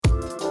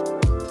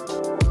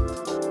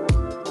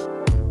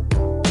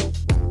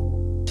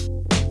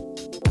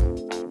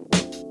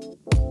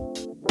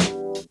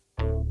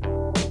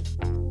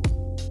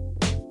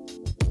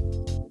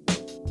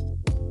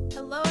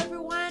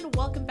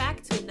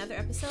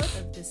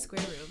of The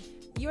Square Room,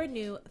 your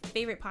new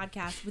favorite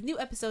podcast with new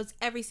episodes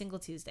every single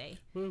Tuesday.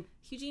 Woo.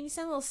 Eugene, you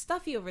sound a little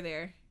stuffy over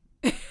there.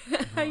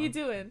 How you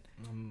doing?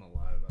 I'm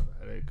alive. I have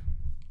a headache.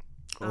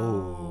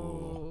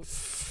 Oh.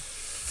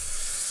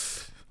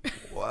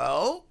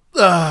 Well,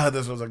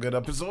 this was a good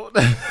episode.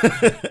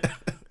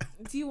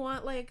 Do you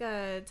want like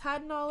a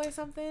Tylenol or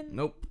something?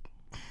 Nope.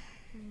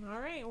 All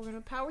right, we're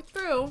gonna power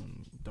through.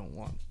 Don't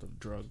want the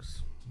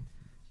drugs.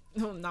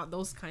 No, not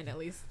those kind, at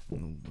least.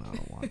 No, I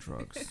don't want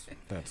drugs.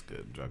 That's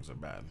good. Drugs are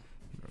bad.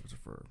 Drugs are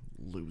for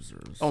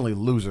losers. Only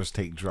losers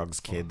take drugs,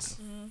 kids.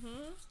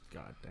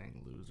 God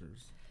dang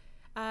losers.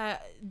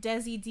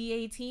 Desi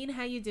D18,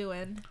 how you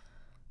doing?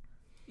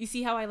 You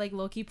see how I like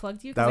low-key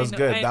plugged you? 'Cause That I was know-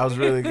 good. That was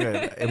really good.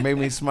 It made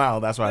me smile.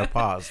 That's why I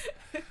paused.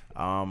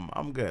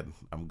 I'm good.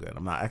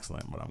 I'm not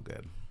excellent, but I'm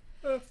good.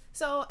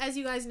 So, as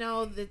you guys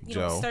know, it's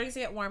Joe. starting to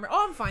get warmer.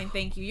 Oh, I'm fine,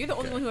 thank you. You're the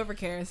only one who ever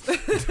cares.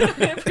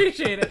 I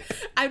appreciate it.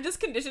 I'm just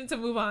conditioned to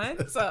move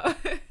on. So,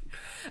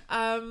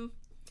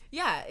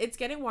 yeah, it's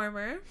getting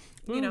warmer.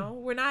 You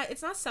know,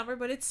 it's not summer,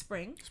 but it's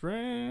spring.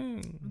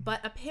 Spring.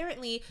 But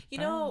apparently,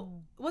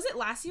 was it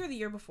last year or the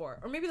year before?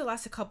 Or maybe the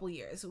last couple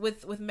years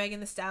with Megan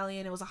Thee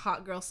Stallion, it was a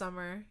hot girl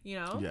summer,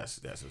 Yes,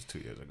 it was 2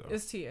 years ago. It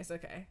was 2 years,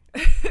 okay.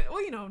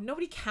 Well,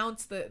 nobody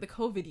counts the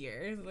COVID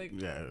year. Like,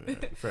 Yeah,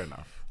 fair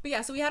enough. But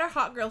yeah, so we had our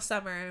hot girl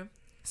summer.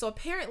 So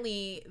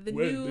apparently the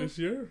new this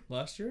year?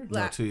 Last year?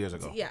 No, 2 years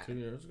ago. Yeah. 2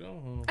 years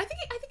ago? Oh. I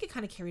think it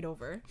kind of carried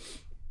over.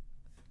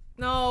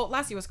 No,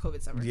 last year was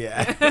COVID summer.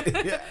 Yeah.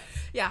 Yeah.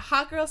 Yeah,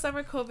 hot girl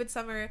summer, COVID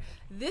summer.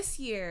 This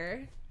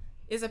year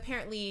is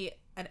apparently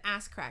an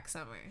ass crack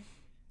summer.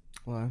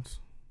 What?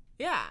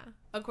 Yeah,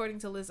 according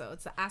to Lizzo,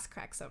 it's the ass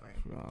crack summer.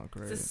 Oh,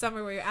 great. It's the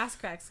summer where your ass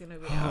crack's gonna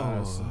be Oh,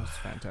 out. that's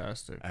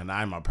fantastic. And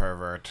I'm a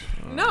pervert.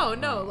 No,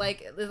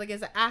 like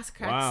it's an ass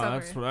crack Wow, summer.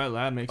 that's what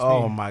that makes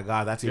Oh me. my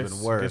god, that's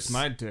even worse. Gets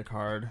my dick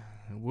hard.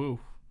 Woo.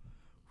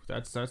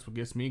 That's what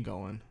gets me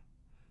going.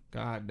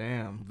 God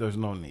damn. There's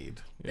no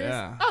need.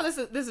 Yeah.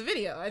 There's a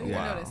video. I didn't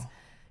even Wow. notice.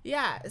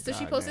 Yeah, so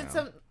she God posted damn.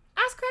 some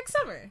ass crack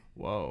summer.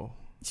 Whoa.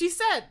 She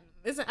said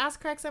it's an ass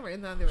crack summer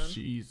in the other room.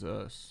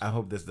 Jesus. I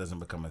hope this doesn't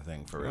become a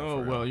thing for real. Oh,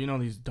 for real. well, you know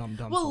these dumb.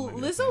 Well, social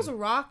media Lizzo's things.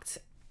 rocked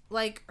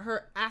like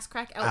her ass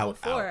crack out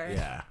before.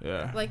 Yeah.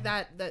 Yeah. Like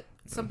that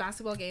some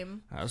basketball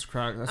game. That's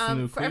crack. That's the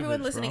new For everyone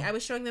cleavage, listening, bro. I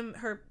was showing them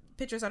her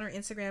pictures on her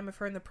Instagram of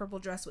her in the purple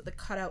dress with the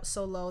cutout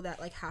so low that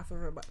like half of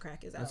her butt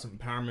crack is out. That's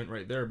empowerment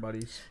right there,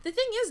 buddies. The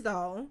thing is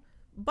though,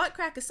 butt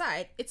crack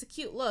aside, it's a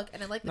cute look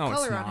and I like the No, it's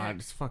color on not. her.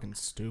 It's fucking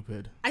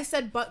stupid. I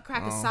said butt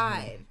crack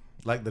aside.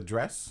 Like the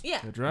dress? Yeah.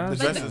 The dress, The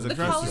dress is a the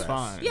cute dress is dress.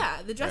 fine.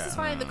 Yeah, the dress is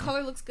Yeah. fine. The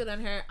color looks good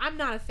on her. I'm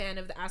not a fan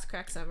of the ass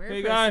crack summer.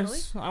 Hey personally.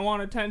 guys, I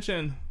want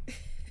attention.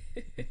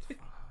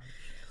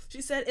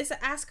 She said it's an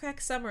ass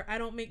crack summer. I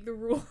don't make the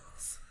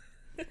rules.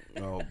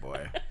 Oh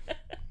boy.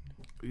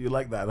 You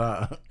like that,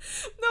 huh?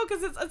 No,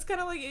 because it's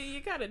kind of like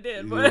you kind of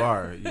did. You But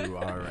are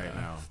right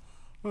now.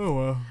 Oh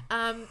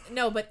well.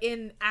 no, but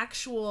in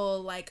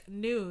actual like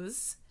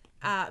news,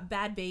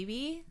 Bad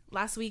Baby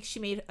last week she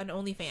made an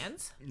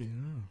OnlyFans. Yeah.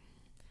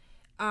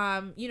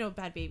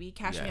 Bad Baby,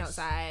 Cash Me Yes.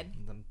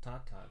 Outside. Them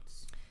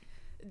tot-tots.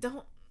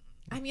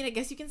 I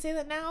guess you can say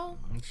that now.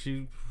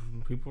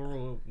 People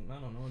were, I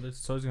don't know.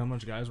 This tells you how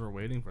much guys were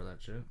waiting for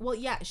that shit. Well,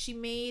 yeah, she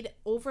made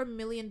over $1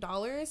 million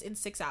in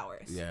 6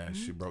 hours. Yeah,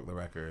 she broke the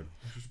record.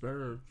 She's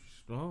better.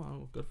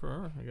 Well, good for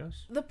her, I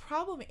guess. The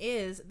problem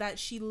is that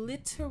she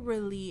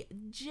literally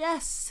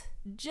just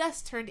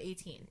turned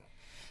 18.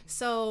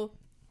 So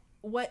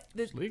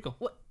It's legal.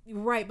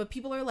 Right, but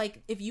people are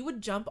like, if you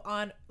would jump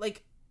on,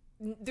 like,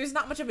 there's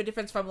not much of a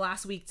difference from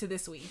last week to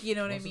this week. You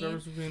know what What's I the mean?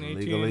 difference between 18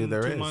 Legally,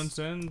 there 2 is. months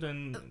in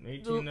and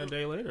 18 a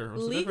day later?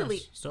 What's the Legally-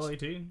 difference? Still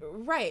 18?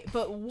 Right,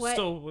 but what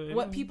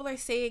Still, people are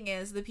saying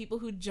is the people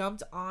who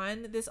jumped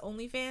on this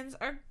OnlyFans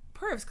are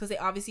pervs because they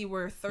obviously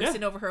were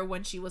thirsting over her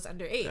when she was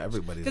underage.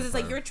 Everybody's Because a it's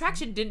like perv. your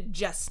attraction didn't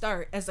just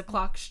start as the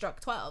clock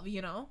struck 12.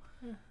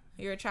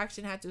 Your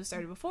attraction had to have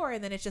started before,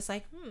 and then it's just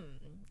like,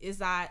 is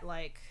that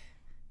like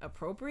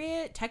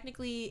appropriate?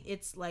 Technically,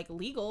 it's like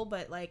legal,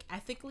 but like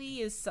ethically,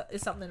 is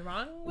something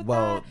wrong with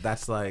that?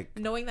 That's like,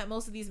 Knowing that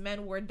most of these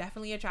men were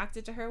definitely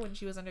attracted to her when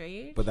she was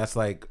underage. but that's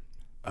like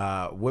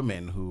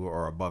women who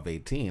are above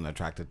 18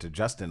 attracted to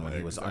Justin when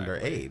he was Exactly.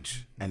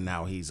 underage, and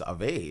now he's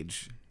of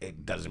age.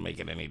 It doesn't make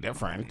it any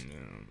different.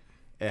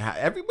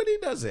 Everybody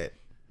does it.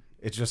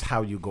 It's just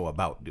how you go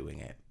about doing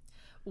it.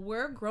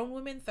 Were grown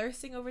women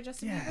thirsting over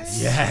Justin Bieber?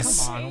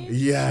 Yes. Come on.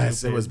 Yes, it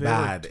Stupid. was They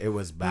bad. looked- It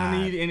was And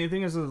bad. the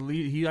thing is,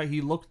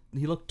 he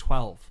looked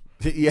 12.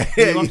 Yeah,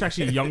 He looked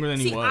actually younger than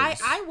See, he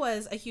was. I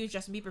was a huge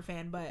Justin Bieber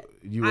fan, but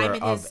You I'm were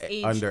in of his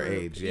age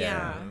underage, group.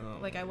 yeah.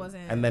 Like I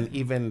wasn't. And then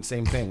even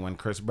same thing when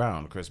Chris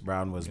Brown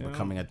was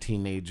becoming a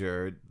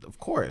teenager. Of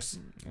course,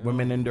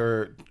 women in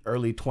their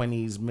early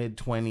 20s, mid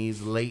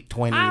 20s, late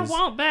 20s. I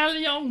want that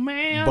young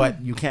man.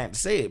 But you can't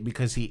say it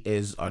because he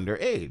is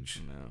underage.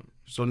 No.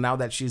 So now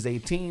that she's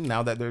 18,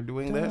 now that they're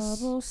doing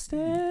this,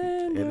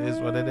 Standard. it is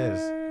what it is.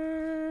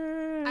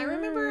 I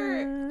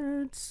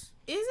remember.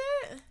 Is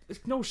it?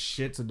 no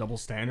shit's a double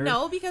standard.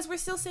 No, because we're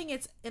still saying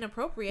it's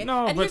inappropriate.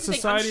 No, and but here's the thing,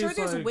 I'm society's sure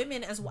there's like-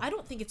 women as well. I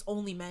don't think it's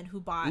only men who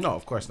bought No,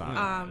 of course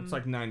not. It's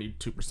like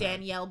 92%.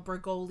 Danielle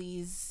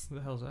Bergoli's Who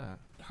the hell's that?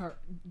 her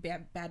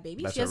Bad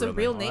Baby. That's She has her a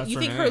real real name. name. Oh, that's You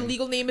her think her name.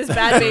 legal name is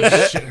Bad Baby?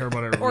 Shit, her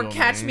about her Or real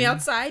Catch Me name.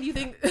 Outside? You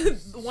think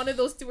one of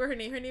those two are her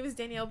name? Her name is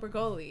Danielle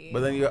Bergoli. But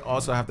then you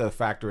also have to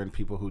factor in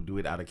people who do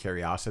it out of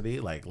curiosity.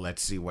 Like,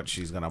 let's see what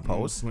she's gonna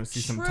post. Want to see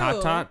some True.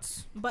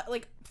 tot-tots? But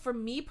like for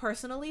me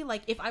personally,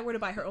 like if I were to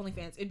buy her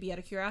OnlyFans, it'd be out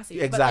of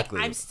curiosity. Exactly.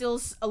 But like I'm still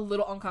a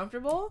little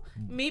uncomfortable.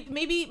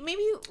 Maybe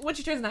when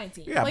she turns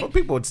 19. Yeah, like, but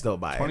people would still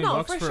buy it. $20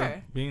 No, for for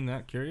sure. being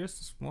that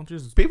curious? Won't you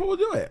just People will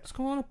do it. let's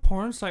go on a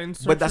porn site and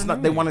search But that's her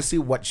not. They name. want to see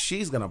what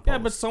she's gonna post. Yeah,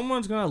 but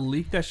someone's gonna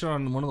leak that shit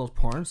on one of those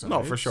porn sites.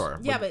 no, for sure.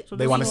 yeah, but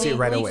they want to see it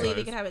right legally away.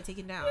 They can have it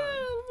taken down. No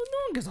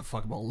one gives a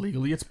fuck about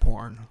legally. It's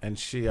porn. And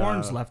she,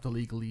 Porn's left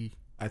illegally.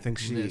 I think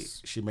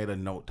she made a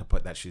note to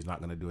put that she's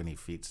not gonna do any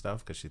feet stuff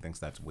because she thinks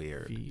that's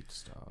weird. Feet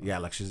stuff. Yeah,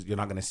 like you're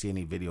not gonna see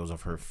any videos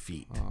of her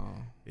feet. Oh.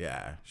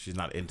 Yeah, she's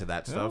not into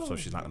that stuff, so Yo.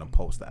 she's not gonna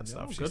post that Yo,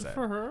 stuff. She good said,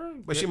 for her.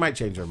 but she might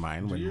change her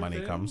mind Do when your money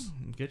thing. comes.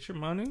 Get your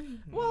money.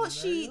 Well, There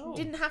she you go.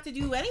 didn't have to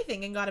do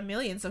anything and got $1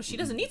 million, so she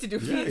doesn't need to do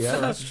Yeah, feet. yeah,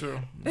 so. that's true.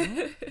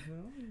 That's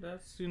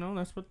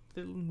that's what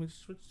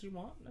you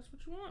want. That's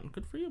what you want.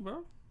 Good for you,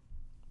 bro.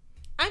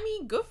 I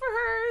mean, good for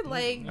her.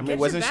 Like, I get mean,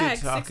 wasn't your bag,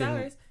 she 6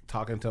 hours.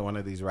 talking to one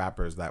of these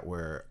rappers that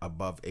were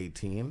above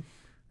 18?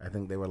 I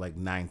think they were like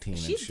 19.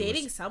 She's and she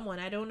dating was, someone.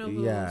 I don't know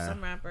who. Yeah.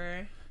 Some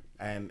rapper.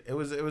 and it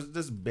was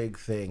this big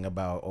thing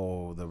about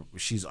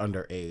she's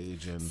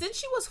underage and Since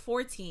she was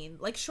 14,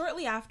 like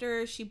shortly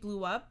after she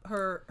blew up,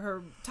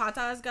 her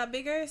tatas got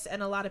bigger,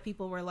 and a lot of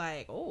people were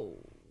like, "Oh,"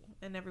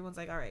 and everyone's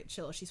like, "All right,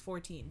 chill. She's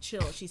 14.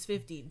 Chill. She's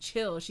 15.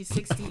 Chill. She's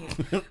 16."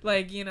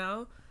 Like, you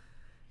know.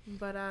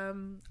 But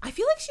I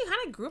feel like she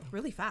kind of grew up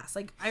really fast.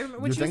 Like I remember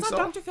when You she was think on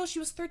so? Dr. Phil, she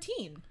was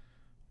 13.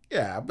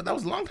 yeah, but that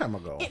was a long time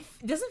ago. It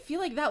doesn't feel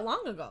like that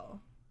long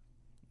ago.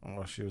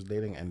 Oh, she was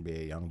dating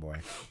NBA YoungBoy.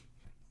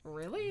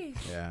 Really?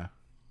 Yeah.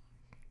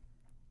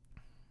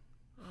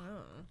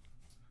 Oh.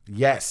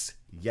 Yes,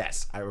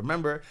 I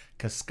remember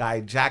because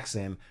Sky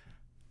Jackson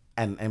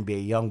and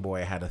NBA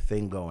YoungBoy had a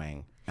thing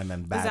going, and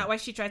then Is that bad. why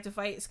she tried to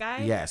fight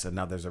Sky? Yes, and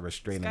now there's a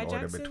restraining Sky order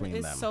Jackson between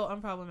is them. so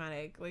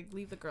unproblematic. Like,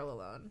 leave the girl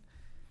alone.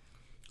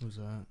 Who's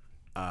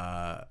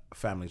that?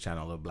 Family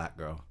Channel, little black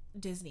girl.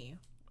 Disney.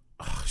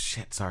 Oh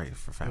shit! Sorry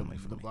for family.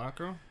 The black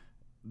girl?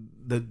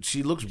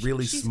 She looks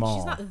really small.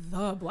 She's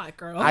not the black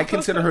girl. I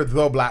consider her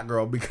the black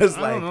girl because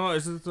I like don't know.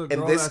 Is it the in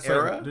girl this that's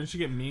era? Like, didn't she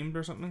get memed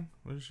or something?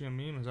 What did she get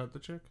memed? Is that the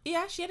chick?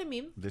 Yeah, she had a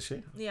meme. did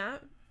she? Yeah.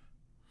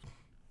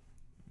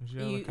 She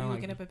You, like, you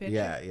looking up a picture?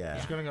 Yeah.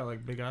 She's gonna got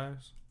like big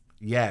eyes.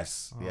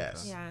 Yes, Oh,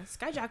 yes. Yeah.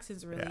 Sky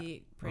Jackson's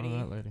really pretty. Oh,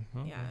 that lady.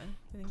 Okay. Yeah.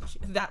 I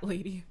think that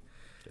lady.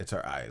 It's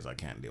her eyes. I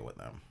can't deal with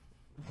them.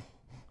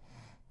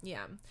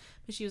 Yeah.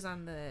 But she was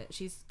on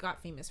she's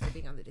got famous for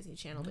being on the Disney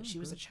Channel, but she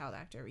was a child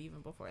actor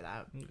even before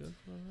that. Good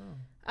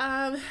for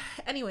her.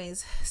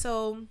 Anyways,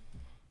 so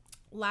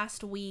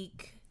last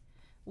week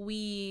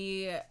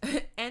we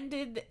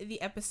ended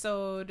the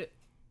episode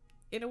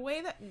in a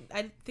way that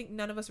I think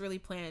none of us really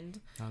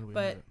planned. How do we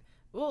But end it?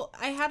 well,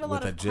 I had a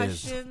lot With of a jizz.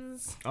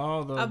 questions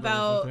Oh, the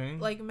about thing?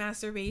 like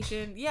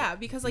masturbation. Yeah,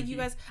 because like you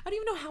guys, I don't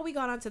even know how we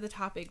got onto the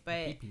topic, but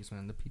peepees,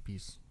 man. The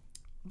peepees.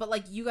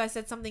 like you guys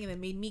said something and it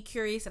made me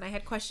curious, and I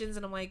had questions,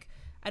 and I'm like,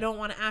 I don't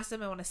want to ask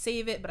them, I want to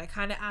save it, but I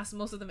kind of asked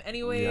most of them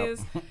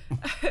anyways.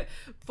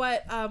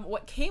 But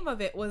what came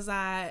of it was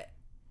that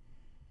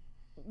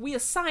we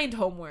assigned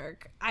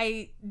homework.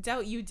 I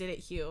doubt you did it,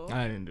 Hugh.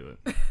 I didn't do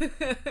it.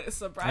 I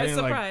Surprise,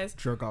 didn't, surprise. Like,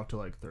 jerk off till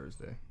like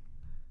Thursday.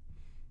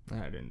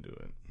 I didn't do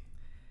it.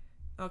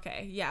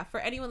 Okay, yeah. For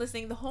anyone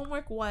listening, the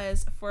homework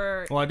was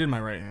for Well, I did my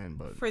right hand,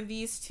 but for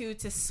these two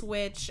to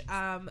switch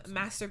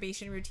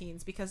masturbation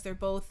routines because they're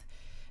both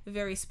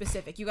very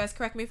specific. You guys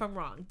correct me if I'm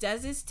wrong.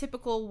 Dez's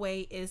typical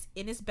way is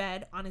in his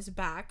bed on his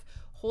back,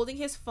 holding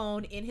his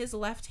phone in his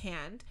left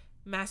hand,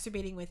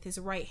 masturbating with his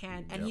right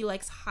hand, and he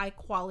likes high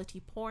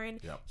quality porn.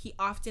 He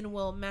often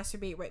will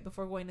masturbate right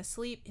before going to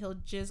sleep. He'll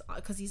jizz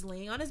because he's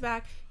laying on his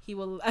back. He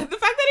will. The fact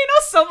that he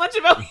knows so much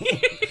about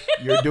me.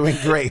 You're doing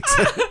great.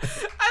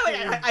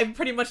 I'm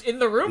pretty much in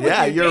the room.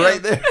 Yeah, with you, you're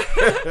damn. right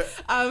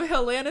there.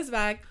 He'll lay on his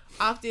back,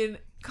 often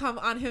come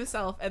on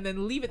himself, and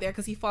then leave it there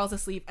because he falls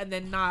asleep, and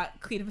then not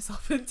clean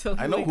himself until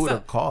he I know wakes who to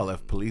up. call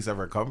if police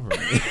ever come for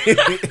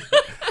me.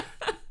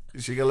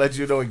 She can let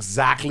you know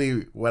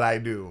exactly what I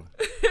do.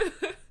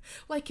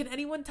 Like, can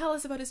anyone tell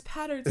us about his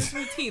patterns, his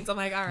routines? I'm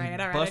like, all right,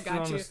 I busted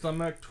got on you. the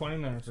stomach 20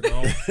 minutes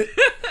ago.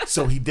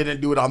 So he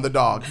didn't do it on the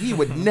dog. He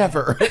would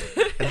never.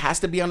 It has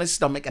to be on his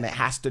stomach and it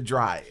has to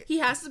dry. He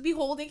has to be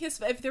holding his.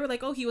 If they were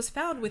like, oh, he was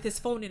found with his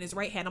phone in his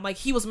right hand, I'm like,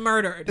 he was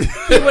murdered.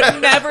 He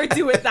would never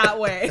do it that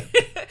way.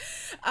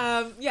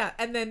 Yeah,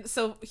 and then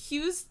so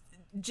Hugh's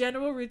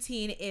general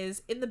routine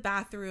is in the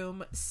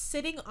bathroom,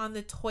 sitting on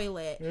the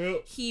toilet.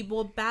 Yep. He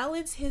will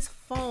balance his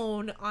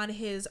phone on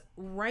his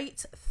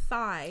right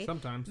thigh.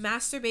 Sometimes.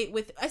 Masturbate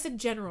with, I said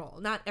general,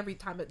 not every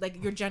time, but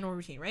like your general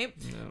routine, right?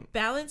 Yeah.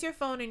 Balance your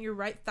phone in your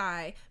right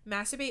thigh.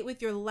 Masturbate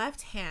with your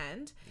left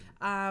hand.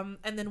 And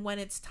then when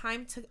it's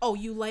time to,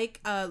 you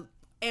like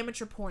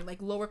amateur porn,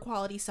 like lower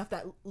quality stuff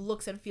that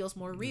looks and feels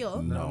more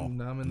real. No,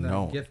 I'm in that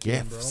no, gift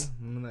gifts. game,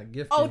 bro. I'm in that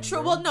gift Oh, game, true.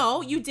 bro. Well,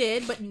 no, you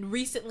did, but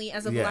recently,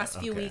 as of the Yeah, last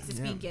few okay. weeks, it's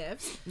been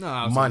gifts. No,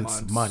 I was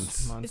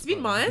Months. It's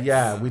been bro. months?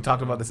 Yeah, we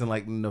talked about this in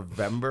like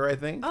November, I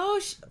think.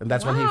 Oh, And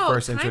that's when he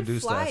first time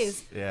introduced flies.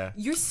 us. Yeah.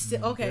 You're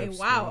still okay. Gifts,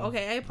 Wow. bro.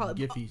 Okay, I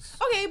apologize. Giffies.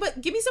 Okay,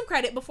 but give me some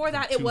credit. Before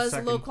that, it 2 was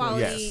second low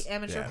quality Yes,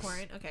 amateur yes.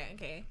 porn.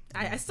 Okay.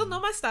 I still know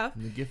my stuff.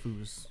 And the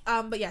giffos.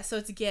 But yeah, so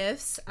it's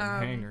gifts.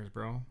 And hangers,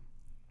 bro.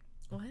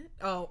 What?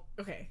 Oh,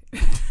 okay.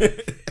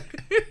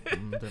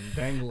 Them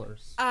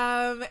danglers.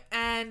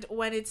 And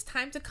when it's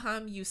time to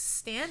come, you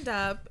stand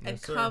up and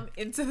Yes, sir. come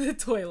into the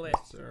toilet.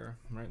 Sir,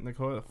 right in the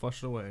toilet,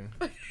 flush it away.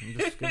 And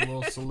just give a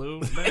little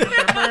salute.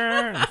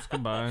 Just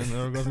goodbye.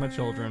 There goes my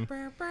children.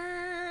 Brr, brr.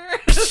 Yeah.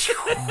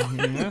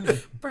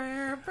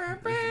 Brr, brr,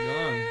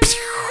 It's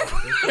gone.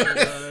 brr. There it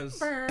is.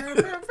 Brr,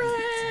 brr,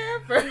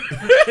 brr, brr.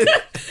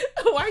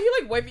 Why are you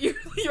like wiping? You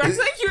act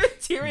like you're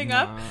tearing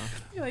up. Nah.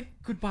 You're like,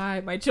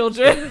 goodbye, my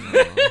children.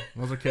 No,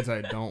 those are kids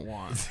I don't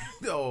want.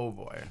 Oh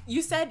boy.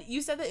 You said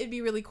that it'd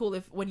be really cool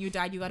if when you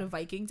died you got a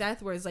Viking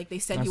death, whereas like they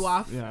send you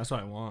off. Yeah, that's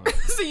what I want.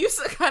 So you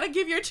kind of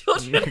give your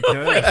children Yeah, a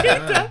good. Viking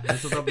Yeah. death.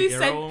 This is up They the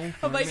send arrow.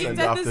 a Viking Send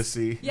death off is- to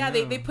sea. Yeah,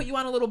 Yeah. they put you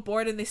on a little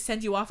board and they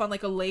send you off on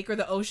like a lake or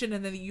the ocean,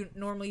 and then you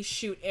normally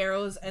shoot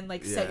arrows and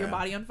like set your Yeah.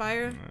 body on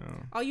fire. Yeah.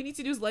 All you need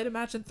to do is light a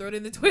match and throw it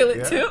in the toilet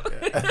Yeah, too.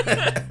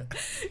 yeah.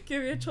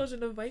 Give your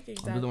children a Viking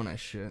I'll be death. the one I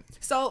shit.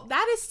 So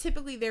that is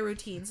typically their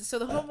routines. So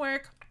the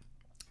homework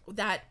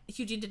that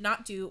Eugene did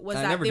not do was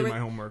I that never they do were. my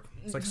homework.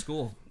 It's like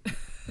school.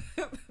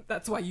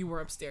 That's why you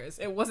were upstairs.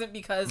 It wasn't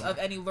because of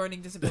any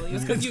learning disability. It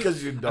was because you.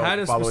 Because you don't I had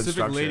a follow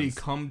specific lady instructions.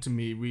 come to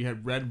me. We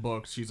had read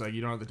books. She's like,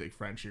 "You don't have to take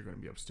French. You're going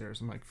to be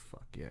upstairs." I'm like,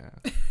 "Fuck yeah."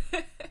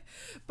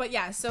 But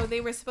yeah, so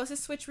they were supposed to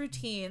switch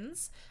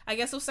routines. I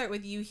guess we'll start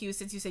with you, Hugh,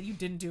 since you said you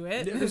didn't do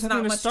it. There's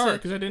nothing to start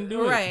because I didn't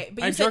do it. Right,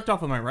 but I you said jerked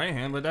off with my right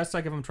hand, but that's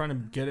like if I'm trying to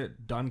get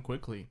it done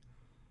quickly.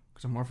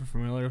 Because I'm more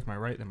familiar with my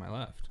right than my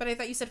left. But I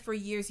thought you said for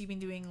years you've been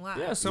doing left.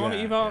 Yeah, so I want to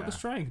Yeah, even out yeah. the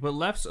strength. But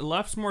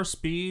left's more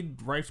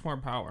speed, right's more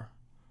power.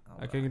 Oh,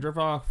 I can drift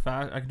off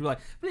fast. I can do like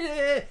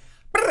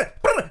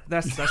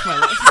that's my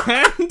left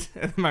hand,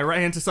 and my right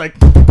hand's just like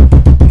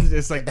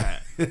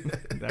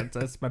that.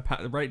 That's my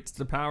right's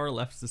the power,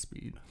 left's the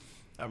speed.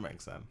 That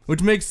makes sense.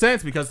 Which makes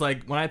sense because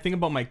like when I think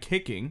about my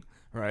kicking,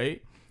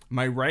 right?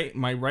 My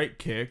right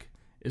kick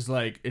is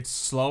like it's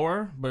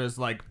slower, but it's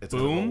like It's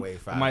gonna go boom. way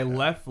fast, My yeah.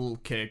 left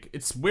kick,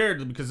 it's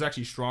weird because it's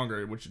actually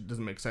stronger, which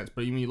doesn't make sense.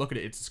 But when you look at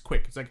it, it's just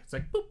quick. It's like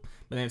boop,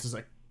 but then it's just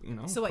like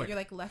So what? quick. You're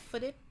like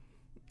left-footed?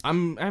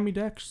 I'm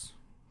ambidextrous.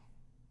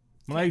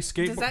 When I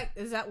skateboard,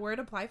 Does that word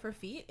apply for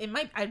feet? It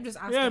might. I'm just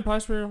asking. yeah, it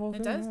applies for your whole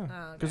It thing. does? Because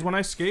Oh, okay. when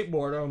I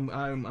skateboard,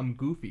 I'm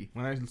goofy.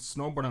 When I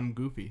snowboard, I'm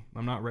goofy.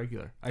 I'm not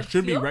regular. I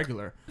should be Look.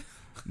 regular,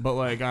 but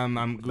like I'm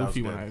That was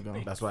goofy when good. I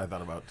go. That's what I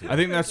thought about too. I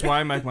think that's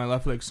why my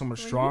left leg's so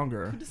much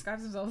stronger. Who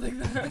describes himself like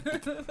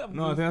that?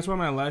 No, I think that's why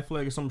my left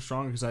leg is so much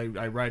stronger because I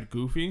ride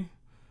goofy,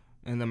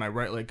 and then my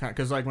right leg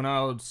because like when I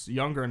was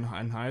younger in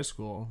high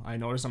school, I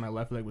noticed that my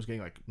left leg was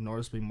getting like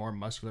noticeably more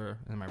muscular,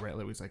 and my right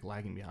leg was like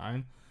lagging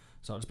behind.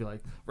 So I'll just be like,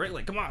 right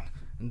leg, come on,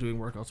 and doing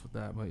workouts with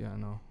that. But yeah,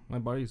 no, my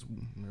body's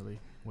really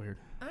weird.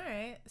 All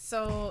right.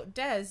 So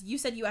Des, you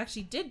said you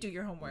actually did do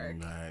your homework.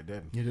 I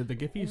did. You did the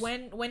giffies.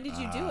 When did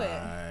you do it?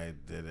 I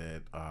did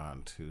it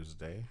on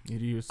Tuesday. You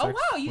use Oh sex?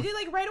 wow, you did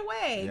like right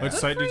away. Yeah. Which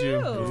Good site for did you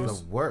It's use?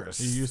 the worst.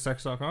 You use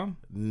sex.com?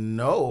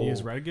 No. You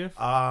use RedGif?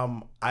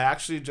 I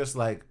actually just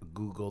like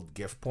Googled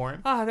GIF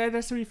porn Ah,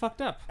 that's where you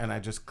fucked up. and I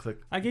just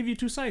clicked. I gave you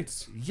 2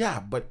 sites. Yeah,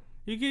 but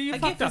You A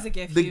fucked GIF up. is a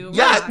GIF. the You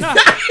yeah,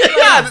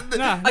 relax.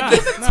 Nah, A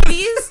GIF of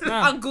titties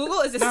on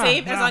Google is the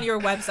same as nah. on your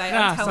website.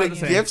 Nah, I'm telling the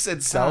it's you. the same. GIFs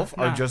itself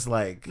Nah. are just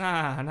like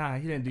Nah,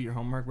 you didn't do your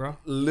homework, bro.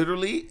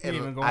 literally. Didn't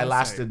even go on I the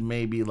lasted site.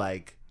 maybe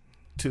like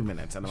 2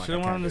 minutes, and I'm like,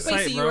 Should've I went on can't the do Wait,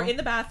 this. site. so you bro. were in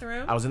the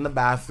bathroom? I was in the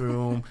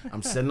bathroom.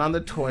 I'm sitting on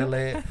the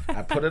toilet.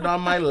 I put it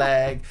on my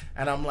leg,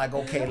 and I'm like,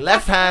 okay,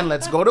 left hand,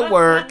 let's go to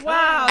work.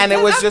 Wow. And it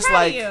Des, was I'm just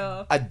proud of like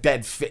you. a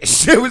dead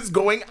fish. It was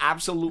going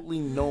absolutely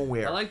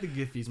nowhere. I like the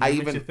Giffies. I Man. It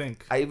makes even you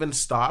think. I even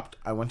stopped.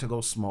 I went to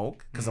go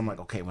smoke because I'm like,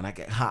 okay, when I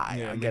get high,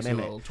 Yeah, I it get makes you in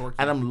a it. little torquey.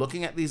 And I'm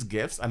looking at these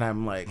gifts, and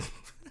I'm like,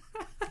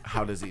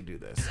 how does he do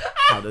this?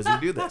 How does he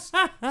do this?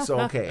 So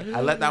okay,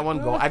 I let that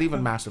one go. I'd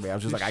even masturbate. I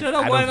was just like, Should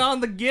I have went don't,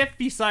 on the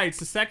Giphy sites,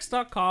 the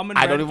sex.com and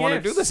I don't Red even want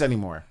to Gifs. do this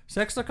anymore.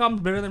 Sex.com is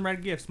better than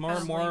Red Gifts. More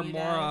I'm like you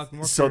guys.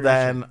 more So curious.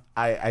 then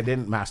I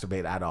didn't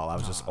masturbate at all. I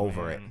was just Aw,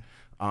 over man.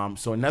 it.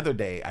 So another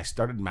day I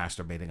started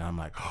masturbating, and I'm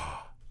like,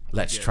 oh,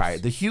 let's Gifts. try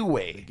it the Hugh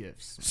way.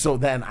 Gifts. So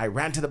then I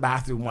ran to the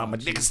bathroom while my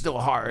dick is still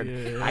hard.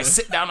 Yeah. I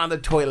sit down on the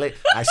toilet.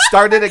 I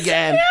started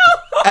again.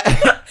 I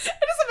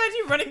just imagine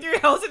you running through your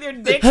house with your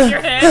dick in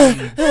your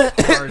hand.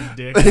 Hard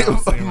dick.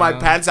 bouncing My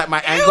around. pants at my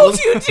Ew, ankles.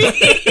 Eugene.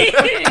 Did you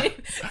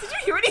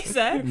hear what he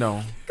said?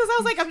 No. Because I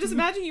was like, I'm just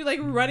imagining you like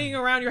running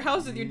around your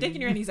house with your dick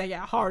in your hand. He's like,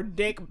 yeah, hard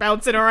dick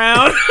bouncing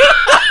around.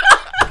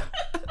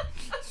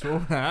 So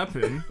what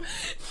happened?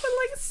 But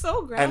like, it's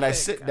so graphic. And I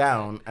sit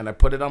down and I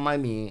put it on my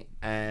knee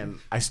and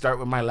I start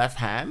with my left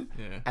hand.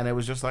 Yeah. And it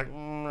was just like,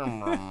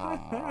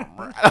 I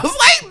was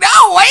like,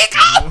 no, wake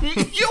up. You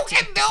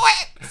can do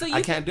it. So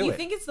I can't do you it.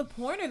 think it's the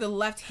porn or the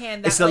left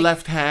hand? That, It's the like,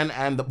 left hand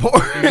and the porn.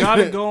 You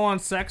gotta go on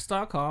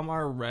sex.com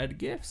or red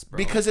gifts, bro.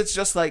 Because it's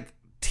just like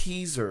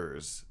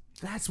teasers.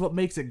 that's what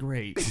makes it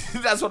great.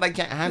 That's what I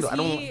can't handle. I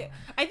don't. See,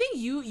 I think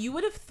you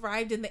would have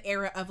thrived in the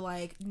era of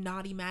like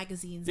naughty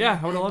magazines. Yeah,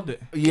 I would have loved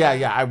it. Yeah,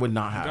 I would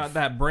not have. Got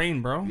that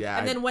brain, bro. Yeah.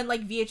 And then when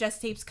like VHS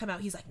tapes come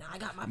out, he's like, "Nah, I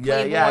got my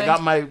yeah, Playboy." I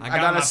got my. I I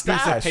got my a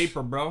stash. piece of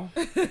paper, bro.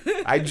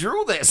 I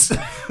drew this.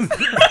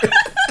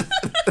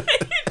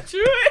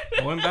 Drew it.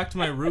 I went back to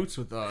my roots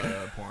with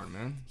porn,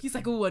 man. He's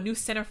like, "Ooh, a new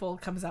centerfold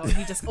comes out." And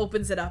he just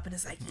opens it up and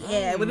is like,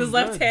 "Yeah," with his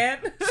left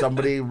hand.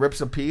 Somebody rips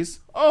a piece.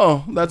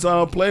 Oh, that's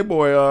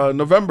Playboy.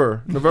 November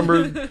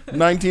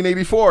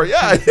 1984.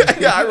 Yeah,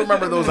 I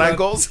remember those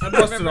ankles. I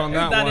busted on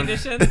that one.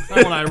 edition.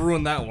 That one, I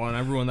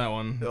ruined that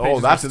one. The Oh,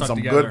 pages that's got in stuck some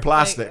together. good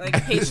plastic.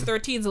 Like page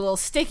 13's a little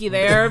sticky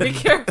there. Be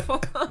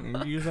careful.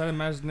 Use that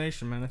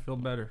imagination, man. I feel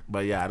better.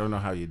 But yeah, I don't know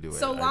how you do it.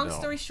 So I long don't.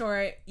 story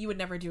short, you would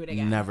never do it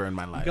again. Never in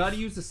my life. You gotta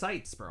use the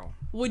sites, bro.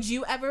 Would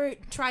you ever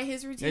try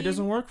his routine? It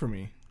doesn't work for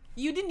me.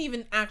 You didn't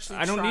even actually.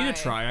 I don't need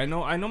to try. I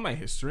know my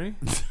history.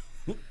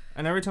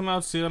 And every time I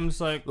would see it, I'm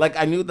just like, Like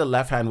I knew the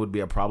left hand would be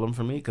a problem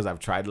for me because I've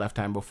tried left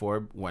hand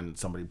before. When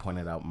somebody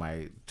pointed out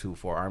my two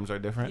forearms are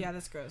different. Yeah,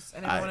 that's gross.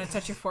 And I don't want to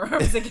touch your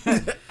forearms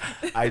again.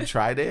 I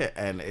tried it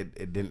and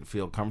it didn't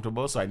feel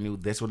comfortable, so I knew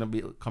this wouldn't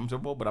be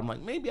comfortable. But I'm like,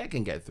 maybe I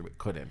can get through it.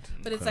 Couldn't.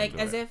 But it's Couldn't like do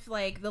as it. if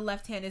like the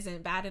left hand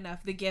isn't bad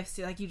enough. The gifts,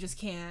 like you just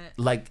can't.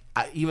 Like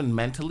even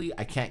mentally,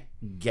 I can't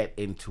get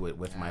into it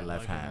with my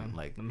left hand. man.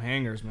 Like them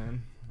hangers,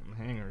 man. Them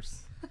hangers.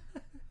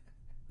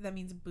 That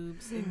means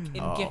boobs in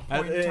Oh. gift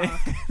porn talk.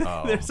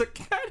 oh. There's a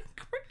kind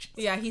of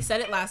Yeah, he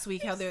said it last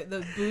week. How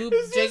the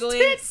boobs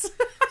jiggling.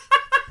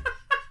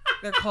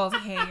 They're called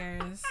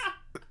hangers.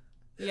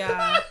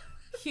 Yeah,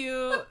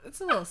 cute.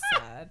 It's a little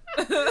sad.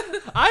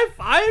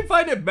 I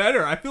find it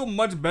better. I feel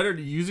much better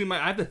using my.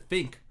 I have to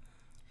think.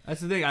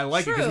 That's the thing. I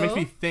like it because it makes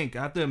True. me think.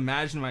 I have to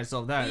imagine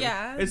myself that.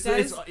 Yeah, It's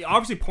Des-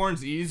 obviously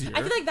porn's easier.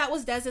 I feel like that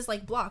was Dez's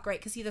like block, right?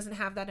 Because he doesn't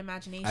have that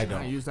imagination. I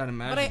don't. I use that But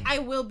imagination. I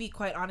will be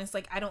quite honest.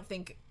 Like I don't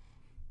think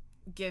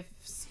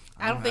gifts.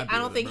 I I'm don't think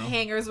happy with it, bro.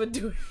 hangers would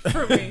do it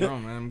for me. Bro,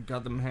 man,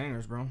 got them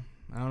hangers, bro.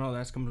 I don't know.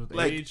 That's comes with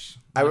Like, age.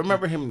 I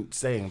remember him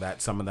saying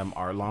that some of them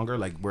are longer.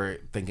 Like we're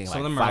thinking Some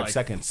of like them are 5 like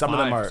seconds. Some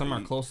five, of them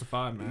are close to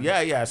 5, man.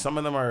 Yeah. Some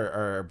of them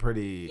are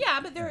pretty. Yeah,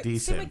 but they're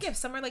decent. same with gifts.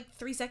 Some are like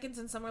 3 seconds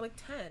and some are like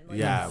 10. Like,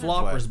 Yeah, it's-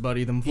 Floppers, but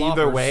buddy. Them floppers.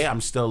 Either way,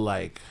 I'm still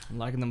like. I'm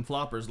liking them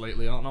floppers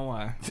lately. I don't know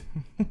why.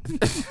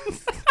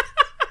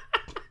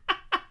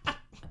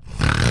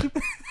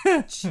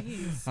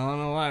 Jeez. I don't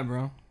know why,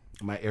 bro.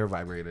 My ear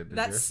vibrated. Did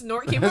That yours?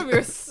 snort came from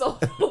your soul.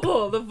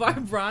 The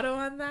vibrato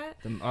on that.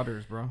 Them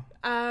udders, bro.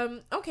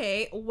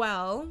 Okay,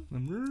 well,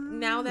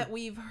 now that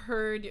we've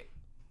heard,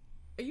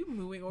 are you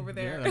mooing over Yeah,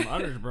 there? them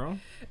udders, bro.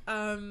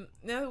 Now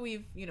that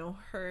we've,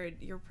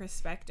 heard your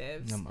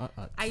perspectives, Them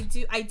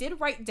I did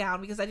write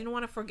down because I didn't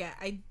want to forget.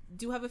 I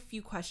do have a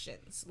few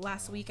questions.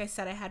 Last week I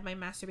said I had my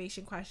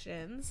masturbation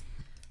questions,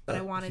 but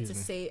I wanted to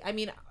say,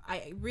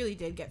 I really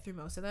did get through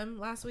most of them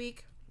last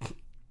week.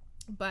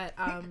 But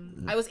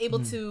I was able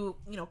to,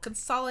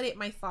 consolidate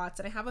my thoughts,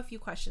 and I have a few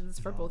questions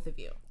for both of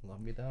you.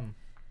 Love me dumb.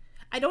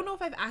 I don't know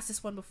if I've asked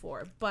this one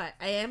before, but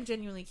I am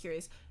genuinely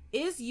curious.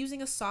 Is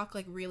using a sock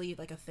like really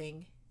like a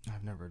thing?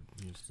 I've never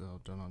used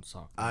done on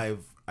sock.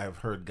 I've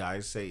heard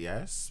guys say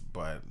yes,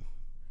 but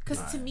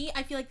Because to me,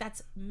 I feel like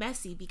that's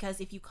messy. Because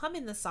if you come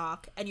in the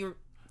sock and your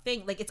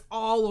thing, like it's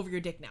all over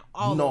your dick now.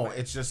 All no, over.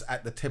 it's just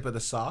at the tip of the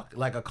sock,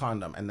 like a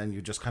condom, and then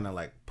you just kind of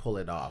like pull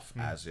it off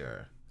as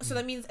you're. So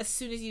that means as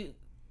soon as you,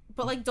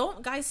 but like,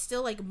 don't guys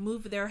still like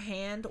move their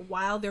hand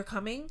while they're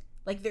coming?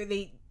 Like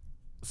they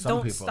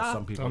don't stop.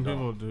 Some people Some don't.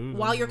 people do.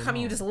 while you're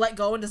coming, you just let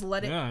go and just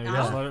let it Yeah, you out.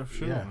 just let it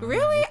shoot. Yeah.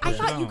 Really? I Push it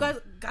thought you out. guys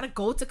gotta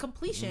go to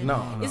completion.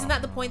 No, Isn't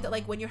that the point that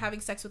like when you're having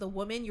sex with a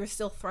woman, you're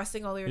still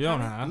thrusting all your You don't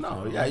time? have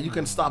No, to. yeah, you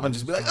can stop and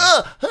just be like,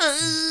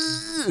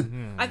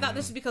 I thought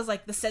this was because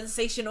like the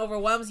sensation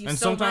overwhelms you And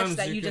so much sometimes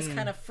that you you just can-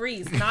 kind of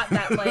freeze. Not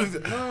that like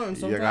No, and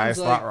Your guy's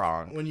thought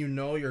wrong. When you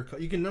know you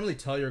can normally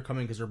tell you're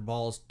coming because your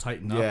balls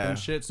tighten up Yeah. and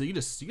shit. So you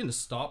can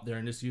just stop there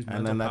and just use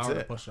And mental then that's power to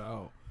it. push it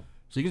out.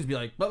 So you can just be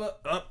like,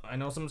 up, I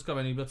know something's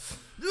coming. And you be like,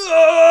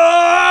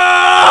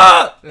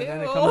 and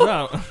then it Ew. comes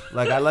out.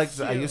 Like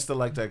I used to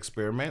like to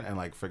experiment and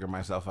like figure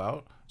myself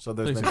out. So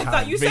there's been I I times.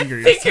 thought you said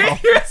Finger figure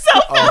yourself.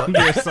 yourself out. Oh,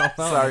 Get yourself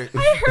out. sorry.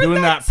 Heard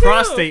Doing that too.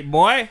 prostate,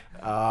 boy.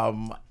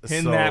 In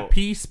So that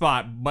P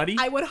spot, buddy.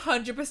 I would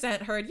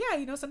 100% heard.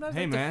 Yeah, sometimes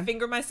Hey, I have man. to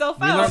finger myself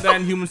We out. learned that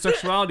in human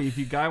sexuality. If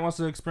you guy wants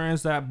to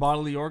experience that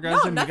bodily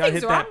orgasm, you gotta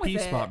nothing's hit wrong that with P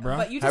it. spot, bro.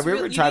 But you just have you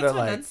ever really tried need to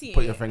like enunciate.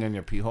 put your finger in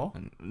your pee hole?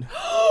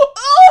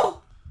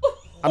 Oh!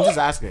 I'm just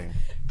asking.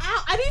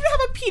 Ow, I didn't even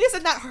have a penis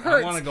and that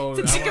hurts wanna go-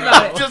 to I think wanna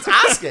about I'm it. just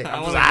asking. I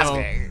I'm want just to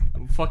asking.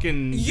 go.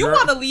 Fucking. You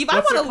want to leave? I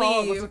What's want it to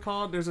called? leave. What's it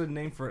called? There's a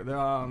name for it.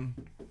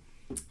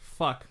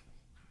 Fuck.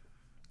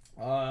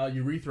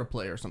 Urethra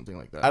play or something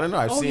like that. I don't know.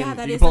 I've Oh, seen. yeah,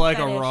 that You is put a like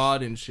fetish. a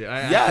rod and shit.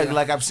 Yeah,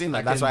 like I've seen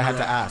that. That's why I had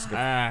to ask.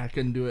 I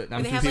couldn't do it. Where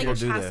I'm they too have like people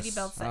do chastity this.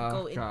 belts that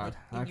go in, God,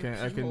 like, in your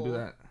I couldn't do pee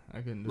that. I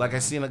couldn't do Like that.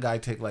 I seen a guy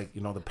take like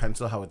the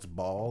pencil, how it's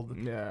bald,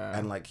 Yeah.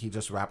 and like he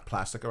just wrapped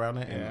plastic around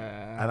it, and,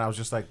 Yeah. and I was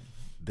just like,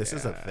 this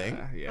is a thing.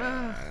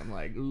 Yeah. I'm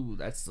like, ooh,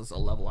 that's just a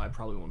level I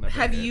probably will never.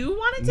 Have hit. you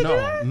wanted to do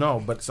that?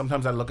 No, but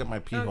sometimes I look at my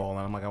pee hole and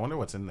I'm like, I wonder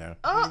what's in there.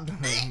 Oh,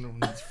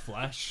 It's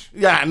flesh.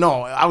 Yeah,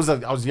 no, I was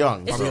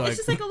young. it's, so- just, it's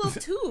just like a little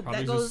tube probably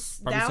that goes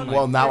just- probably down. some, like,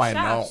 Well, now your I know.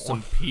 shaft.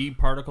 Some pee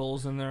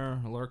particles in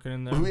there, lurking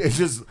in there. It's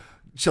just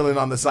chilling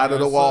on the side of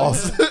the Yeah,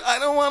 walls. I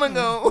don't want to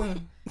go.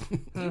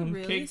 You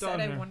really caked said,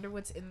 on I there. wonder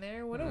what's in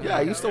there? What a Yeah,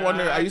 I used to weirdo.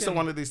 wonder. I I used to can-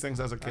 wonder these things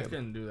as a I kid.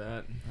 couldn't do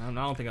that. I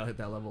don't think I'll hit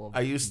that level of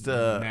I used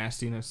to.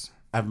 nastiness.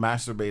 I've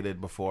masturbated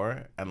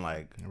before, and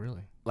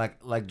Really?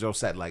 like Joe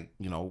said, like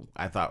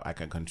I thought I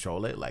could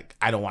control it. Like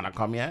I don't want to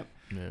come yet,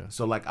 Yeah.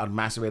 so like I'd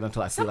masturbate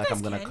until I feel like I'm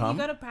Sometimes, gonna Ken, come,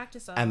 You gotta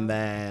practice on. and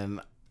then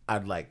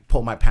I'd like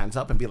pull my pants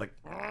up and be like,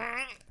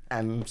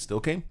 and still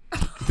came.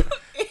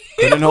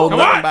 Couldn't hold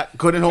nothing back.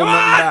 Couldn't hold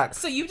nothing back.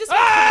 So you just been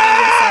coming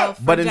on yourself.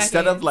 For But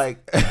instead of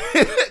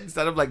decades.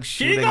 like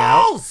shooting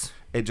out, Eagles!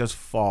 it just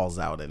falls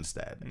out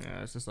instead.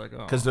 Yeah, it's just like,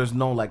 oh. Because there's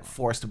no like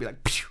force to be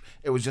like, pew!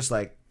 It was just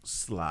like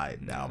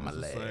slide down my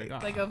it's just leg.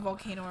 like a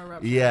volcano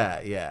eruption.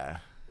 Yeah.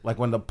 Like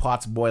when the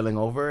pot's boiling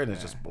over and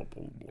it's just boom,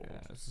 boom, boom. Yeah,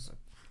 it's just like,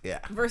 Yeah.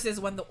 Versus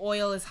when the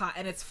oil is hot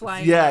and it's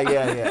flying.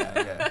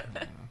 Yeah.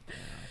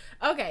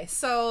 Okay,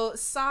 so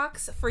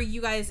socks for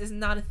you guys is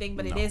not a thing,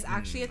 but it is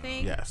actually a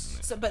thing. Yes.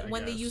 So, but I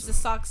when they guess use so. the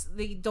socks,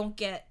 they don't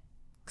get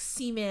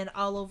semen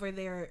all over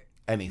their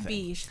Anything.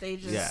 beach. They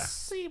just Yeah.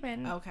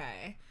 semen,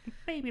 Okay.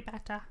 baby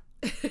batter.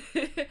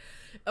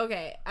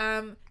 Okay.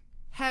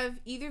 Have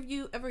either of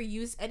you ever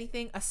used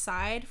anything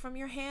aside from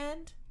your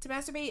hand to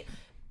masturbate?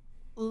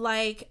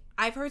 Like,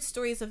 I've heard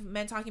stories of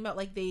men talking about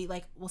like they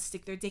like will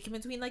stick their dick in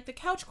between like the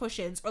couch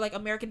cushions, or like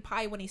American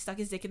Pie when he stuck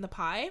his dick in the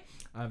pie.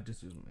 I've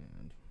just used my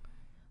hand.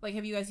 Like,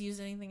 have you guys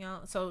used anything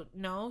else? So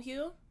no,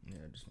 Hugh, Yeah,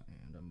 just my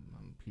hand.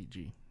 I'm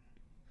PG.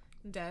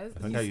 Des. I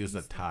think I used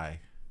a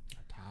tie.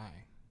 A tie.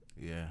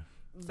 Yeah.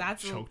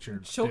 That's Choked your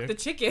choke dick. the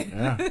chicken.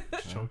 Yeah.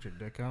 Choked your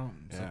dick out.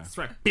 Yeah. That's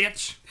right,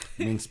 bitch.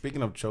 I mean,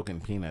 speaking of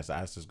choking penis,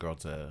 I asked this girl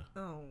to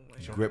Oh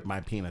my God. grip my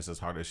penis as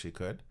hard as she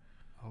could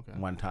Okay.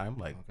 one time,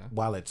 like Okay.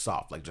 while it's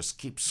soft, like just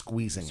keep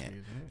squeezing it. Squeezing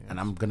it,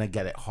 And I'm gonna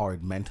get it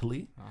hard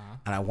mentally, Uh-huh.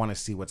 and I want to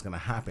see what's gonna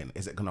happen.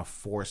 Is it gonna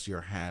force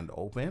your hand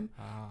open,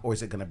 or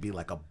is it gonna be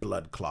like a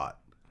blood clot?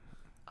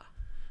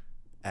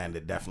 And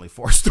it definitely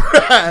forced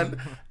her hand,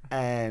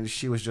 and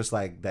she was just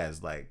like, "Des,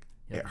 like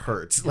it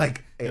hurts, like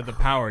You it." have the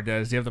power,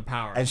 Des. You have the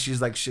power. And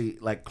she's like, she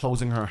like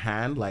closing her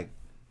hand, like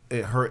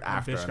it hurt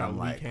after, bitch and got I'm weak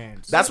like,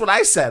 hands. "That's what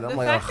I said." I'm The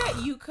like, fact "Ugh."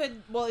 that you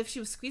could, well, if she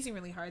was squeezing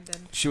really hard,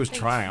 then She was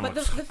trying. I'm But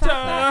like,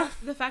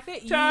 the fact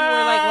that you were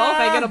like, well, if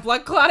I get a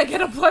blood clot, I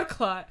get a blood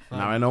clot.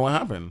 now I know what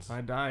happens. If I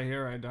die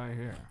here, I die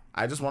here.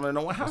 I just want to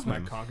know what That's my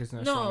happened. cock is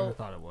not No. strong as I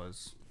thought it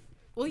was.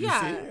 Well, You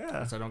yeah. see? Yeah,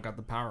 Because I don't got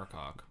the power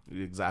cock.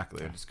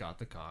 exactly. I just got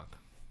the cock.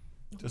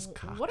 Just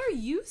cock. What are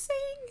you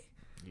saying?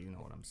 You know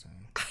what I'm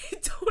saying. I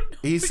don't know.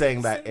 He's what saying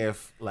you're that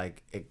if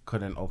like it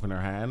couldn't open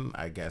her hand,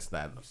 I guess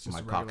that just my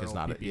a cock regular is old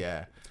not. pee-pee.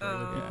 Yeah,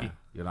 Regular yeah,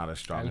 you're not as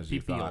strong pee-pee. as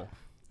you thought.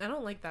 I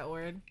don't like that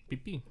word.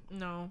 Pee-pee.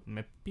 No,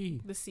 My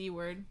pee. the C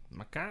word.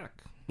 My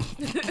cock.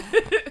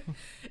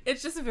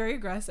 It's just very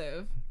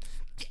aggressive.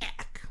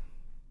 Jack.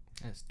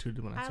 That's two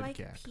when I I said like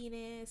cat.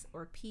 penis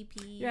or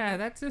pee-pee. Yeah,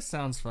 that just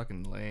sounds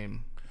fucking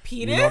lame.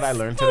 Penis? You know what I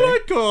learned I today?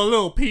 like a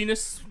little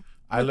penis.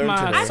 I with learned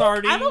my today.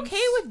 sardines. I'm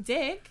okay with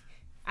dick.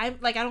 I'm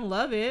like, I don't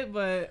love it,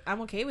 but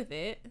I'm okay with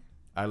it.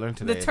 I learned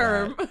today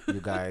term. that you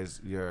guys,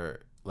 you're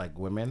like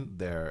women.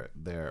 Their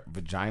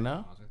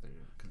vagina,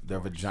 their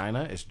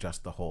vagina is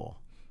just the hole.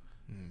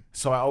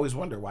 So I always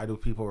wonder, why do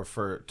people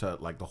refer to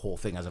like the whole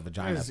thing as a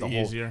vagina? It's The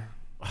easier.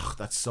 whole. Ugh,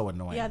 that's so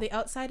annoying. Yeah, the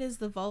outside is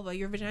the vulva.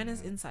 Your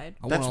vagina's inside.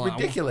 I That's wanna-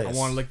 ridiculous. I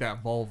want to lick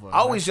that vulva. I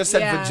always just said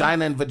Yeah.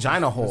 vagina and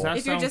vagina hole. Does that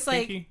If you're sound just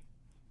like- kinky?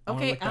 I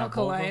wanna Okay, lick that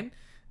alkaline.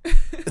 vulva.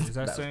 Does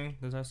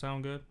that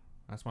sound good?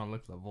 I just want to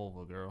lick the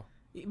vulva, girl.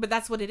 But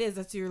that's what it is.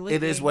 That's your licking.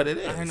 It is what it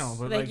is. I know,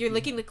 but Like, you're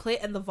licking the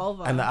clit and the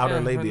vulva. And the outer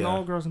but labia.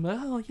 no girls are like,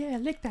 oh yeah,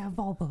 lick that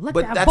vulva, lick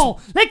But that that's-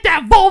 vulva, lick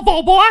that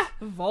vulva, boy,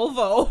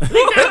 Volvo.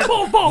 lick that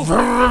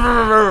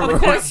vulva.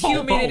 Of course,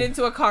 Hugh made it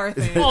into a car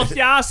thing. Oh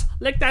yes,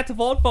 lick that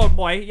vulva,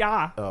 boy,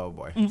 yeah, Oh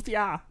boy.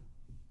 yeah.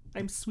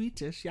 I'm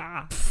Swedish,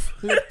 yeah.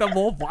 Lick the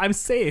vulva, I'm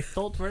safe.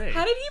 Don't worry.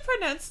 How did he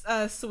pronounce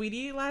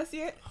sweetie last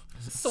year?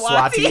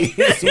 Swati.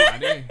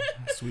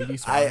 Sweetie,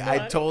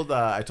 I told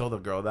the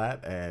girl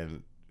that,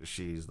 and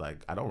she's like,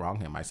 I don't wrong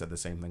him. I said the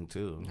same thing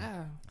too.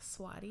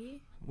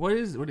 Swati? What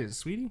is it,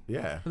 sweetie?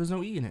 Yeah. But there's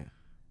no E in it.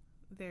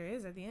 There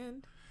is at the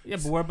end. Yeah,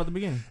 but what about the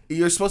beginning?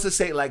 You're supposed to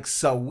say like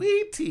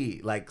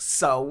sweetie, like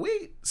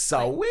sweet,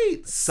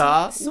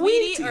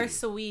 Sweetie or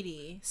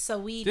sweetie?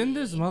 Sweetie. Didn't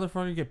this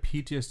motherfucker get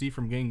PTSD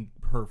from getting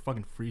her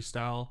fucking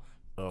freestyle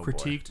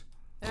critiqued?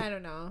 I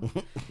don't know.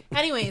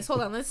 Anyways,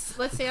 hold on. Let's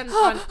stay on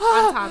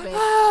topic.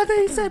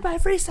 They said my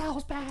freestyle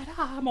was bad.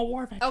 I'm a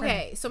war veteran.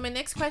 Okay, so my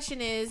next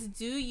question is: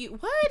 do you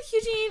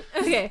Eugene?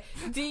 Okay,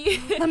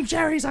 them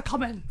Jerry's are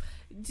coming.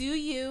 do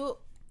you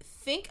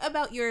think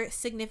about your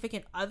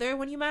significant other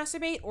when you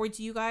masturbate, or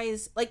do you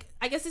guys like?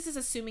 I guess this is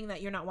assuming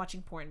that you're not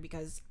watching porn,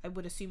 because I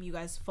would assume you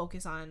guys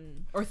focus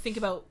on or think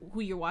about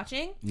who you're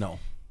watching. No.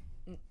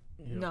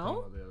 You don't No. think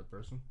about the other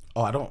person?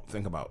 Oh, I don't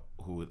think about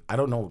who. I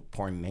don't know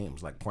porn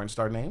names, like porn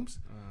star names.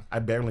 I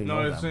barely No,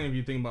 know I'm them. saying if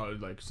you think about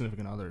like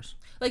significant others.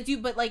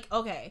 Like,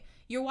 okay,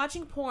 you're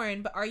watching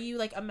porn, but are you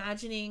like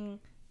imagining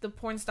the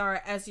porn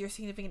star as your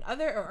significant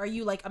other, or are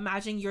you like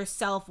imagining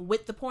yourself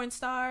with the porn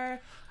star?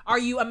 Are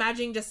you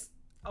imagining just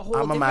a whole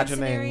different imagining-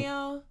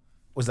 scenario?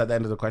 Was that the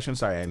end of the question?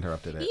 Sorry, I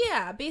interrupted it.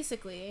 Yeah,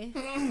 basically.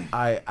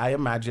 I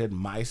imagine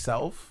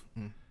myself,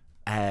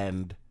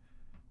 and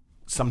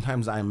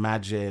sometimes I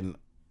imagine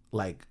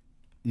like,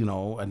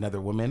 another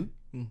woman,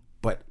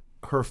 but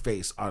her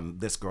face on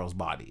this girl's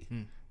body.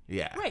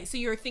 Yeah. Right, so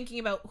you're thinking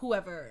about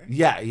whoever.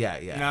 Yeah.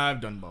 Nah,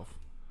 I've done both.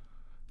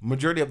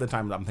 Majority of the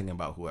time, I'm thinking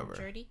about whoever.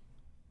 Dirty.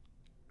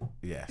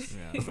 Yes.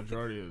 Yeah, the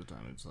majority of the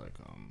time it's like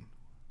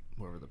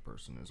whoever the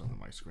person is on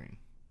my screen.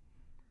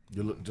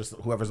 You look just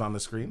whoever's on the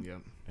screen.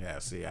 Yep. Yeah.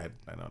 See, I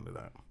don't do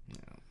that.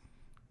 Yeah.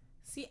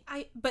 See,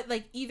 but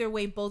like either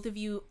way, both of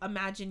you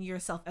imagine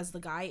yourself as the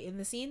guy in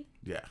the scene.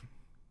 Yeah.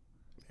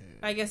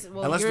 I guess.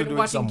 Well, Unless you're we're doing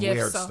watching some GIFs,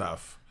 weird so.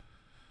 stuff.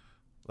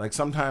 Like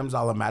sometimes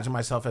I'll imagine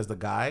myself as the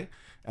guy,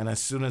 and as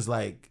soon as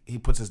like he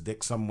puts his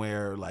dick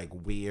somewhere like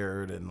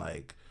weird and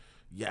like,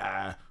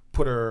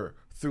 put her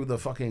through the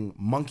fucking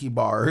monkey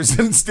bars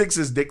and sticks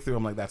his dick through,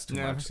 I'm like, that's too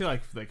Yeah, if I much. see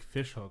like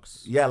fish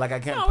hooks, Yeah, like I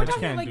can't No, we're picture.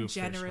 talking Can't like do fish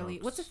generally.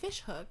 hooks. What's a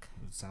fish hook?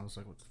 it sounds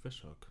like what's a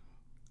fish hook.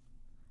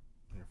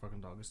 Your fucking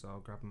doggy style,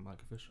 grab him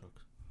like a fish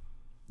hook.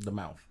 The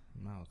mouth.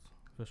 Mouth.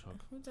 Fish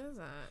hook. Who does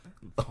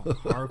that?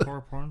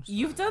 Hardcore porn.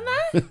 You've done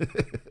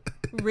that?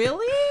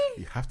 Really?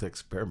 You have to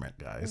experiment,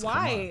 guys. Come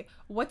Why?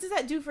 What does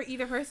that do for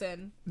either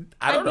person? on.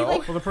 I don't I'd be know.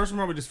 like- Well, the person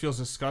probably just feels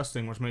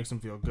disgusting, which makes them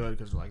feel good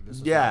because like this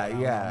is Yeah, what I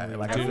yeah, normally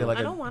like, I do. feel like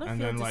I it- don't want to and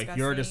feel then disgusting. like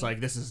you're just like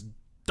this is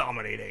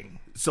dominating.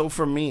 So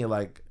for me,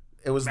 like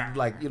it was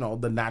like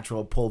the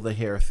natural pull the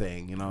hair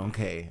thing,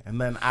 okay.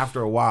 And then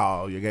after a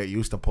while, you get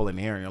used to pulling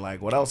hair, and you're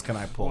like, what else can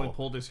I Only pull?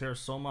 pulled his hair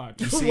so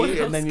much. You What see, else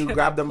and then you can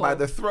grab I them by pull?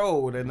 the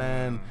throat, and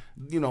then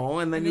and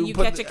then then you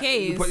catch a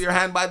case. You put your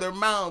hand by their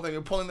mouth, and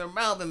you're pulling their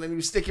mouth, and then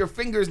you stick your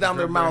fingers down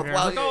their mouth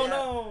while like, you oh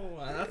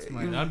no, that's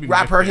my. That'd be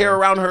wrap my her hair fear.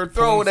 around her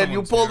throat, and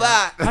you someone's pull hair.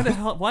 that. How the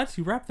hell? What?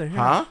 You wrap their hair?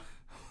 Huh?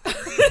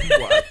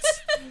 What?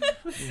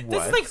 This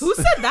is like, who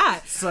said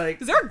that? It's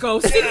like Is there a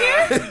ghost in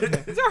here?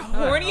 Is there a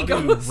horny how do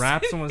you ghost?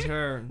 wrap someone's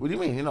hair. What do you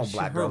mean?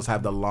 Black girls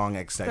have the long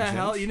What extensions. the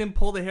hell? You didn't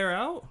pull the hair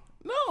out?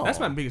 No, That's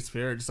my biggest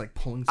fear. Just like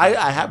pulling. I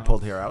something have out.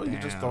 pulled hair out. You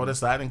just Damn. throw it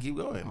aside and keep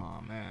going.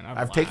 Oh man,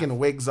 I've taken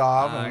wigs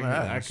off. I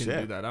and, can shit.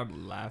 do that.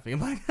 I'm laughing.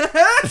 I'm like,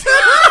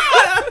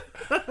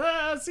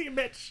 see you,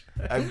 bitch.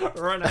 I've,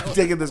 Run I've out.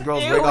 taken this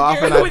girl's Ew, wig off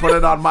you're- and I put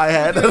it on my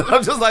head, and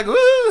I'm just like,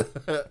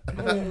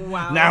 woo.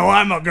 Wow. Now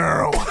I'm a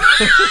girl.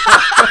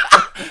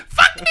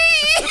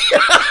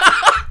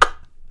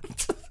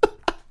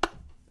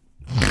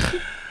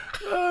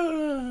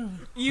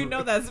 You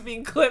know that's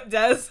being clipped,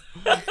 Des.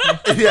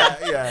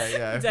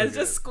 yeah. Des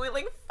just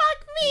squealing,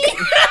 fuck me.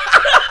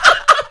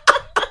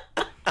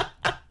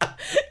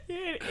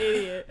 You're an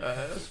idiot.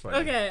 That's funny.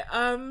 Okay,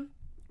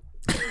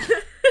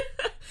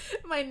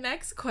 my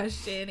next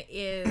question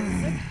is,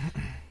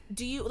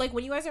 do you, like,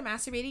 when you guys are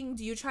masturbating,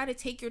 do you try to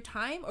take your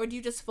time, or do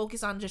you just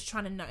focus on just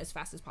trying to nut as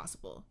fast as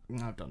possible?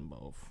 I've done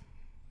both.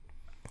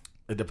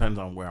 It depends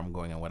on where I'm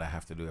going and what I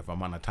have to do. If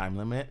I'm on a time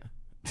limit,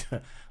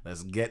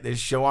 let's get this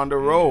show on the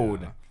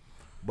road. Yeah.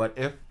 But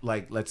if,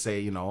 like, let's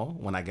say,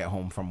 when I get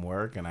home from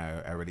work and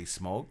I already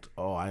smoked,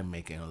 I'm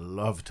making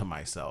love to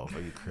myself.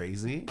 Are you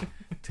crazy?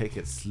 Take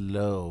it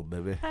slow,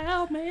 baby.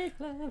 I'll make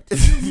love.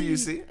 You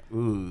see?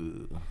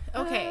 Ooh.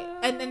 Okay,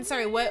 and then,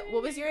 sorry, what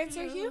was your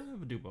answer, Hugh? I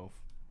would do both.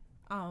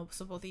 Oh,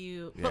 so both of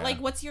you. Yeah. But, like,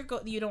 what's your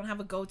go? You don't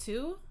have a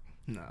go-to?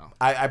 No.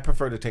 I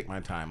prefer to take my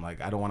time. Like,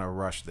 I don't want to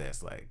rush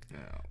this. Like, Yeah.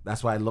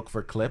 that's why I look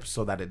for clips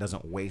so that it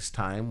doesn't waste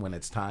time when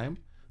it's time.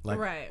 Like,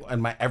 Right.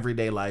 in my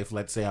everyday life,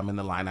 let's say I'm in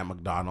the line at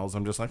McDonald's,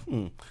 I'm just like,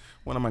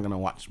 what am I going to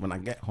watch when I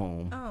get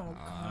home? Oh,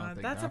 God,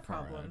 think that's a that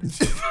far problem.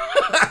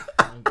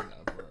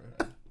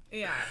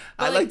 Yeah.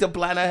 I But, like to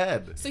plan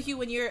ahead. So Hugh,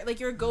 when you're like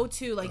your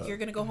go-to, like you're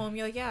gonna go home,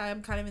 you're like, yeah,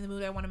 I'm kind of in the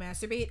mood, I want to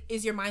masturbate.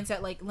 Is your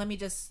mindset like, let me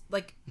just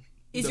like,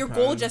 is your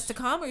goal Depends. just to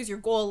come, or is your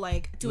goal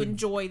like to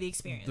enjoy the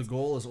experience? The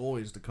goal is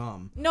always to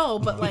come. No,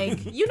 but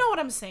like, you know what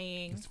I'm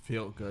saying. To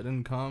feel good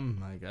and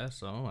come, I guess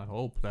so. I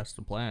hope that's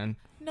the plan.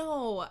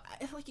 No,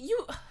 like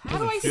you. How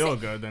do Doesn't I feel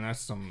say? good, then that's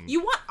some.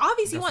 You want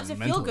obviously you Got want to some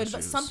feel mental good, but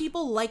issues. some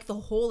people like the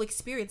whole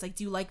experience. Like,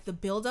 do you like the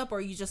build up, or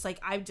are you just like,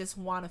 I just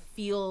want to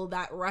feel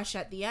that rush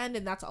at the end,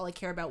 and that's all I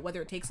care about,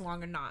 whether it takes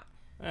long or not.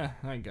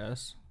 I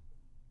guess.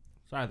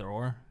 It's either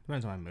or.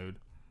 Depends on my mood.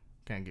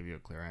 Can't give you a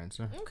clear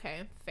answer.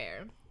 Okay,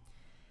 fair.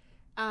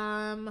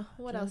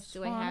 What else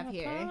do I have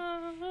here?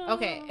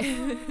 Okay.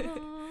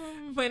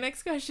 My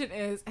next question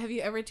is, have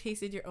you ever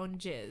tasted your own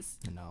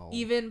jizz? No.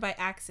 Even by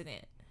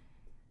accident?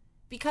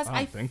 Because I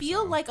don't think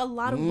feel so. like a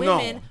lot of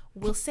women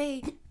will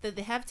say that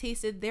they have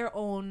tasted their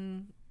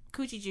own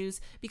coochie juice,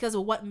 because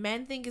what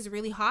men think is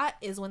really hot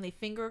is when they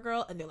finger a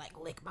girl and they're like,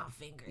 lick my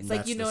fingers.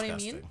 Like, you know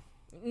disgusting. what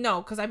I mean?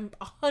 No, because I'm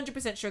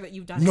 100% sure that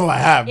you've done it. No, I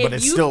have, but If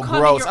it's you've still come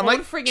in gross. your I'm own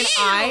like, friggin' ew,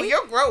 eye.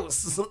 you're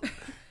gross.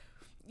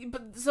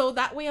 But so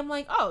that way I'm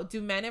like, oh, do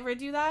men ever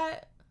do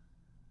that?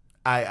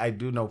 I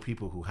do know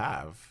people who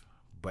have,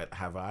 but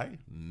have I?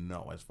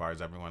 No, as far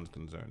as everyone's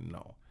concerned,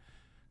 no.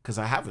 Because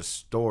I have a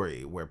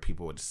story where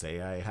people would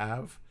say I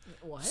have.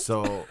 What?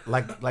 So,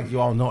 like you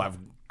all know, I've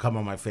come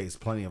on my face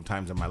plenty of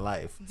times in my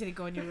life. Did it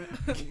go in your room?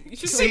 You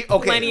should See, say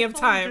okay. plenty of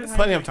times.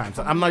 Plenty of times.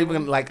 I'm not even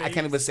gonna, like, I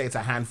can't even say it's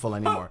a handful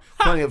anymore.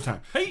 Plenty of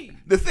times. Hey.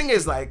 The thing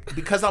is, like,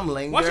 because I'm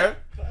laying Watch there,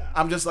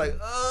 I'm just like,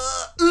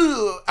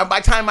 and by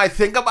the time I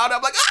think about it,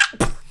 I'm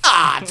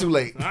like, too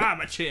late.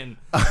 My chin.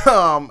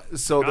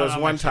 So there's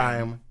on one my chin.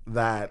 time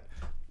that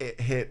it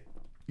hit,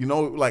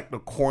 like the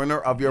corner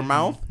of your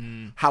mouth.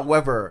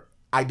 However,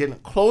 I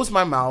didn't close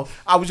my mouth.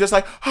 I was just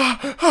like,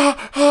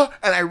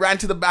 and I ran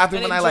to the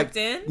bathroom And and it I dripped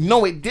like, in?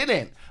 no, it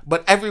didn't.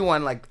 But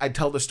everyone, like, I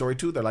tell the story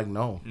too. They're like,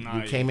 no, Nah,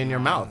 you came in your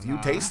nah, mouth. You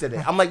nah. tasted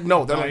it. I'm like,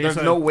 no, Nah, you there's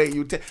said- no way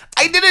you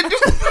I didn't do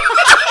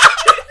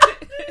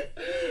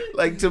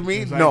Like, to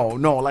me, like-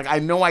 no. Like, I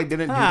know I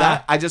didn't do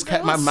that. I just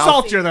kept my mouth.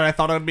 Saltier than I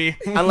thought it would be.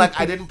 And like,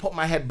 I didn't put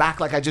my head back.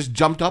 Like, I just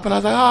jumped up and I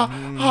was like,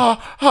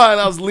 and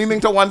I was leaning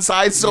to one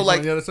side. So like,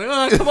 On the other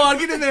side, come on,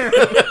 get in there.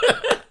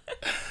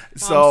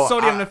 so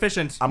Sodium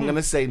inefficient. I'm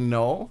gonna say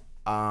no.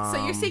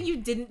 So you're saying you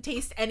didn't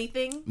taste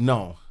anything?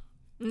 No,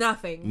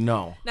 Nothing.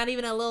 no, Not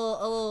even a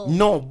little.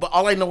 no. But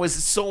all I know is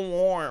it's so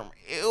warm.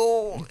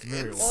 Ew, it's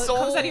Well, it so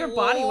comes out of your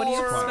body. What do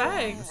you warm.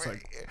 expect? It's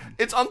like,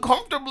 It's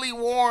uncomfortably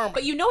warm.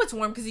 But you know it's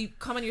warm because you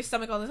come on your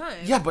stomach all the time.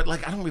 Yeah, but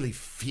like, I don't really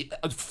feel.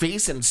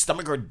 Face and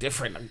stomach are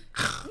different.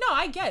 No,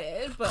 I get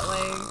it, but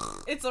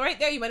like, it's right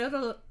there. You might have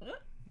to.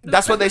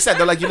 That's what they said.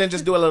 They're like, you didn't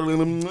just do a little.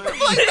 I'm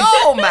like,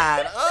 no,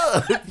 man.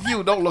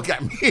 You don't look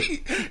at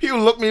me. You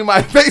look me in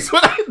my face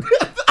when I did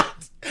that.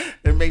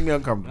 It made me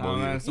uncomfortable. oh,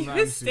 man, You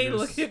sometimes just stay you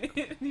just- looking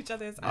in each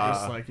other's I eyes.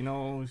 just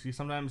like,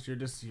 sometimes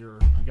you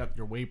got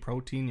your whey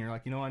protein. You're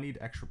like, I need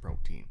extra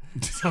protein.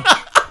 So,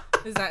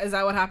 Is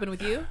that what happened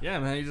with you? yeah,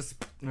 man, you just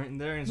right in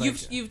there. And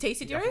it's You've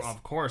tasted yeah, yours?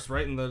 of course,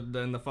 right in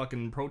the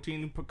fucking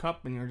protein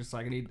cup, and you're just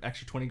like, I need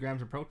extra 20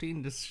 grams of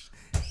protein. Just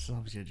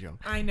obviously a joke.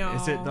 I know.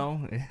 Is it though?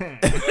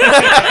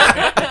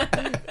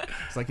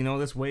 It's like,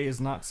 this whey is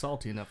not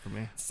salty enough for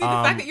me. See, the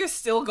fact that you're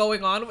still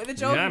going on with the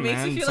joke Yeah, makes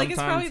man, me feel like it's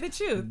sometimes- probably the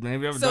truth.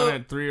 Maybe I've So-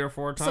 done it 3 or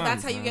 4 times. So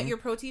that's how you man. get your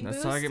protein That's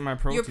boost? how I get my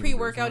protein Your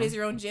pre-workout boost, is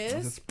your own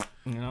jizz? Just,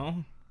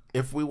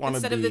 If we want to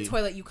Instead be, of the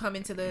toilet, you come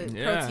into the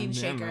protein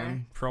shaker.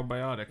 man.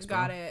 Probiotics.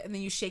 Got bro. it. And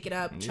then you shake it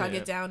up, chug Yeah.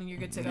 it down, and you're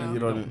good to go. you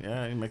don't.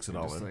 Yeah, you mix it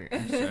all Just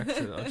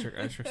in. like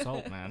extra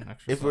salt, man.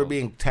 Extra If we're salt.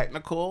 being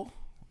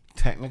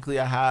technically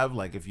I have,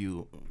 like, if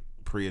you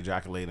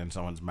pre-ejaculate in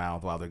someone's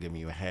mouth while they're giving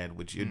you a head,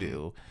 which you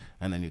do,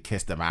 and then you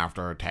kiss them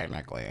after,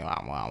 technically,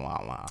 blah, blah,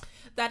 blah, blah.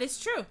 That is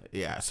true.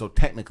 Yeah, so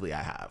technically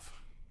I have.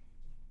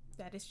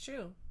 That is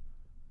true.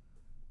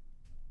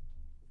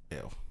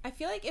 Ew. I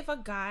feel like if a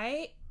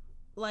guy,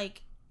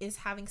 like, is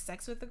having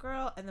sex with a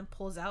girl and then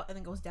pulls out and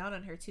then goes down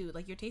on her too,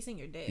 like, you're tasting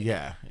your dick.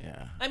 Yeah.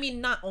 I mean,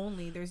 not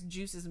only there's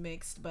juices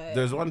mixed, but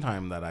There's one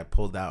time that I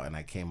pulled out and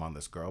I came on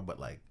this girl, but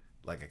like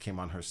I came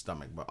on her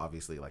stomach, but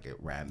obviously like it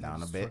ran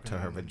down a bit to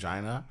her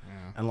vagina,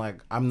 and like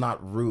I'm not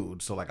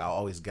rude, so like I'll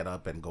always get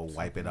up and go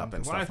wipe it up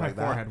and Why is stuff my like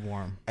that. forehead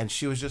warm? And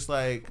she was just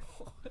like,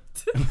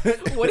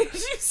 what did you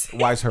say?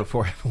 "Why is her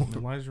forehead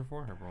warm?" Why is your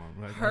forehead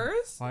warm? Like,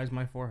 Hers? Why is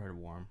my forehead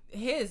warm?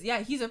 His, yeah,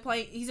 he's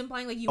implying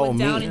like you Oh, went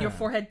me? down and your Yeah.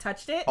 forehead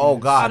touched it. Oh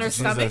God, on her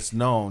Jesus, stomach.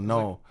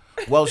 no.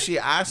 Well, she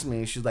asked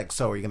me. She's like,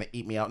 "So are you gonna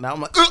eat me out now?" I'm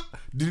like, "Ugh!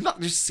 Did you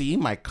not just see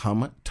my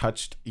cum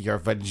touched your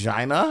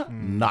vagina?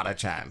 Not a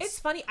chance." It's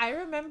funny. I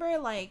remember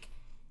like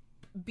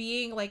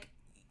being like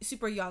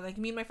super young. Like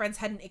me and my friends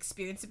hadn't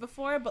experienced it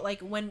before, but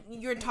like when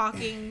you're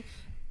talking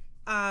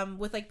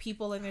with like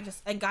people and they're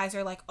just and guys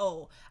are like,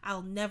 "Oh,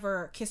 I'll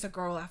never kiss a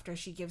girl after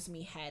she gives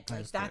me head."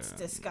 Like that's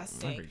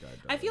disgusting. every guy does.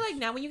 I feel like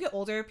now when you get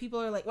older, people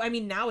are like, well, I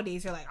mean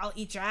nowadays you're like, "I'll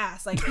eat your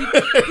ass." Like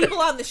people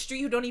on the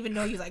street who don't even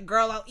know you like,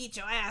 "Girl, I'll eat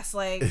your ass."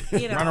 Like,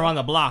 you know. Run around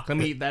the block. Let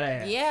me eat that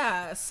ass.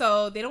 Yeah,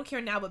 so they don't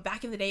care now, but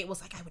back in the day, it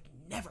was like, I would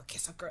never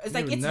kiss a girl. It's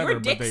like, would it's never, your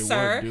but dick, they would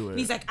sir. do And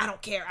he's it. like, I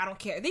don't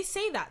care. They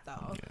say that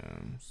though,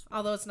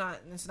 although it's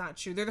not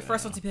true. They're the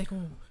first ones to be like,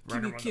 oh,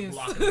 give me a kiss.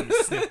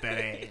 Snip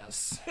that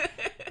ass.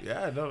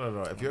 Yeah,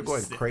 no. If you're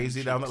going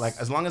crazy down there, like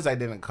as long as I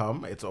didn't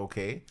come, it's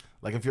okay.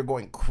 Like if you're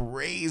going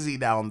crazy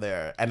down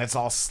there and it's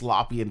all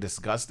sloppy and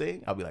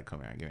disgusting, I'll be like,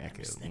 "Come here, give me a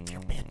kiss." Snip your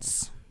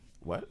bits.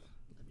 What?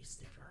 Let me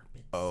snip your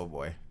bits. Oh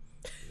boy.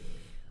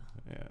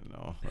 Yeah,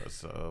 no.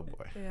 That's oh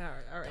boy. Yeah,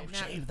 all right. Don't Now,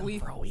 shave them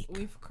for a week.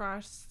 we've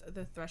crossed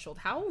the threshold.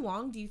 How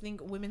long do you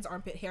think women's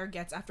armpit hair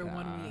gets after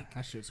 1 week?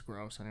 That shit's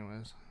gross,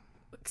 anyways.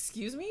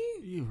 Excuse me?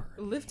 You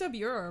heard. Lift up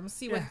your arms.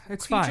 See what Yeah,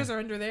 it's creatures fine. are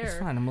under there. It's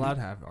fine. I'm allowed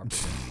to have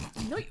arms.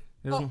 No,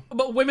 Isn't-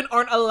 but women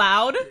aren't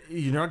allowed.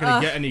 You're not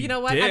gonna get any. You know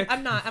what? Dick.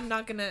 I'm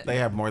not gonna. They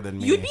have more than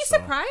me. You'd be so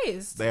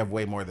surprised. They have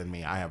way more than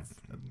me. I have.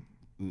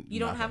 You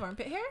don't have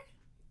armpit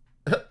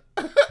hair?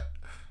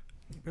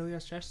 He really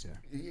has chest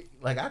hair.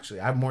 Like, actually,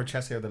 I have more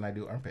chest hair than I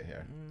do armpit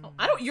hair. Oh,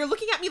 I don't. You're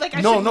looking at me like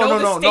I No, should no, know no,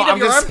 the no, state no, of I'm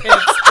your just-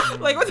 armpits.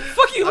 Like, what the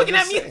fuck are you looking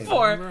at just me saying.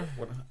 for?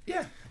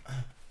 Yeah.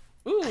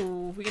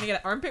 Ooh, we gonna get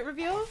an armpit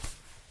reveal?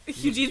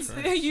 Eugene's I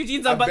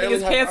unbuttoning barely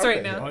his have pants right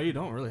armpit now. Oh, you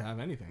don't really have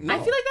anything. No. I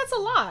feel like that's a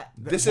lot.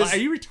 This Why, is. Are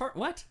you retarded?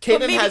 What?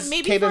 But Caden has. for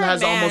Caden a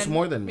has man, almost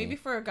more than me. Maybe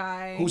for a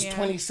guy Who's yeah.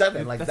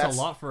 27? Like That's a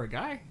lot for a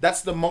guy.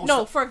 That's the most.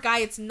 No, for a guy,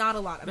 it's not a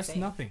lot. I'm That's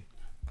saying. nothing.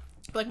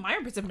 Like my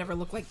armpits have never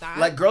looked like that.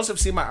 Like, girls have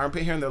seen my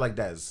armpit hair and they're like,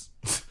 Des,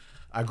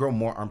 I grow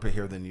more armpit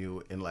hair than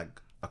you in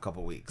like a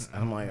couple weeks.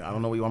 And I'm like, I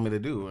don't know what you want me to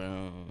do.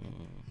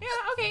 yeah,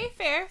 okay,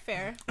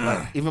 fair.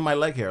 Like, even my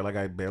leg hair, like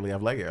I barely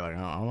have leg hair. Like,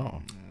 I don't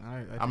know.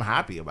 I'm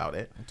happy about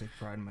it, I take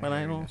pride in my but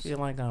I don't hairiness. feel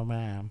like a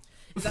man.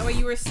 Is that why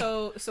you were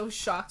so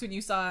shocked when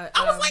you saw?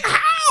 I was like,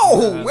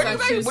 how? Yeah, Where do you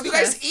that's guys, what do you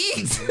guys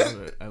just- eat? I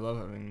love it. I love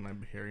having my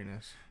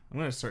hairiness. I'm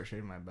gonna start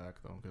shaving my back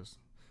though, because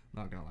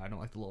not gonna lie, I don't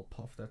like the little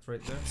puff that's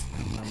right there.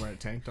 I'm wearing a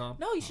tank top.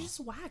 no, you should just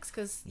wax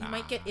because you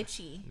might get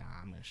itchy. Nah,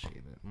 I'm gonna shave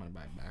it. I'm gonna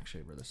buy a back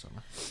shaver this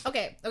summer.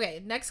 Okay.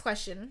 Next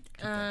question.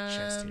 that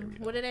chest hair, you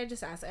know. What did I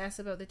just ask? I asked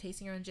about the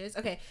tasting your own jizz.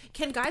 Okay,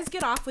 can guys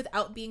get off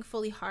without being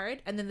fully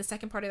hard? And then the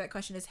second part of that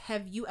question is,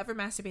 have you ever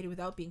masturbated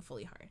without being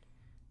fully hard?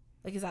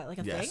 Like, is that like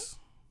a thing? Yes.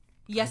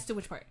 Yes to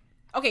which part?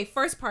 Okay,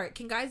 first part.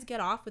 Can guys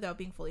get off without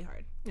being fully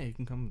hard? Yeah, you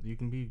can come. You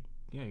can be.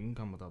 Yeah, you can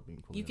come without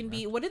being fully. You can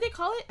be. erect. What do they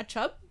call it? A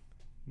chub?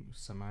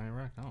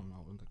 Semi-erect. I don't know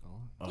what they call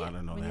it. Oh, I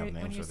don't know. When They have you're,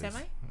 when names you're for these.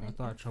 semi. I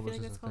thought chub feel was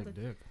like just that's a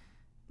thick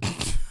called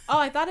dick. Oh,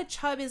 I thought a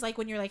chub is like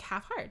when you're like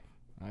half hard.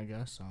 I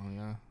guess so.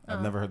 Yeah.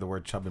 I've never heard the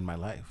word chub in my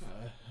life.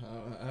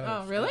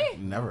 Oh, really?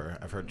 Never.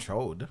 I've heard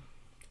chode.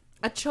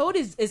 A chode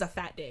is a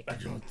fat dick.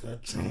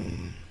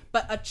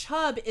 But a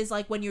chub is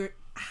like when you're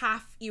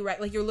half erect,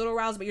 like you're a little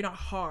roused, but you're not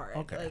hard.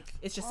 Okay. Like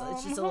it's just a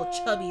little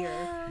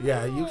chubbier.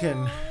 Yeah,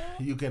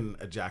 you can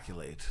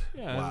ejaculate.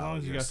 Yeah, while as long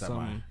as you you're got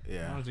some. As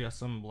Yeah. long as you got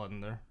some blood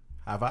in there.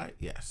 Have I?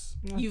 Yes.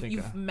 You've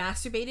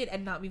masturbated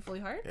and not been fully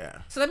hard.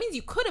 Yeah. So that means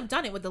you could have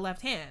done it with the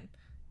left hand.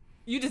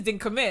 You just didn't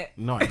commit.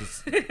 No, I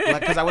just like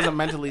because I wasn't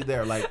mentally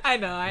there. Like I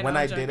know. when I'm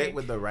I did it joking.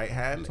 with the right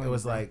hand, it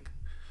was like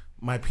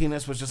my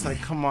penis was just like,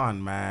 "Come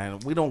on, man,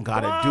 we don't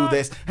gotta do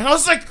this." And I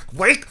was like,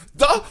 "Wake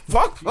the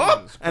fuck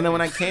up!" And then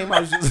when I came, I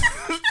was just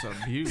It's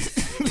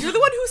abuse. You're the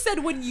one who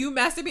said when you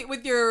masturbate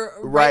with your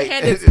right.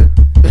 right hand, it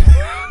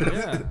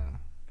Yeah.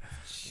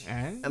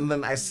 And And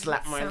then I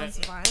slapped my sounds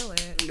neck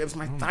violent. against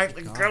my thigh.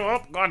 Like, get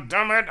up, God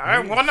damn it! I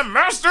want to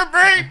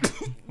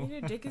masturbate.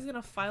 Your dick is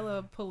gonna file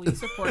a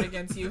police report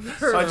against you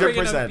for 100%,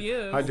 friggin'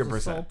 abuse. 100%.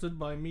 assaulted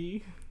by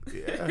me.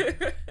 Yeah,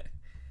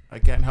 I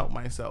can't help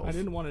myself. I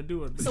didn't want to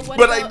do it. So what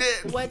But I about,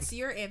 did. what's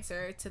your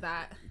answer to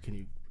that? Can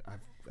you?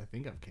 I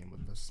think I've came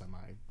with a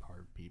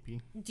semi-hard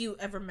pee-pee. Do you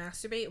ever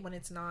masturbate when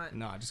it's not?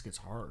 No, it just gets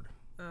hard.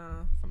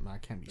 Uh, I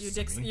can't be.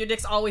 your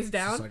dick's always It's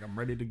down. like I'm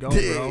ready to go,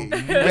 bro.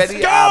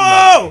 Ready?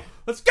 Go!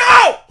 Let's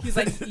go! He's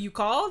like, you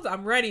called?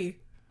 I'm ready.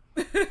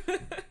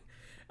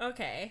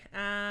 Okay.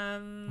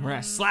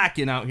 We're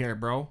slacking out here,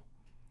 bro.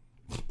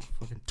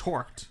 Fucking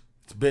torqued.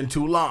 It's been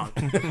too long.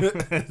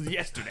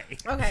 Yesterday.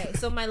 Okay,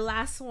 so my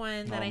last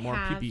one that I more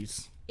have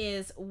pee-pees.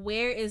 is,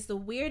 where is the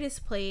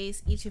weirdest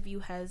place each of you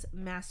has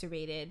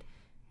masturbated?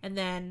 And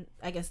then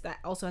I guess that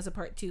also has a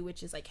part 2,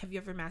 which is like, have you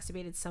ever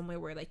masturbated somewhere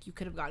where like you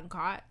could have gotten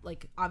caught?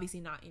 Like obviously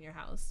not in your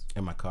house,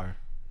 In my car,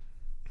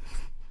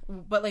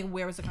 but like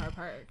where was the car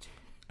parked?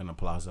 in a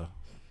plaza,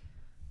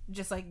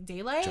 Just like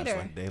daylight, just or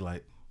like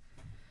daylight.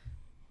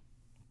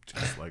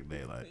 Just like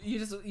daylight. you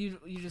just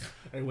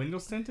Are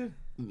windows tinted?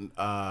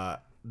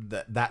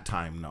 That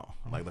time, no.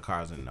 Like the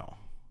cars, and no.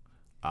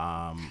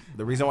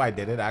 The reason why I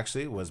did it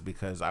actually was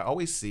because I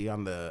always see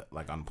on the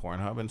like on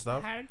Pornhub and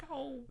stuff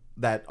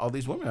that all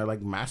these women are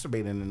like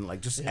masturbating and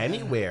like just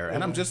anywhere,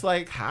 and I'm just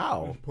like,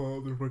 how?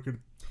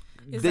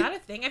 Is They- that a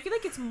thing? I feel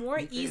like it's more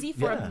easy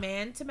for Yeah. a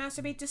man to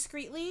masturbate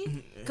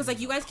discreetly because like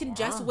you guys can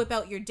just whip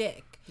out your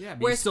dick. Yeah, but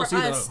you Whereas still for see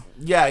us,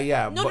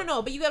 Yeah.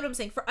 no. But you get what I'm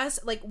saying. For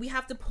us, like we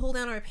have to pull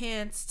down our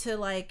pants to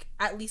like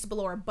at least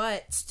below our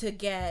butts to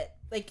get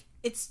like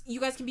it's. You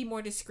guys can be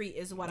more discreet,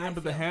 is what I. But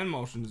feel. the hand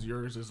motions,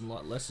 yours is a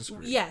lot less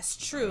discreet. Yes,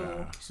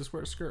 true. Just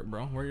wear a skirt,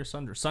 bro. Wear your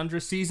sundress.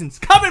 Sundress season's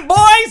coming,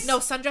 boys! No,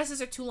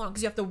 sundresses are too long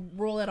because you have to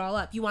roll it all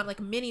up. You want like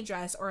a mini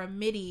dress or a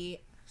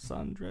midi.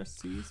 Sundress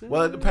season.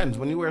 Well, it depends.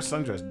 When you wear a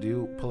sundress, do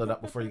you pull it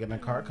up before you get in the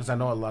car? Because I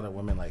know a lot of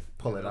women like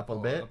pull it up a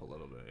bit. Up a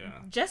little bit, yeah.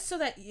 Just so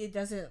that it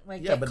doesn't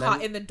like Yeah, get but caught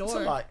then in the door. it's a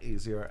lot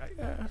easier.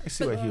 I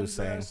see what he was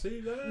saying.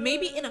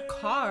 Maybe in a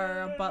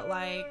car, but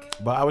like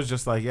But I was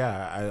just like,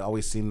 yeah, I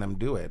always seen them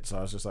do it. So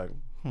I was just like,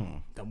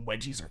 The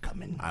wedgies are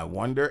coming. I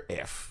wonder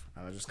if.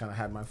 And I just kind of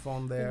had my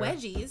phone there.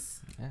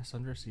 wedgies. Yeah,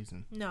 sundress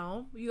season.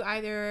 No, you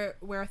either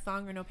wear a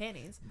thong or no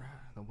panties. Bruh,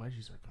 the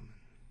wedgies are coming.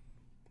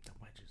 The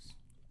wedges.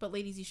 But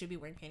ladies, you should be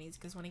wearing panties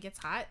because when it gets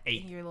hot, and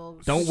your little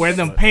Don't wear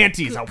them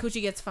panties.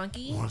 coochie gets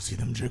funky. I want to see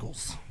them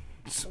jiggles.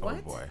 What?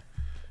 Oh boy.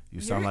 You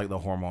sound like the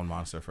hormone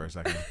monster for a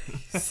second.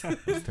 It's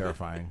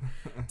terrifying.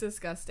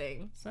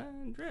 Disgusting.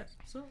 Sundress.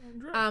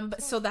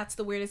 But so that's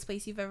the weirdest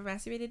place you've ever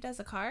masturbated as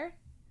a car?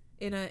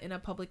 In a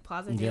public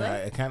plaza? Yeah,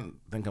 daylight? I can't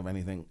think of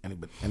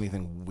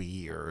anything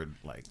weird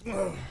like.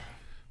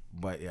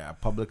 But yeah,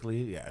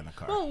 publicly, yeah, in a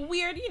car. Well,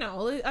 weird,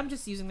 I'm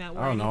just using that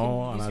word. I don't know,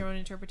 You can use on your a own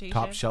interpretation.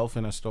 Top shelf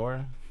in a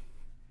store.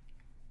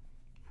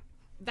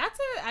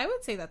 I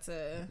would say that's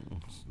a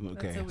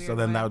Okay, a weird so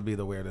then one. that would be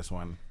the weirdest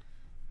one.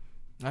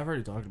 I've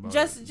already talked about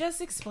it. just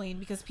explain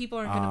because people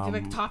aren't gonna be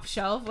like top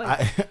shelf.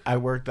 Like I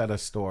worked at a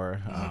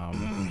store,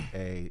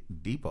 a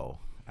depot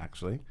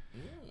actually,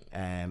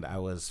 and I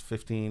was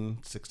 15,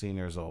 16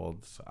 years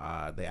old.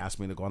 They asked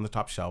me to go on the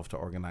top shelf to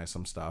organize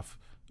some stuff,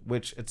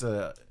 which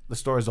the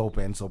store is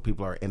open, so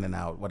people are in and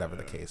out, whatever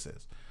the case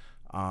is.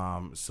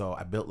 So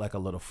I built like a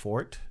little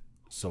fort,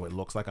 so it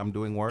looks like I'm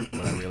doing work,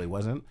 but I really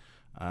wasn't.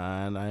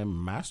 And I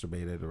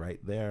masturbated right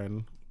there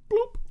and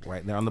bloop,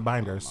 right there on the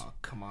binders. Oh,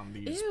 come on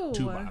these Ew.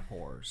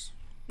 2x4s.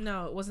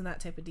 no, it wasn't that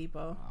type of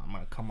depot. I'm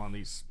gonna come on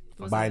these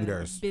It was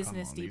Binders. a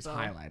business come on these depot.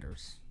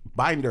 highlighters.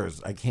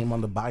 Binders. I came on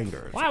the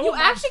binders. Wow, You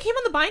actually came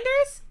on the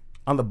binders?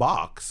 On the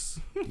box,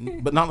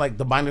 but not like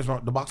the binders.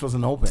 The box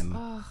wasn't open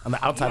on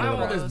the outside Why of the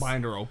was box. this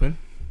binder open?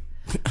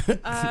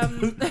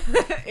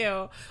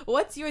 Ew.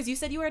 What's yours? You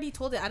said you already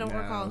told it. I don't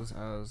Yeah,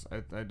 recall.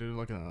 I did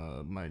like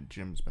in my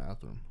gym's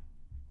bathroom.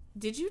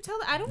 Did you tell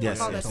that? I don't Yes,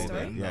 recall yes, that yes,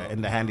 story. yes. Yeah,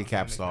 in the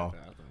handicap stall.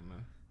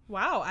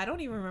 Wow, I don't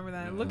even remember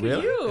that. Look Really?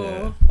 at you.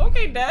 Yeah.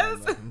 Okay, Des.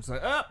 I'm just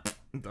like,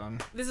 I'm done.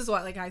 This is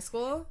what, like high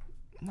school?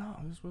 No,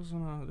 this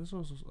wasn't.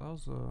 I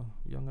was a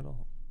young adult.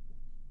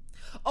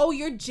 Oh,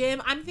 your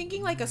gym. I'm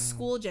thinking like a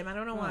school gym. I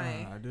don't know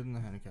why. I did in the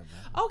handicap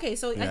bathroom. Okay,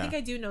 so I Yeah. think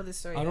I do know this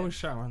story. I'd then. always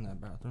shower in that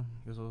bathroom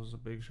because it was a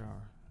big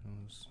shower. It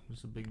was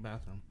just a big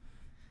bathroom.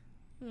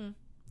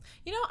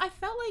 I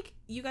felt like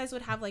you guys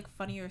would have like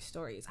funnier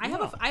stories. I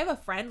have a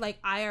friend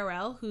like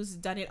IRL who's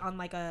done it on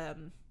like a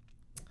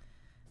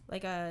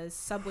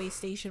subway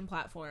station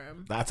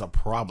platform. That's a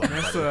problem.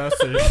 That's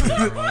buddy. the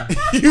issue, bro.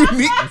 You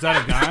need. Is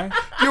that a guy?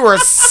 You are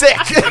sick.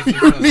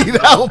 You need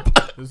help.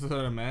 Is that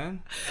a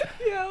man?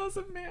 Yeah, it was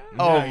a man.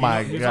 Oh Yeah,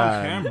 my he's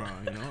God. on camera,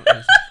 What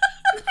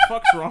the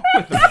fuck's wrong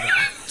with that guy?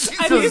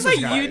 I think it's like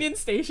this guy? Union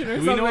Station or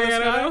Do we something. know I this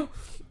don't guy? know.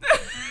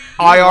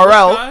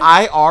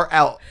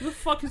 IRL. Who the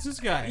fuck is this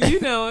guy? You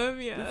know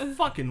him, yeah.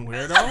 Fucking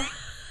weirdo.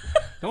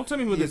 Don't tell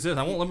me who this is.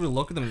 I won't let me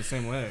look at them the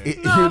same way.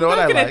 You No, know I'm what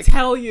I not gonna like?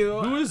 tell you.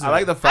 Who is it? I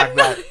like the fact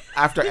that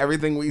after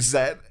everything we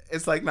said,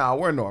 it's like, nah,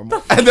 we're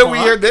normal. And then we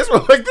hear this, we're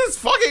like, this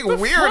fucking Fuck,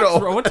 weirdo.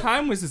 bro, what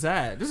time was this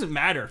at? Doesn't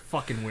matter,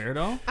 fucking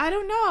weirdo. I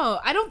don't know.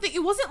 I don't think it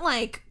wasn't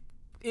like,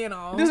 It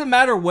doesn't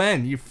matter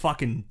when, you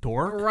fucking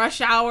dork.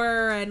 rush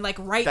hour and like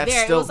right That's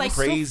there. still it was like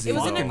crazy, it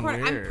was in a Fucking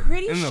corner. weird. I'm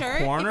pretty In the sure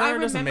corner? if I It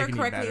doesn't remember make any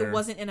correctly, better. it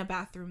wasn't in a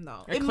bathroom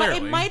though. Yeah, It clearly.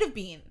 might have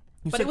been,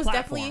 but said it was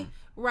platform. definitely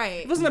right.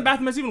 If it wasn't a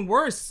bathroom, that's even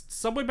worse.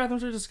 Subway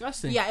bathrooms are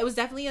disgusting. Yeah, it was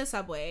definitely a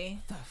subway,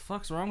 What the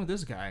fuck's wrong with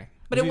this guy?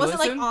 but Does it he wasn't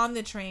listen? like on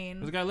the train.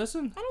 Does the guy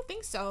listen? I don't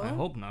think so. I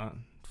hope not.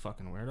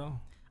 Fucking weirdo.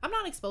 I'm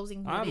not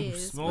exposing who I'm it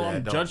is. small. Yeah,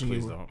 I'm don't, judging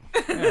please you. don't.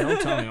 Yeah,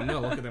 don't tell me. I'm gonna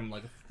look at them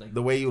like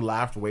The way you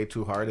laughed way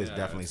too hard is yeah,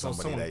 definitely so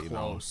somebody someone that you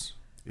close.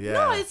 know. Yeah.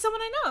 No, it's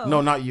someone I know.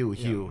 No, not you.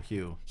 Hugh.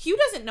 Hugh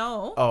doesn't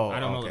know. Oh, I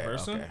don't know the okay,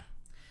 person. okay.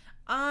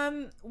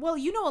 Well,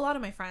 you know a lot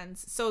of my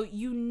friends, so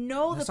you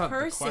know That's the not the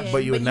person. question.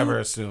 But you would never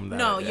assume that.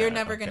 No, yeah, you're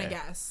never okay. gonna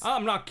guess.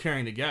 I'm not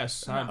caring to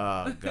guess.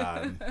 Oh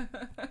God.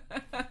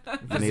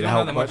 I need don't help,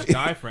 have that much buddy?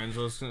 guy friends,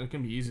 so it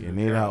can be easy. You to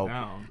need narrow it help.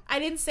 down. I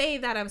didn't say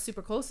that I'm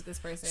super close to this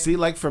person. See,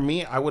 like for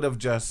me, I would have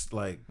just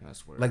like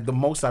That's weird. like the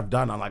most I've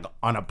done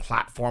on a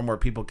platform where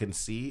people can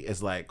see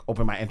is like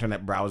open my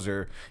internet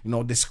browser,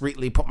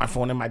 discreetly put my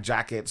phone in my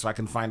jacket so I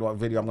can find what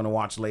video I'm gonna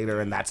watch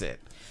later, and that's it.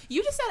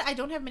 You just said I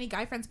don't have many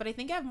guy friends, but I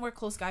think I have more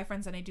close guy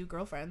friends than I do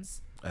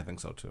girlfriends. I think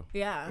so too.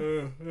 Yeah.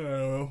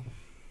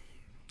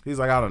 He's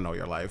like, I don't know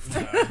your life.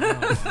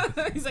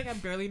 He's like, I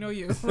barely know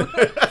you.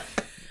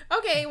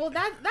 Okay, well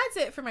that's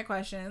it for my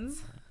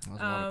questions. That's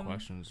a lot of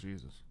questions,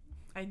 Jesus.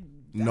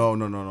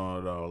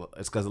 No.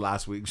 It's because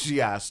last week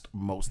she asked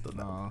most of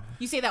them. No,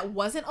 You say that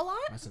wasn't a lot?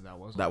 I said that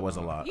was. That was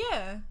a lot.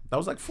 Yeah. That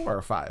was like 4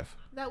 or 5.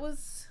 That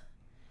was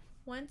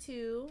 1,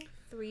 2,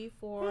 3,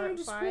 4,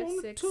 5,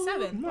 6,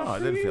 7. No, it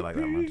didn't feel like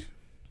that much.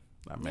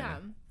 Not many.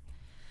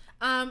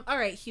 Yeah. All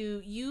right,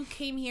 Hugh, you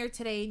came here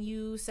today and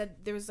you said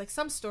there was like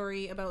some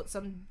story about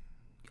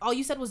all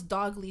you said was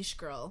dog leash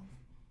girl.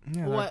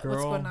 Yeah, What's that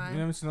girl. going on? You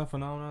haven't seen that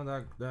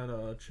phenomenon?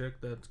 That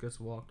chick that gets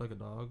walked like a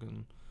dog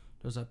and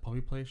does that puppy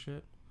play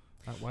shit?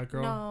 That white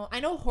girl. No, I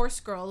know horse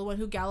girl, the one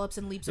who gallops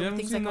and leaps You over haven't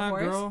things seen like a that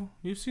horse. girl?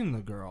 You've seen the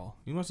girl.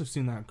 You must have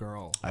seen that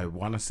girl. I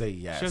want to say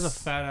yes. She has a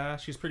fat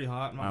ass. She's pretty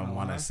hot. I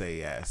want to say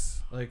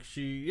yes. Like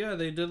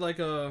they did like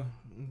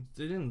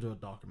they didn't do a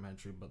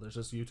documentary, but there's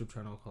this YouTube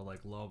channel called like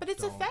Love. But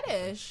it's a Don't-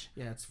 fetish.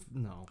 Yeah, it's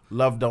no.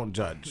 Love Don't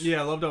Judge.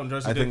 Yeah, Love Don't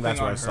Judge. I think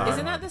that's where I her. saw it.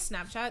 Isn't that the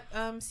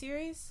Snapchat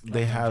series?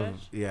 They Love Don't have,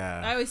 Judge? I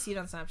yeah. always see it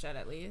on Snapchat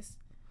at least.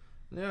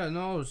 Yeah,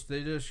 no,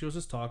 she was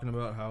just talking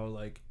about how,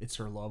 like, it's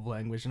her love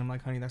language. And I'm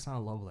like, honey, that's not a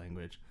love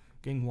language.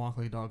 Getting walk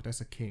like a dog,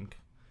 that's a kink.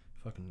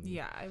 Fucking.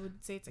 Yeah, I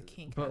would say it's a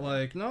kink. But,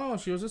 like, no,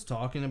 she was just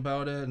talking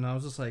about it. And I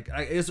was just like,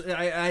 I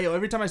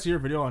every time I see her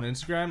video on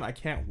Instagram, I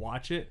can't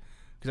watch it.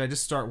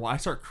 Because I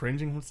start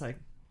cringing. It's like,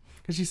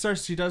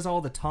 because she does all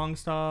the tongue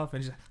stuff.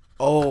 And she's like,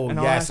 oh,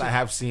 yes, I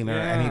have seen her.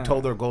 Yeah. And he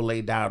told her go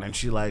lay down. And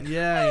she like,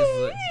 yeah,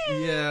 he's like,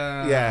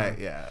 yeah.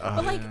 Yeah.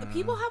 But, like,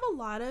 people have a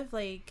lot of,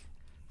 like,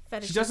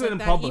 fetishes. She does it like in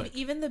that. public.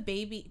 Even the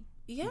baby.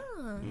 Yeah.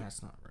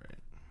 That's not right.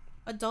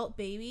 Adult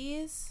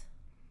babies.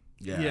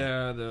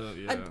 Yeah.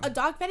 A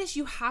dog fetish,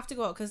 you have to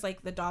go out because,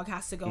 like, the dog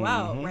has to go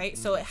out, right?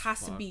 So it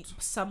has to be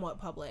somewhat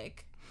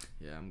public.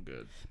 Yeah, I'm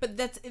good. But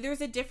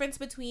there's a difference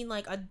between,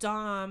 like, a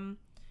dom.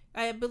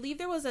 I believe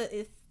there was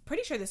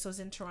pretty sure this was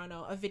in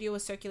Toronto. A video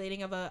was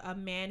circulating of a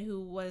man who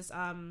was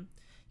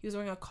he was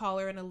wearing a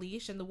collar and a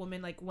leash, and the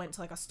woman like went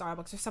to like a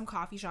Starbucks or some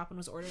coffee shop and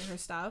was ordering her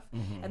stuff,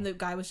 and the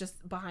guy was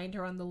just behind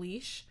her on the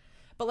leash.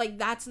 But like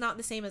that's not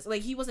the same as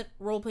like he wasn't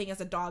role playing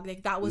as a dog.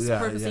 Like that was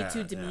purposely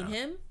to demean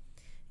him.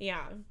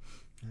 Yeah.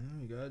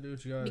 You gotta do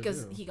what you gotta do.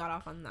 Because he got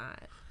off on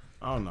that.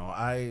 I don't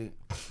know.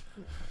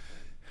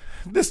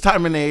 This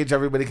time and age,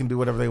 everybody can do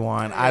whatever they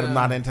want. Yeah. I'm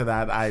not into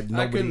that. I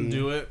couldn't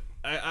do it.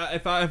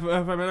 If I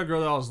met a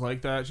girl that was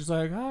like that, she's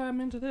like, I'm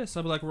into this.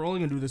 I'd be like, we're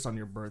only gonna do this on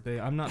your birthday.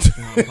 I'm not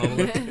taking out in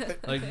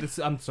public. Like this.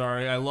 I'm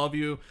sorry. I love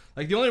you.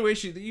 Like the only way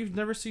you've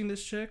never seen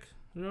this chick,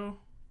 no?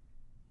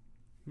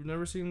 You've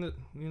never seen that.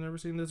 You never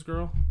seen this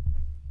girl?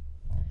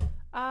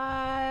 No.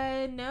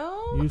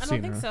 I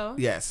don't think so.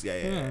 Yes.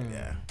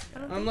 Yeah.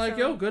 I'm like,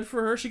 yo, good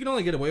for her. She can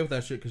only get away with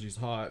that shit because she's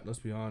hot. Let's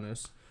be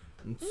honest.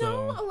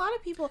 No, a lot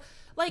of people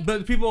like.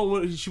 But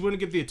she wouldn't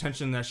get the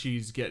attention that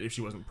she's get if she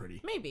wasn't pretty.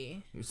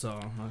 Maybe. So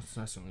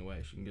that's the only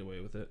way she can get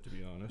away with it. To be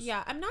honest.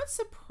 Yeah, I'm not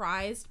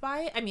surprised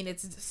by it. I mean,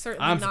 it's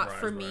certainly not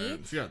for me.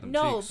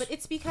 No, cheeks. But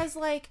it's because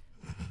like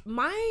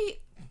my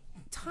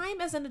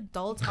time as an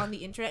adult on the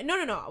internet.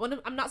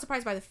 No. I'm not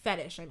surprised by the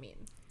fetish. I mean,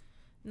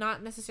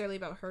 not necessarily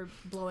about her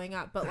blowing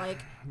up, but like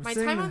my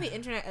time on the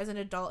internet as an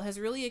adult has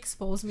really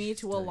exposed me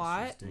to a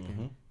lot.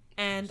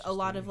 And a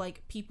lot of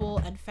like people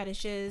and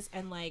fetishes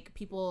and like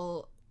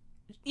people,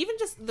 even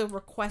just the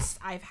requests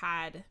I've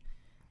had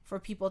for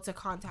people to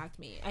contact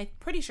me. I'm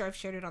pretty sure I've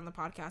shared it on the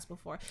podcast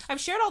before. I've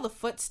shared all the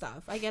foot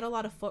stuff. I get a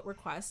lot of foot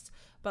requests,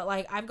 but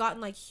like I've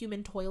gotten like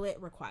human toilet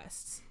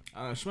requests.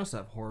 She must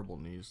have horrible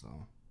knees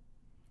though.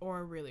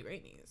 Or really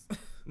great knees.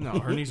 No,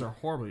 her knees are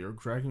horrible. You're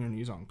dragging your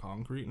knees on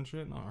concrete and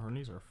shit. No, her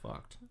knees are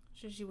fucked.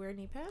 Should she wear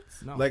knee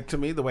pads? No. Like, to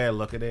me, the way I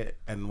look at it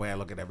and the way I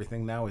look at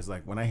everything now is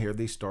like when I hear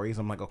these stories,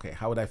 I'm like, okay,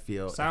 how would I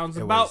feel Sounds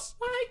if it about was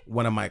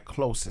one of my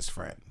closest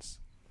friends?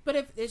 But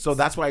if it's so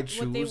that's why I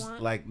choose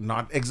like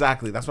not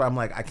exactly. That's why I'm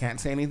like I can't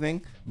say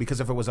anything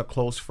because if it was a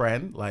close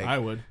friend, like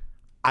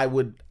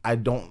I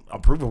don't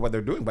approve of what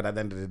they're doing, but at the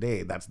end of the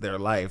day, that's their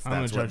life.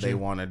 That's what they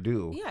want to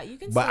do. Yeah, you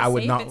can. But I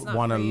would not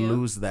want to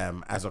lose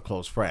them as a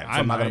close friend. So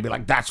I'm not gonna be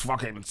like that's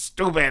fucking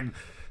stupid.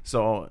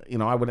 So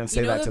I wouldn't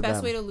say that to them. The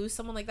best way to lose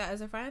someone like that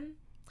as a friend.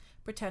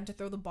 Pretend to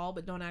throw the ball,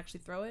 but don't actually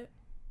throw it.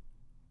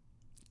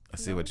 I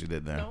see what you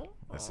did there. No?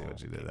 I see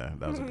what you did there.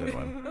 That was a good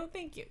one. Oh,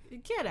 thank you.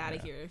 Get out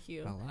of here,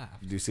 Hugh. I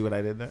laughed. Do you see what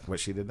I did there? What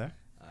she did there?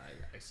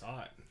 I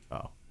saw it.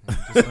 Oh.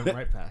 Just went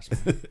right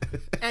past me.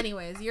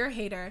 Anyways, you're a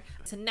hater.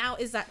 So now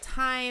is that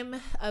time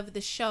of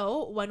the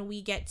show when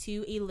we get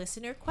to a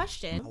listener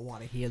question. I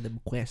want to hear them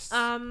quests.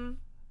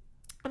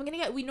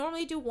 We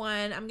normally do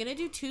one. I'm gonna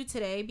do two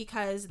today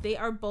because they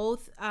are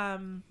both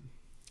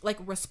like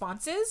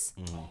responses.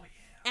 Oh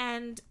yeah.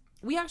 And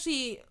we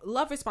actually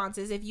love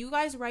responses. If you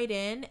guys write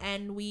in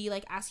and we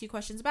like ask you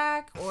questions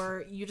back,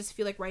 or you just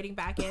feel like writing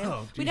back in,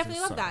 we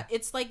definitely love that.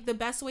 It's like the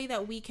best way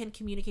that we can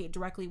communicate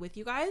directly with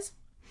you guys.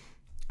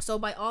 So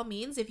by all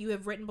means, if you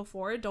have written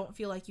before, don't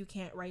feel like you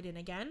can't write in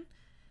again.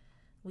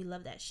 We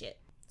love that shit.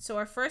 So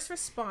our first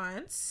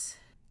response,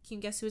 can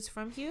you guess who it's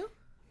from, Hugh?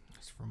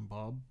 It's from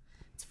Bob.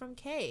 It's from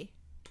Kay.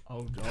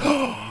 Oh,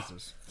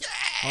 Jesus.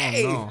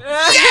 Yay! Oh,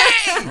 no.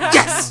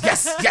 Yay!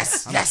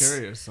 Yes! I'm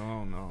curious.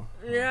 Oh, no.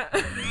 Yeah.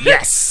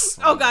 Yes!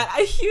 Oh, God.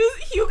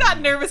 Hugh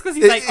got nervous because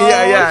he's like, oh,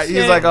 yeah. shit.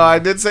 He's like, oh, I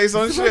did say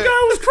some shit. Like,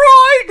 I was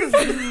crying.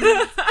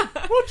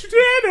 What you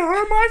did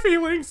hurt my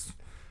feelings.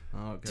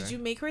 Okay. Did you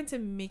make her into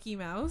Mickey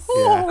Mouse?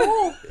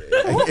 Yeah.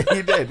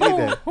 He did.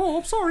 Oh,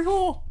 I'm sorry.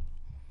 Oh.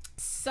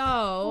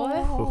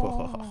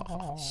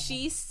 So,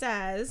 she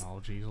says,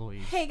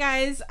 hey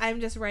guys, I'm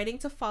just writing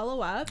to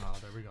follow up. Oh,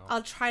 there we go.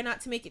 I'll try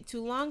not to make it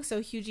too long so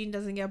Eugene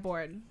doesn't get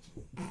bored.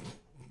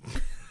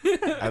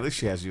 At least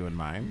she has you in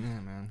mind. Yeah,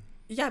 man.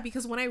 Yeah,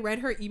 because when I read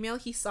her email,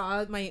 he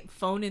saw my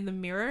phone in the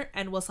mirror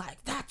and was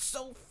like, that's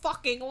so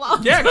fucking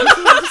long. Yeah, get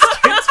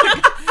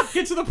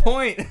to the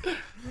point.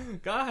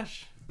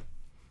 Gosh.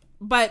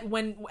 But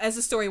as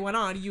the story went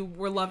on, you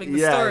were loving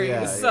the story,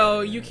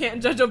 so you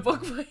can't judge a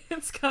book by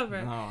its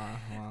cover. Oh,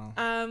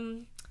 wow.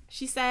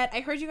 She said, I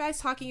heard you guys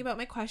talking about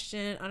my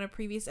question on a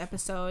previous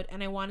episode,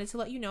 and I wanted to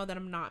let you know that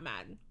I'm not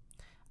mad.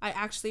 I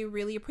actually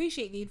really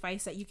appreciate the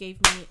advice that you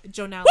gave me,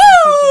 Jonelle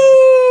and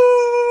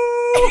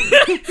Eugene.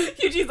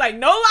 Eugene's like,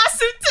 no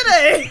lawsuit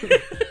today.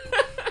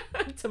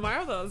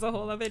 Tomorrow, though, is a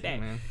whole other day.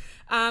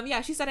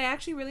 Yeah, she said, I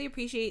actually really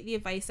appreciate the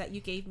advice that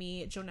you gave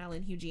me, Jonelle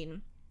and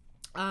Eugene.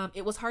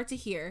 It was hard to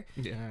hear.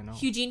 Yeah, I know.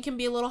 Eugene can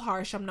be a little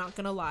harsh, I'm not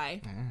gonna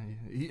lie.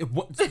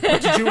 What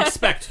did you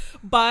expect?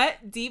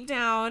 But deep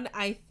down,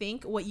 I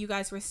think what you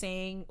guys were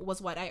saying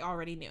was what I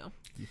already knew.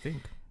 You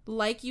think?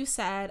 Like you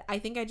said, I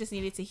think I just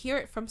needed to hear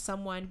it from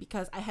someone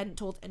because I hadn't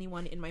told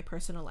anyone in my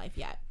personal life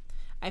yet.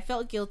 I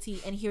felt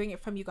guilty, and hearing it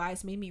from you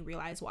guys made me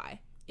realize why.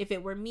 If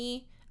it were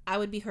me, I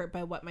would be hurt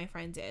by what my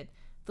friend did.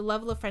 The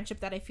level of friendship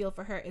that I feel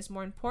for her is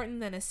more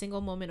important than a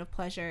single moment of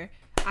pleasure.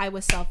 I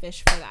was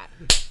selfish for that.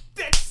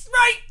 That's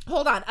right.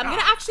 Hold on. I'm going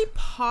to actually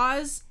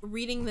pause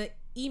reading the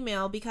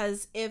email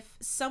because if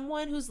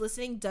someone who's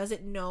listening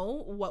doesn't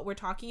know what we're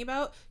talking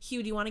about,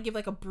 Hugh, do you want to give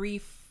like a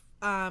brief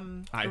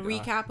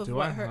recap of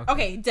what her...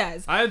 Okay,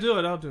 Des. I'll do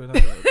it.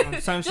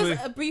 Essentially,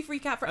 just a brief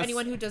recap for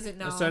anyone who doesn't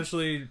know.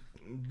 Essentially,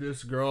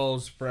 this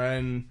girl's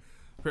friend...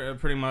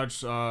 Pretty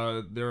much,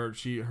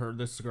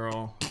 this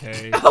girl,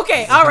 Kay.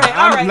 Okay, all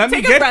right. Let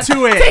me get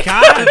to it.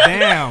 God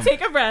damn.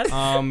 Take a breath.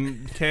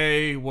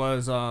 Kay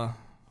was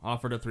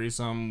offered a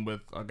threesome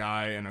with a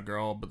guy and a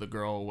girl, but the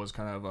girl was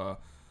kind of a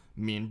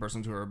mean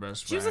person to her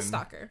best friend. She was a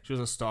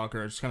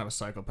stalker. She's kind of a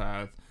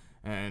psychopath,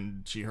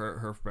 and she hurt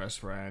her best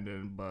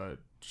friend, but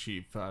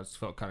she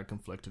felt kind of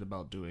conflicted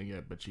about doing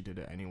it, but she did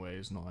it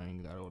anyways,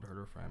 knowing that it would hurt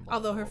her friend.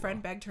 Although her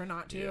friend begged her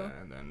not to. Yeah,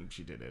 and then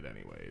she did it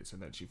anyways, and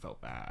then she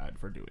felt bad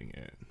for doing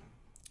it.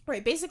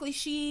 Right, basically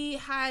she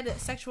had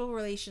sexual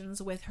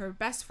relations with her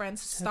best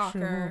friend's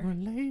stalker,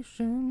 knowing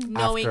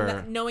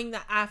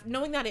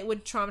that it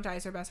would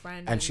traumatize her best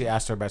friend. And she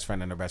asked her best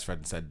friend, and her best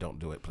friend said, "Don't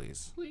do it,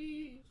 please."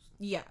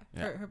 Yeah.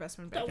 Her best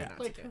friend begged her not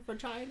to do.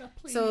 Vagina,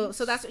 please. So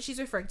that's what she's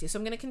referring to. So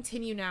I'm gonna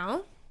continue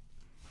now.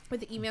 With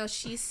the email,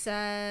 she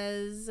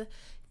says,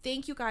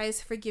 thank you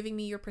guys for giving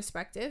me your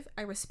perspective.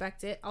 I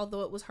respect it.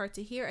 Although it was hard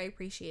to hear, I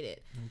appreciate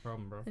it. No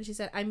problem, bro. And she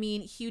said, I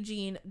mean,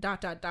 Eugene, ...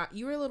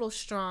 You were a little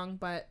strong,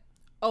 but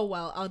oh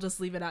well, I'll just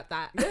leave it at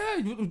that.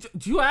 Yeah,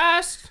 you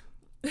asked.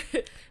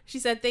 She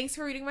said, thanks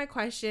for reading my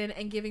question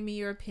and giving me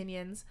your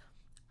opinions.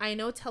 I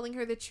know telling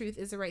her the truth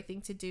is the right thing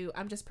to do.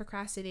 I'm just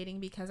procrastinating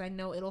because I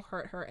know it'll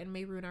hurt her and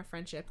may ruin our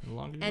friendship. The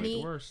longer you wait,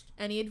 the worse.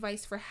 Any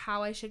advice for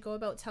how I should go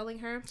about telling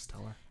her? Just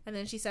tell her. And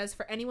then she says,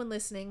 for anyone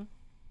listening,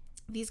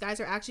 these guys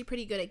are actually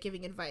pretty good at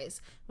giving advice.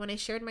 When I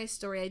shared my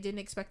story, I didn't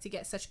expect to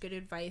get such good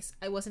advice.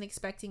 I wasn't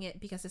expecting it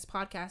because this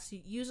podcast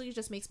usually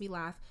just makes me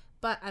laugh,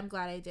 but I'm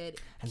glad I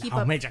did.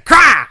 Made you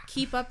cry!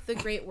 Keep up the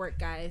great work,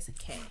 guys.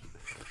 Okay.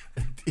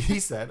 He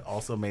said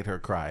also made her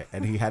cry,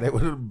 and he had it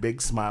with a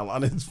big smile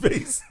on his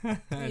face.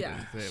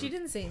 Yeah, she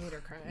didn't say made her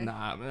cry.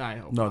 Nah, I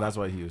hope no, that's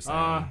what he was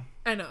saying.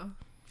 I know.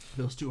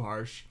 Feels too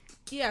harsh.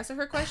 Yeah, so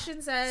her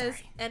question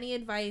says, any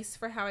advice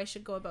for how I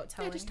should go about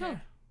telling just her? tell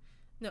her.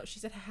 No, she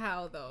said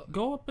how, though.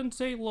 Go up and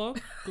say,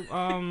 look,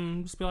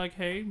 just be like,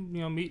 hey,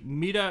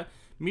 meet at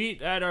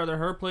either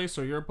her place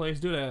or your place.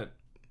 Do it at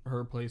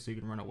her place so you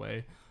can run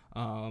away.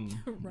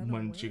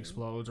 When she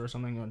explodes or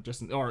something,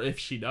 or if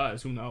she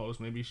does, who knows?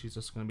 Maybe she's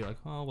just gonna be like,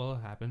 oh well,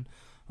 it happened.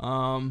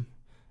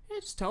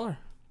 Just tell her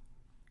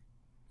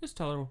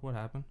what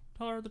happened.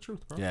 Tell her the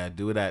truth, bro. Yeah,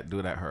 do it at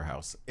her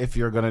house. If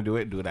you're gonna do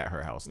it at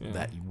her house. Yeah.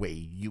 That way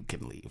you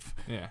can leave.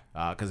 Yeah.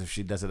 Because if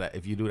you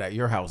do it at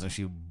your house and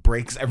she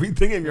breaks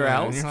everything in your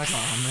house, and you're like,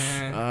 oh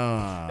man.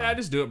 Yeah,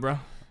 just do it, bro.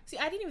 See,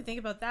 I didn't even think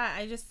about that.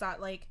 I just thought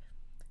like,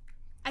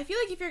 I feel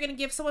like if you're going to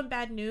give someone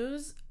bad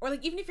news, or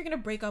like even if you're going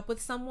to break up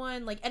with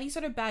someone, like any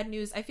sort of bad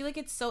news, I feel like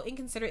it's so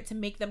inconsiderate to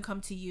make them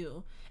come to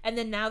you. And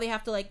then now they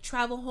have to like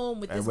travel home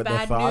with this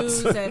bad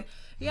news. And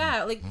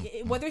yeah, like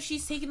whether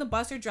she's taking the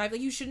bus or drive, like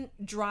you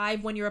shouldn't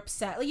drive when you're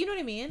upset. Like, you know what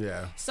I mean?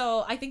 Yeah.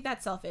 So I think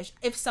that's selfish.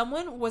 If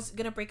someone was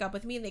going to break up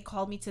with me and they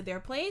called me to their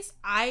place,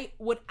 I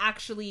would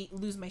actually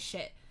lose my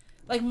shit.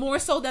 Like, more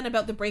so than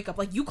about the breakup.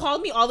 Like, you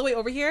called me all the way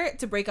over here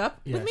to break up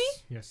with me?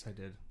 Yes, I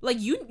did. Like,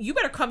 you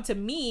better come to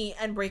me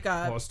and break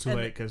up. Well, it's too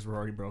late because we're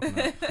already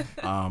broken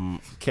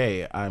up.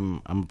 Kay,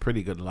 I'm a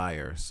pretty good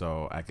liar,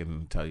 so I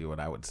can tell you what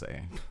I would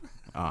say.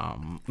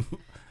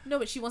 No,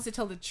 but she wants to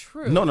tell the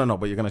truth. No,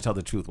 but you're going to tell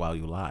the truth while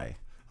you lie.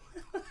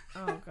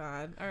 Oh,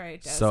 God. All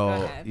right, Des, so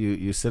go ahead.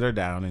 You sit her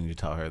down and you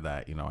tell her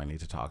that, I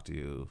need to talk to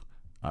you.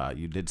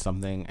 You did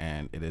something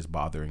and it is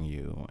bothering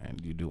you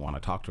and you do want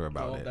to talk to her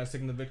about it. That's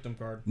taking the victim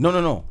card.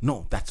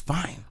 No, that's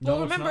fine. Well,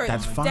 remember,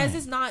 that's fine. Des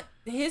is not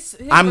his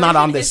I'm not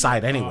on this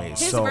side anyway.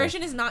 His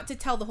version is not to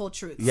tell the whole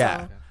truth.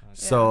 Yeah.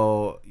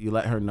 So you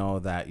let her know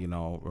that,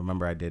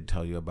 remember I did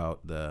tell you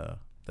about the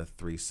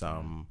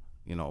threesome,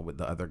 with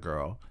the other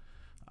girl.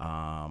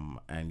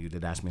 And you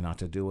did ask me not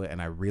to do it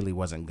and I really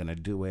wasn't going to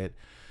do it.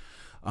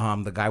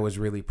 The guy was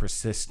really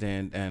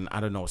persistent and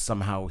I don't know,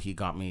 somehow he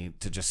got me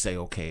to just say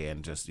okay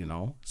and just,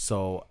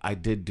 so I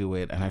did do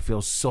it and I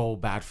feel so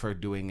bad for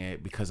doing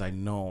it because I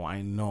know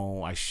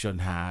I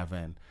shouldn't have.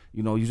 And,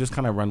 you just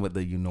kind of run with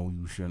the,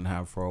 you shouldn't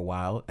have for a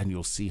while and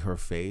you'll see her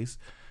face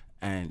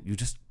and you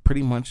just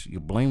pretty much you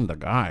blame the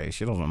guy.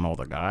 She doesn't know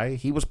the guy.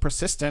 He was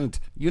persistent.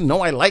 You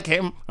know I like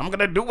him. I'm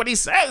gonna do what he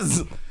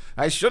says.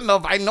 I shouldn't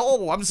have. I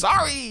know. I'm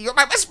sorry. You're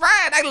my best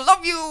friend. I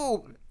love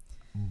you.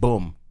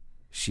 Boom.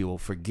 She will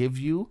forgive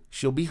you.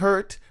 She'll be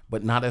hurt,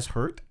 but not as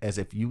hurt as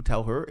if you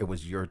tell her it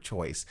was your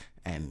choice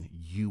and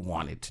you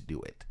wanted to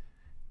do it.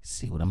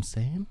 See what I'm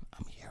saying?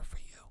 I'm here for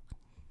you.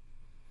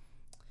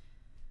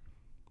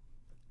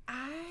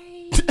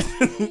 I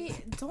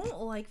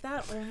don't like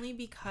that only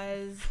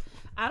because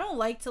I don't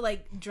like to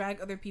like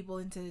drag other people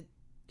into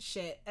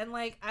shit. And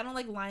like I don't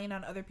like lying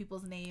on other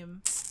people's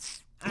name.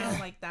 I don't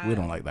like that. We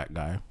don't like that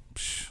guy.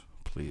 Psh,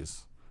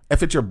 please.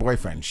 If it's your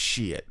boyfriend,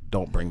 shit,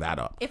 don't bring that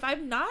up. If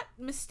I'm not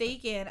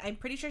mistaken, I'm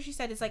pretty sure she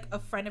said it's like a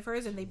friend of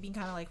hers and they've been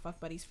kind of like fuck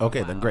buddies for a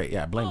while. Then great.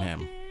 Yeah, blame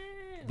him.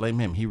 Blame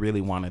him. He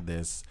really wanted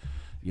this.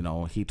 You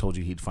know, he told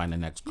you he'd find the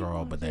next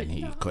girl, but then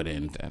he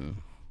couldn't, and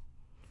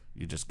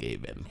you just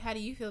gave in. How do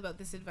you feel about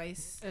this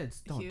advice?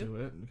 Don't do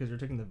it because you're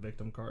taking the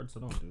victim card, so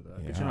don't do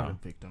that. Because you're not a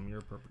victim, you're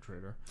a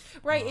perpetrator.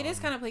 Right, it is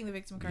kind of playing the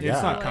victim card. Yeah.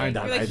 It's not Like, kind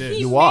of. you're like, I did. He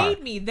You made are.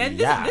 me. Then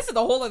Yeah. this is a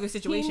whole other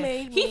situation.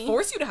 made He me.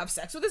 forced you to have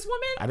sex with this woman?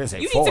 I didn't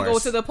say you force. need to go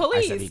to the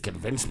police. I said he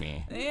convinced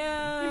me. He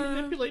Yeah.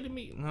 manipulated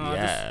me. No,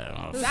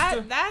 Yeah.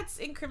 That's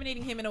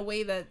incriminating him in a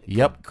way that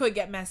Yep. could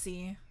get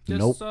messy. Just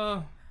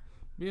Nope.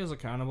 Be as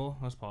accountable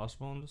as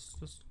possible and just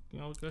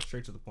get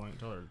straight to the point.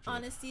 Tell her. the truth.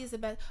 Honesty is the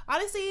best.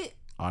 Honestly,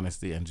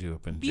 Honesty ends you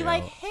up in be jail.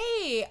 like,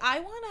 hey,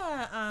 I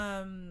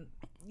wanna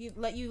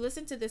let you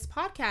listen to this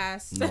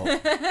podcast. No.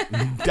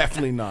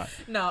 Definitely not.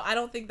 No, I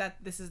don't think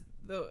that this is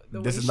the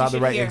This way is she not the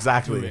should right hear.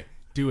 exactly.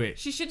 Do it.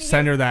 She shouldn't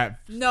send hear- her that.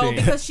 No, thing.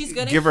 because she's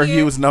gonna Give her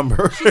hear, Hugh's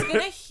number. she's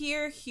gonna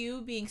hear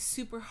Hugh being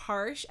super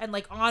harsh and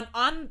like on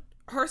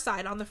her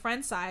side, on the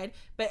friend side,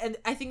 and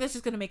I think that's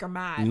just gonna make her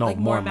mad. No, like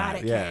more mad mad,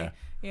 at yeah. Kay.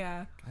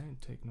 Yeah. I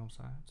didn't take no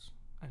sides.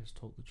 I just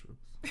told the truth.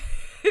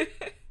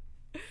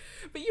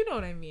 But you know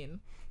what I mean.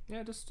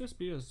 Yeah, just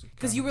be as.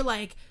 Because you were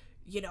like,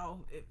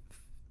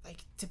 like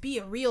to be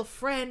a real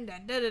friend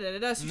and da da da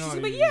da. So No,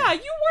 she's like, you- yeah, you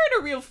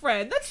weren't a real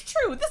friend. That's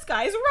true. This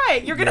guy's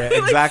right. You're gonna Yeah, be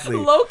like exactly.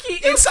 low key.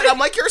 You said I'm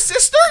like your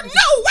sister?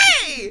 No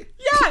way!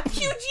 Yeah,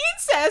 Eugene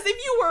says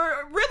if you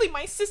were really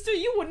my sister,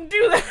 you wouldn't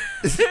do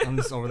that. I'm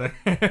just over there.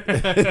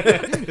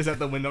 Is that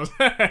the windows?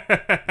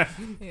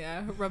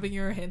 Yeah, rubbing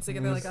your hands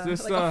together like a,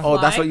 Just, like a Oh,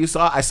 that's fly. what you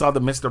saw? I saw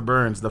the Mr.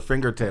 Burns, the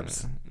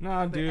fingertips.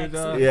 Nah, dude.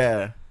 excellent.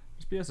 Yeah.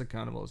 Just be as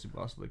accountable as you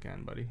possibly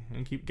can, buddy,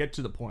 and get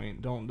to the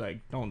point. Don't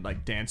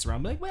dance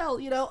around. Be like, well,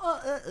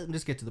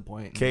 just get to the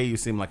point. Kay, you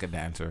seem like a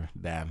dancer.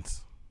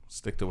 Dance.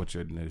 Stick to what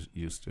you're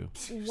used to.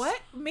 What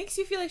makes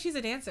you feel like she's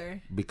a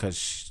dancer?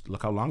 Because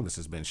look how long this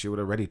has been. She would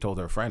have already told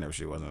her friend if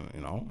she wasn't,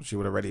 she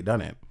would have already done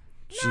it.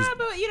 She's, Nah,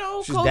 but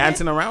she's COVID,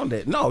 dancing around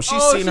it. No, she's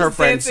Oh, seen her she's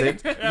friend dancing.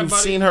 sick. Yeah, You've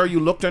buddy. seen her. You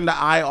looked her in the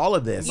eye. All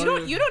of this. You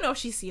don't know if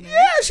she's seen it.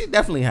 Yeah, she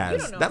definitely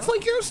has. don't know. That's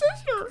like your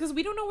sister. Because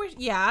we don't know where.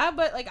 Yeah,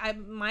 but like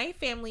my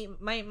family,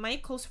 my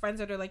close friends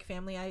that are like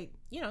family,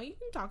 you can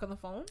talk on the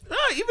phone.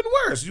 Even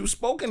worse. You've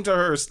spoken to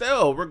her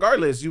still.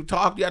 Regardless, you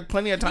talked. You had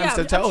plenty of times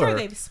to tell I'm sure her.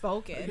 they've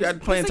spoken. You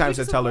had plenty of times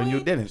to tell her, and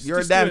you didn't. You're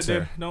a Just do it, dancer.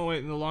 dude. No,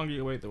 wait. The longer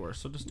you wait, the worse.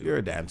 So just do You're a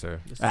it.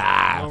 dancer. Just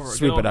Ah, get over- sweep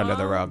get it over- under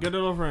the rug. Get it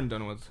over and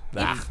done with.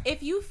 Ah.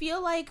 If you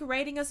feel like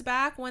writing us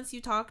back once you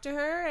talk to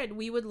her, and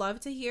we would love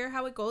to hear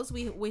how it goes.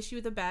 We wish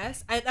you the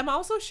best. I'm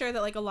also sure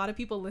that like a lot of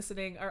people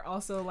listening are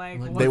also like,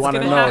 Like, what's they wanna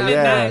gonna know, happen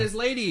yeah. next? This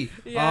lady.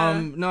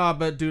 Yeah. No,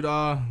 but dude,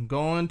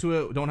 go into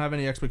it. Don't have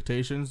any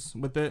expectations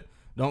with it.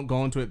 Don't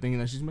go into it thinking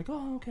that she's like,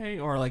 oh, okay,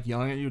 or like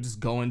yelling at you. Just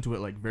go into it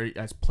like very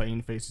as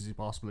plain face as you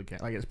possibly can,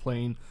 like as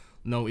plain,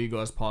 no ego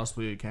as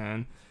possibly you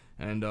can,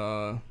 and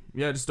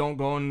yeah, just don't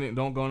go in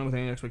with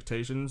any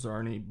expectations or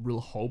any real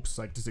hopes.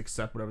 Like just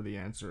accept whatever the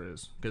answer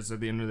is, because at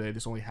the end of the day,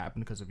 this only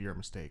happened because of your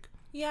mistake.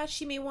 Yeah,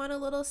 she may want a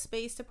little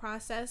space to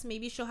process.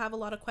 Maybe she'll have a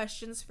lot of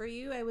questions for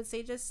you. I would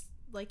say just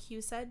like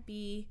Hugh said,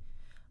 be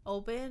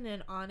open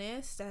and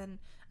honest. And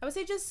I would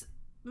say just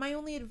my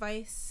only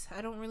advice,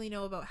 I don't really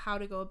know about how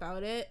to go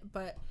about it,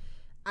 but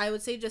I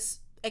would say just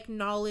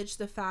acknowledge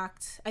the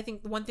fact. I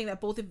think one thing that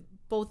both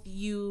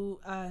you,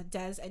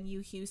 Des, and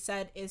you, Hugh,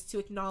 said is to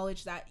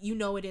acknowledge that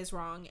it is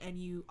wrong and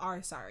you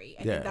are sorry.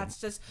 I think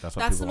that's what the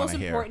people most wanna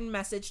hear. important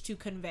message to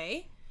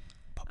convey.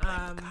 But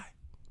blame the guy.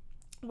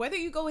 Whether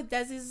you go with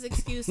Dez's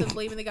excuse of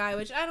blaming the guy,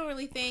 which I don't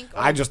really think.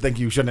 I just think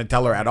you shouldn't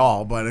tell her at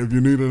all. But if you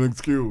need an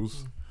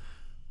excuse,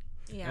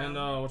 yeah. And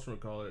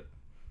whatchamacallit?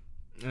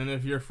 And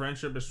if your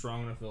friendship is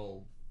strong enough,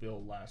 it'll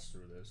last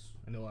through this,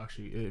 and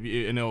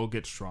it'll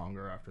get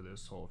stronger after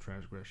this whole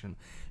transgression.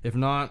 If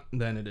not,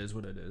 then it is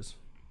what it is.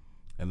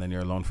 and then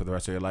you're alone for the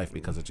rest of your life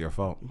because it's your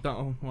fault.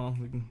 Oh, well,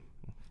 we can.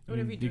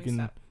 Whatever you do,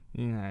 stop.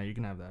 Yeah, you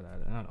can have that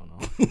at it. I don't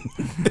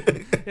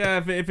know. Yeah,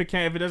 if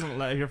it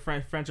doesn't, if your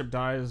friendship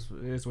dies,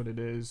 it is what it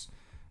is.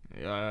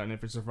 And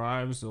if it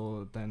survives,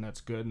 then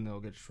that's good, and it'll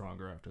get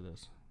stronger after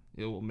this.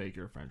 It will make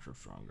your friendship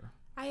stronger.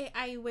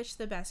 I wish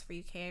the best for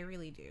you, Kay. I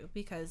really do,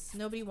 because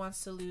nobody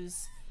wants to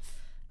lose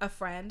a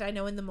friend. I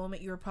know in the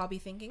moment you were probably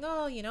thinking,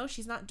 oh,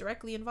 she's not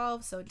directly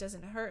involved, so it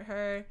doesn't hurt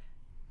her.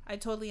 I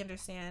totally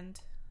understand.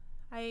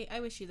 I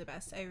wish you the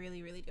best. I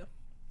really, really do.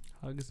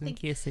 Hugs and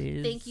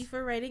kisses. Thank you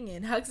for writing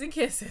in. Hugs and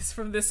kisses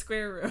from the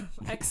square room.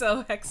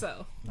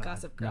 XOXO.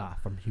 Gossip Girl. Nah,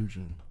 from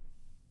Eugene.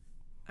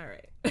 All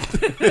right.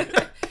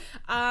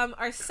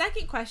 Our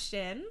second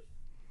question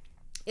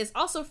is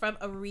also from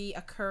a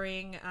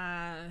reoccurring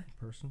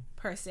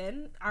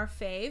person. Our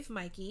fave,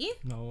 Mikey.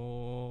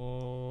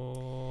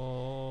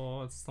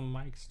 No, it's the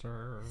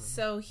Mikester.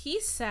 So he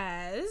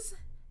says,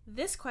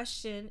 this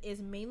question is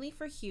mainly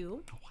for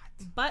Hugh. What?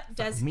 But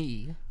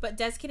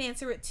Des can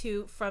answer it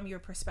too from your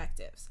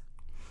perspectives.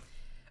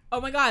 Oh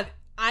my god,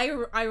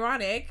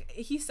 ironic.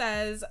 He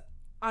says,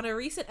 on a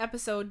recent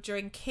episode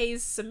during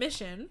Kay's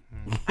submission,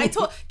 I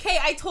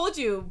told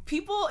you,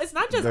 people, it's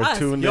not just They're us.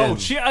 tuned Yo, in.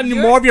 shit,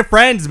 more of your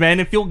friends, man,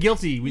 and feel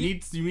guilty. We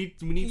need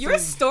Your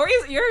some-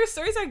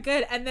 stories are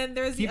good. And then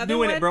there's the Keep other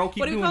doing one. it, bro. Keep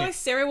what do you doing call her? it.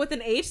 Sarah with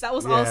an H. That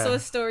was Yeah. also a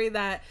story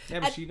that.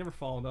 Yeah, but she never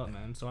followed up,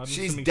 man. So I'm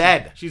She's assuming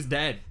dead. She's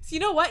dead. So you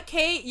know what,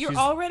 Kay? You're She's-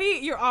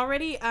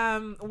 already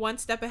one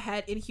step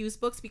ahead in Hugh's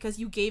books because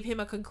you gave him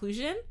a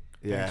conclusion.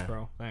 Yeah. Thanks,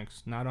 bro.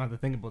 Thanks. Now I don't have to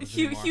think about this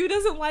Hugh anymore.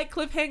 doesn't like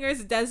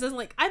cliffhangers. Des doesn't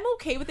like. I'm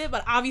okay with it,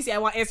 but obviously I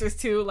want answers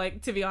too.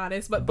 Like, to be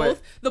honest, but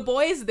both the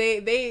boys they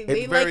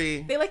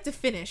like to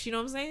finish. You know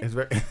what I'm saying? It's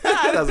very.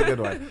 That's a good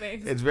one.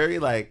 Thanks. It's very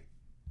like,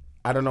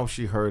 I don't know if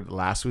she heard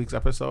last week's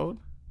episode,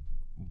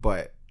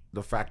 but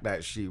the fact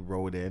that she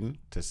wrote in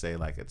to say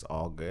like it's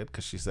all good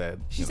because she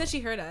said She you said know, she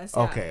heard us.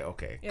 Yeah.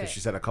 okay because Yeah. she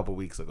said a couple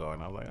weeks ago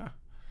and I was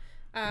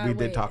like we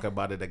did talk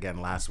about it again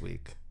last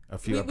week a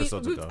few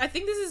episodes ago. I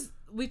think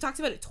we talked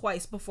about it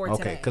twice before Okay,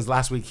 today. because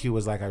last week Hugh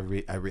was like, I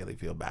really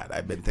feel bad.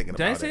 I've been thinking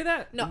Did about I say it.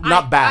 that? No,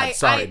 Not bad,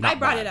 sorry, I not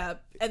brought bad. it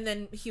up, and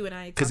then Hugh and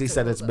I Because he talked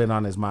said a it's little been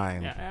on his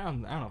mind. Yeah, I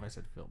don't know if I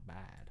said feel bad.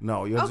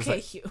 No, you're just Okay,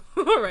 like, Hugh.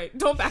 All right,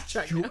 don't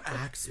backtrack. now.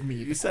 asked me.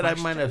 you said I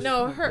might have.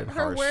 No, her been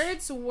harsh.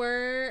 words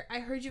were. I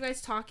heard you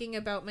guys talking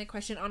about my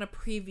question on a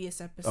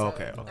previous episode.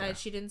 Okay.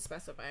 She didn't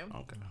specify.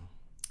 Okay.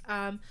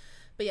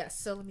 But yes,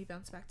 so let me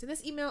bounce back to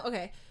this email.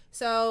 Okay,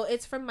 so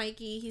it's from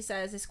Mikey. He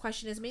says this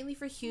question is mainly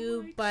for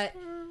Hugh, but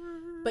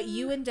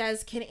you and Des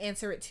can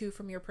answer it too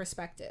from your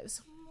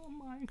perspectives.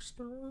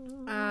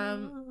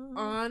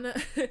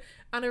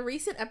 On a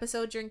recent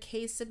episode during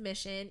Kay's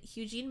submission,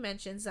 Eugene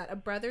mentions that a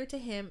brother to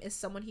him is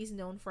someone he's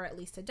known for at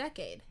least a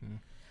decade.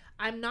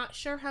 I'm not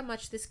sure how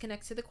much this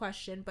connects to the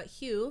question, but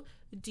Hugh,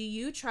 do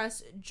you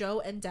trust Joe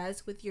and Des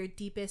with your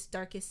deepest,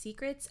 darkest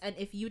secrets? And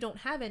if you don't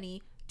have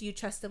any, do you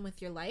trust them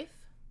with your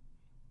life?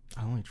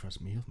 I only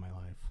trust me with my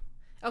life.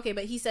 Okay,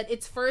 but he said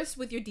it's first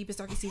with your deepest,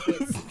 darkest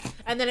secrets.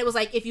 And then it was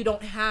like, if you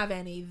don't have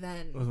any,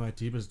 then... With my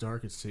deepest,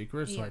 darkest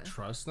secrets, so I Yeah.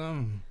 trust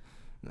them?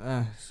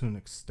 To an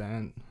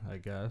extent, I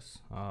guess.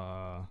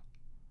 Not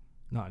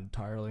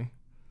entirely.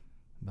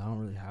 But I don't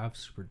really have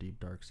super deep,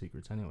 dark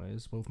secrets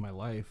anyways. But with my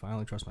life, I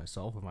only trust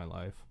myself with my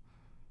life.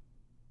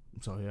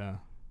 So, yeah.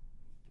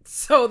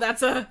 So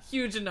that's a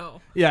huge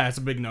no. Yeah, it's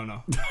a big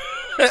no-no.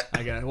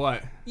 I get it.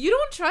 What? You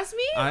don't trust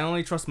me? I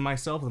only trust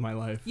myself with my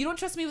life. You don't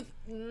trust me with...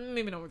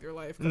 Maybe not with your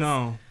life. 'cause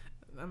No.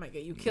 I might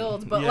get you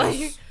killed, but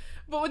Yes.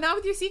 But not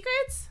with your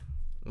secrets?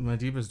 My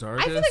deepest,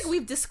 darkest? I feel like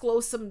we've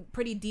disclosed some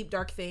pretty deep,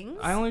 dark things.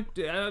 I only...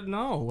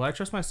 no. I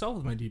trust myself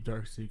with my deep,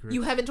 dark secrets.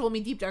 You haven't told me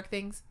deep, dark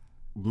things.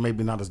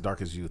 Maybe not as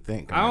dark as you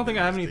think. I don't think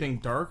I have anything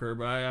darker,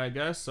 but I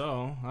guess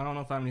so. I don't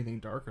know if I have anything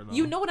darker, though.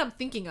 You know what I'm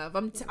thinking of.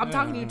 I'm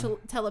talking to you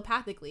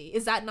telepathically.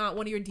 Is that not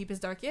one of your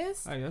deepest,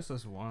 darkest? I guess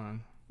that's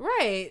one.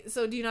 Right.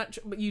 So do you not...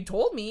 But you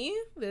told me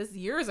this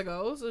years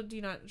ago, so do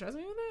you not trust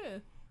me with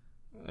it?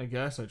 I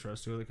guess I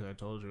trust you because I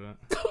told you it.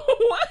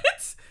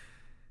 What?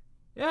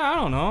 Yeah, I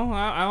don't know.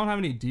 I don't have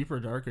any deeper,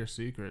 darker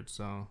secrets,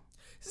 so...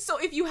 So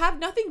if you have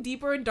nothing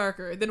deeper and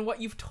darker than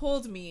what you've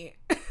told me,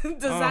 does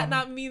that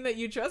not mean that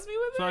you trust me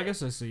with it? So I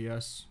guess it's a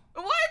yes.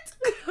 What?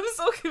 I'm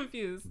so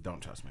confused.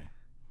 Don't trust me.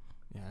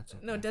 Yeah, it's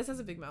okay. No, Des has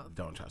a big mouth.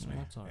 Don't trust me.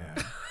 That's all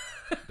right.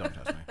 Yeah. Don't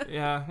trust me.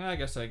 Yeah, I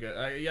guess I get...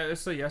 yeah,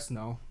 it's a yes,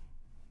 no.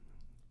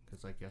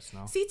 It's like yes,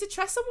 no. See, to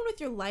trust someone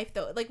with your life,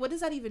 though, like, what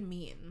does that even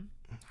mean?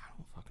 I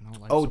don't fucking know.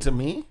 Like, Oh, to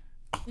me?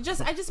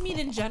 I just mean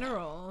in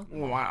general.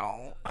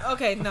 Wow.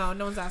 Okay, no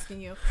one's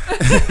asking you.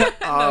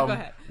 No, go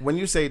ahead. When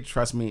you say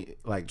trust me,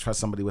 like trust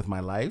somebody with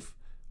my life,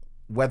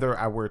 whether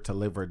I were to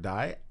live or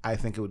die, I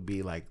think it would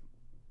be like,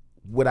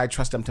 would I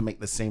trust them to make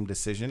the same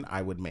decision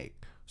I would make?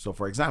 So,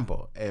 for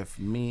example, if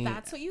me...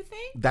 That's what you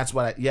think? That's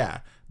what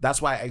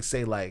that's why I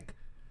say, like,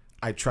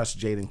 I trust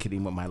Jade and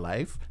Kadeem with my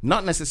life.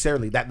 Not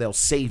necessarily that they'll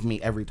save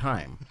me every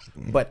time,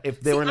 but if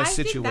they're in a I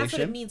think that's what it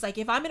situation... means. Like,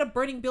 if I'm in a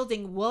burning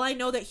building, will I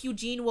know that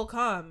Eugene will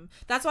come?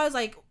 That's why I was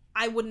like,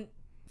 I wouldn't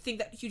think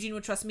that Eugene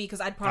would trust me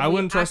because I'd probably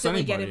wouldn't trust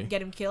accidentally anybody.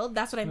 get him killed.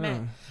 That's what I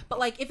meant. Yeah. But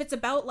like, if it's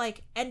about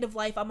like end of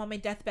life, I'm on my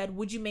deathbed,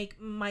 would you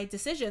make my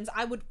decisions?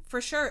 I would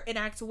for sure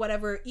enact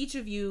whatever each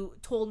of you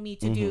told me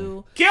to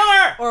do,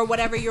 Killer! or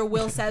whatever your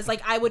will says.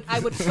 Like, I would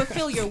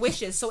fulfill your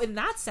wishes. So in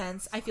that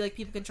sense, I feel like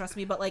people can trust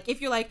me. But like, if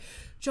you're like,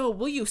 Joe,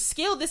 will you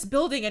scale this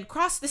building and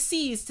cross the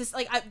seas to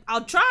like,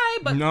 I'll try,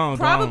 but No,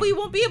 probably don't.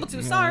 won't be able to.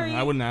 Yeah, Sorry.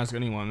 I wouldn't ask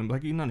anyone. I'm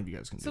like, none of you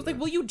guys can So do it's like, it.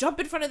 will you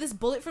jump in front of this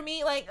bullet for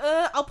me? Like,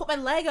 I'll put my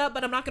leg up,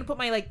 but I'm not gonna put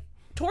my like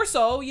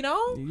torso. You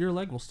know? Your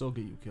leg will still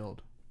get you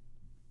killed.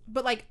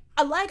 But like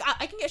a leg,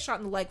 I can get shot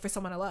in the leg for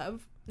someone I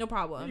love, no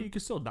problem. You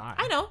could still die.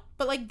 I know,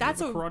 but like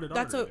that's have a carotid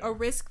artery a there.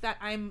 risk that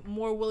I'm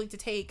more willing to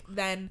take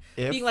than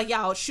If- being like,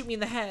 yeah, I'll shoot me in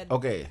the head.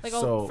 Okay, Like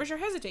so I'll for sure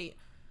hesitate.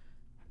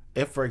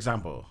 if, for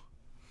example,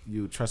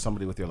 you trust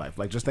somebody with your life,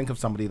 like just think of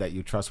somebody that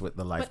you trust with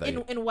the life But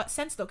that in what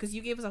sense though? Because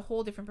you gave us a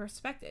whole different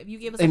perspective. You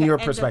gave us In like, your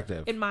an end of-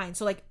 perspective. in mine.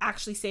 So like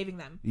actually saving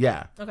them.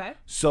 yeah. Okay.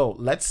 So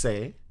let's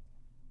say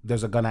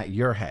there's a gun at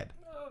your head,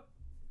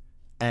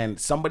 and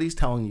somebody's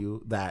telling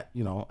you that,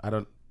 you know, I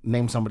don't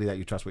name somebody that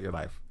you trust with your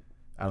life.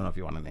 I don't know if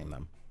you want to name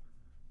them,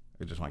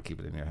 or just want to keep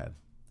it in your head.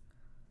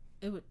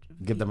 It would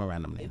Give be- them a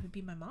random It name. would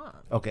be my mom.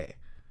 Okay.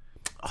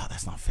 Oh,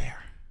 that's not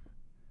fair.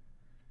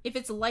 If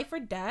it's life or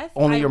death,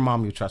 Only your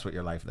mom you trust with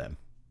your life then.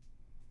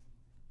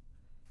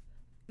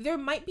 there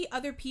might be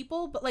other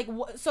people, but like,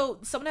 so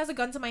someone has a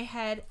gun to my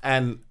head.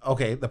 And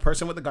okay, the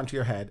person with the gun to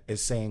your head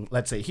is saying,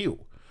 let's say Hugh.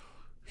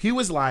 Hugh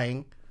is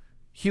lying.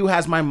 Hugh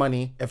has my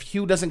money. If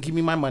Hugh doesn't give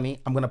me my money,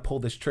 I'm going to pull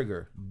this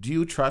trigger. Do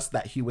you trust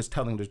that Hugh was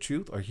telling the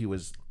truth or Hugh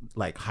was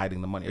like hiding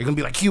the money? You're going to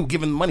be like, Hugh,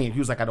 give him the money. And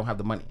Hugh's like, I don't have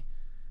the money.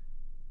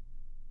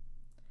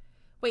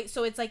 Wait,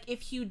 so it's like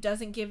if Hugh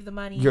doesn't give the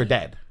money, You're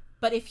dead.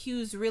 But if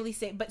Hugh's really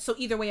saying, but so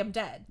either way, I'm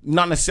dead.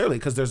 Not necessarily,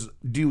 because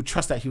do you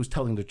trust that Hugh's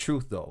telling the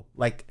truth though?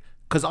 Like,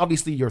 because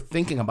obviously you're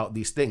thinking about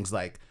these things.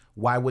 Like,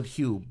 why would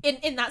Hugh?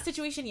 In that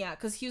situation, yeah,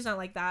 because Hugh's not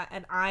like that,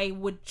 and I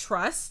would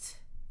trust.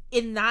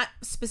 In that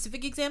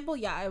specific example,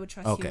 yeah, I would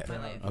trust Hugh with my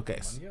life. Okay.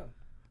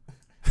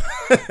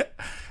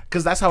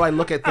 Because that's how I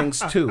look at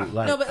things too.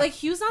 Like, No, but like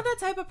Hugh's not that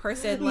type of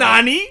person. Like,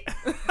 Nani?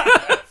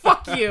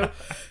 Fuck you.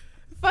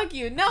 Fuck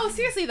you. No,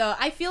 seriously though,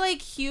 I feel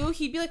like Hugh,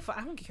 he'd be like,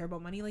 I don't care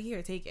about money. Like,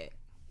 here, take it.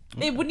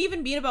 It wouldn't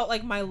even be about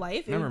like my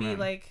life. It Never would be mind.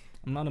 like,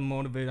 I'm not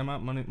motivated. I'm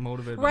not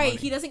motivated. by right. money.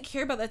 He doesn't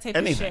care about that type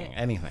of shit.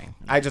 anything.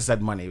 I just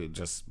said money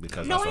just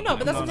because. No, that's I what know,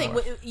 but that's No, the thing.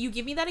 no. You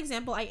give me that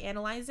example, I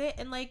analyze it,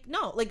 and like,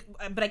 no, like,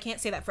 but I can't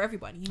say that for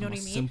everybody. You know I'm what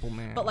a I mean? simple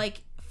man. But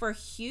like for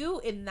Hugh,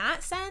 in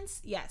that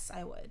sense, yes,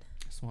 I would.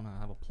 I just want to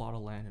have a plot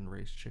of land and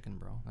raise chicken,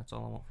 bro. That's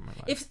all I want for my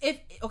life.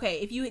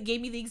 If you gave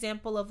me the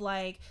example of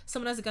like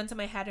someone has a gun to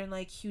my head and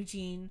like,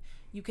 Eugene,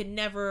 you could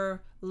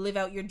never live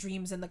out your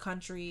dreams in the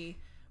country,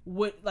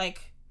 would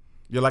like.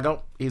 You're like,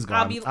 oh, he's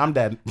gone. I'm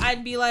dead.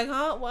 I'd be like,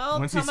 huh? Well,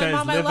 Once tell he my says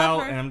mom I live love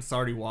out, her. and I'm just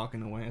already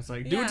walking away. It's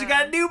like, do what Yeah. you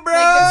gotta do, bro.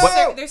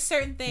 Like, there's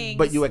certain things.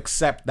 But you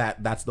accept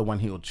that that's the one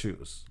he'll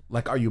choose.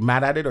 Like, are you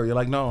mad at it, or you're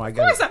like, no, I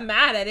get of course, it. I'm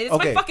mad at it. It's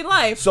Okay. my fucking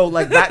life. So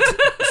like that.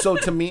 So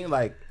to me,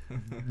 like,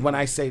 when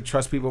I say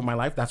trust people in my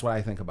life, that's what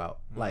I think about.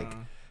 Like,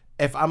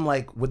 if I'm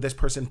like, would this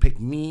person pick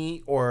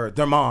me or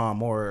their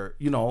mom or,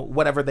 you know,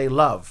 whatever they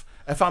love?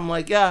 If I'm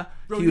like, yeah,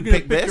 Bro, he you would gonna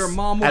pick pick this, your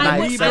mom and over I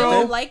me, accept bro?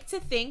 would it. like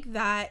to think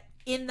that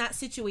in that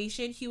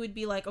situation, he would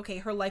be like, okay,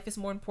 her life is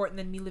more important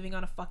than me living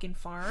on a fucking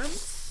farm.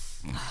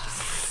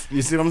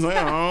 You see what I'm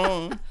saying?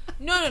 Oh.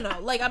 No.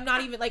 Like, I'm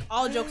not even, like,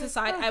 all jokes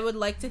aside, I would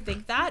like to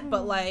think that,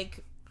 but,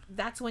 like,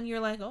 that's when you're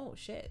like, oh,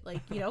 shit.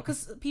 Like, you know,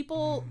 because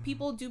people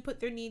do put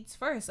their needs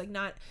first. Like,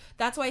 not,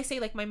 that's why I say,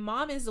 like, my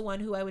mom is the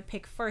one who I would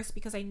pick first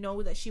because I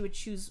know that she would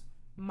choose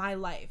my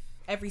life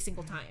every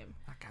single time.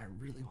 That guy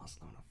really wants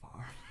to live on a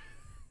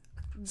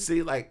farm.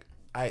 See, like,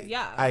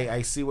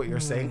 I see what you're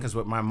saying, because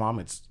with my mom,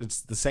 it's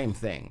the same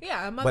thing.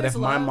 Yeah, a But mother's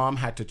if my love. mom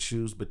had to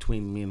choose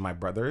between me and my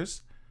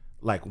brothers,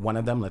 like one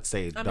of them, let's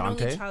say I'm an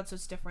Dante. only child, so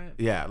it's different.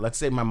 Yeah, let's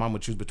say my mom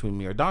would choose between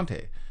me or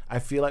Dante. I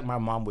feel like my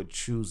mom would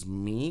choose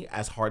me,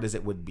 as hard as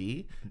it would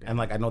be. And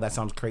like, I know that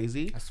sounds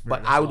crazy,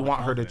 but I would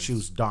want her to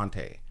choose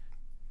Dante.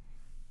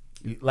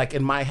 Like,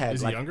 in my head,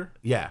 Is like, he younger?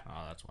 Yeah,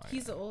 Oh, that's why.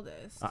 He's the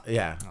oldest.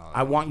 yeah.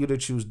 I want you to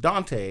choose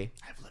Dante,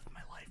 I've lived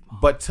my life, mom.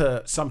 but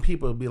to some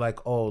people, it'd be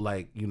like, oh,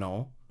 like, you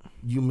know,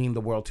 you mean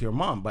the world to your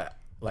mom, but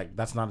like,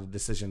 that's not a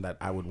decision that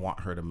I would want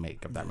her to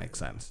make, if that makes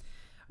sense.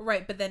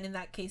 Right, but then in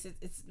that case,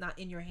 it's not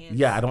in your hands.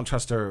 Yeah, I don't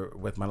trust her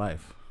with my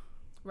life.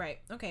 Right,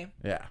 okay.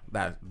 Yeah,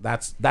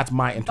 that's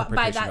my But interpretation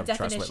by that of trust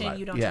with definition, life.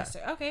 you don't Yeah. trust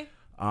her. Okay.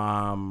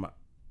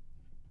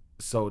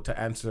 So to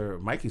answer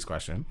Mikey's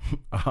question,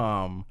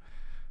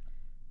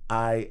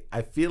 I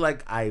feel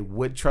like I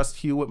would trust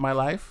Hugh with my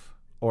life,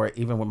 or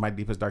even with my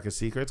deepest, darkest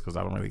secrets, because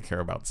I don't really care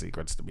about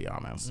secrets, to be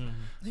honest.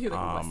 You're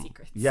like, what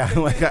secrets? Yeah,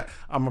 like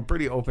I'm a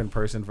pretty open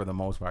person for the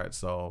most part.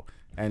 So,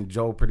 and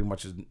Joe pretty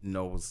much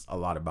knows a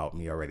lot about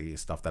me already,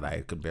 stuff that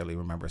I could barely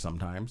remember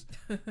sometimes.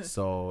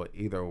 So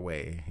either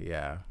way,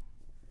 yeah.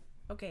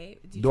 Okay.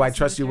 Do I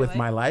trust you with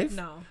my life?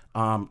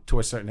 No. To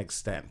a certain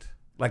extent,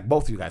 like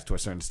both of you guys to a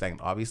certain extent,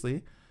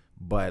 obviously.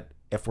 But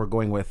if we're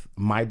going with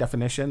my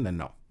definition, then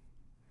no.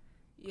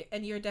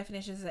 And your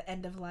definition is the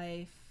end of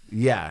life.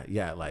 Yeah,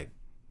 like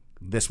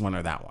this one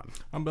or that one.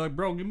 I'm like,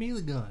 bro, give me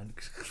the gun.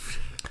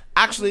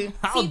 Actually,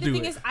 I'll See, the do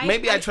thing it. is,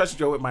 maybe I trust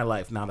Joe with my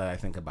life now that I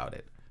think about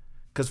it.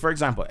 Because, for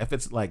example, if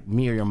it's like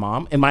me or your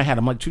mom, in my head,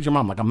 I'm like, choose your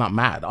mom. Like, I'm not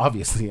mad.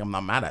 Obviously, I'm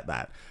not mad at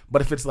that.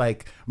 But if it's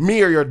like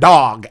me or your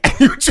dog, and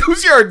you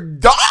choose your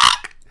dog,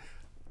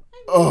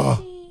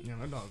 ugh. Yeah,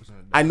 my dog's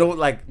gonna die. I know,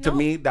 like, to No.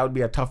 me, that would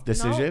be a tough No,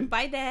 decision.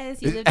 bye, Des.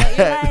 You lived out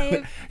your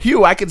life.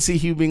 Hugh, I could see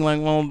Hugh being like,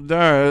 well, Des.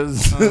 I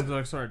was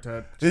like, sorry,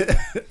 Ted.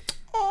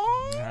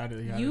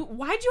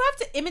 Why'd you have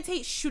to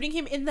imitate shooting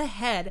him in the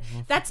head?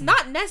 That's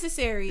not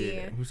necessary.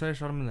 Yeah. Who said I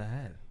shot him in the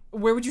head?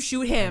 Where would you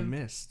shoot I him?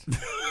 missed.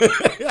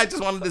 I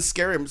just wanted to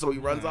scare him so he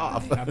runs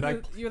off.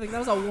 You're like, that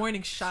was a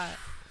warning shot.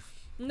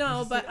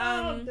 No, but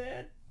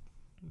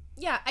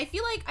yeah, I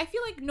feel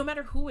like no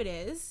matter who it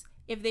is,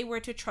 if they were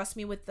to trust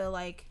me with the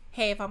like,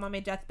 hey, if I'm on my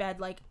deathbed,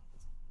 like,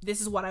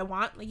 this is what I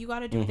want, like, you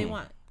gotta do what they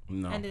want.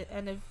 No.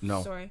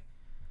 No. Sorry.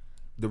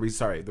 The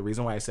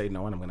reason why I say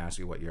no, and I'm going to ask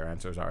you what your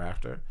answers are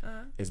after,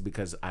 is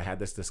because I had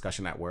this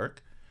discussion at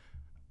work.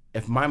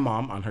 If my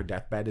mom on her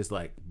deathbed is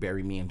like,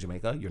 bury me in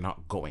Jamaica, you're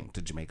not going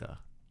to Jamaica.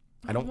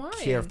 I don't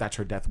care if that's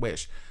her death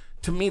wish.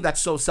 To me, that's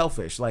so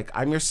selfish. Like,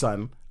 I'm your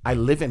son. I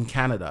live in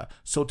Canada.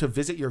 So to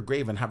visit your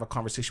grave and have a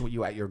conversation with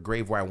you at your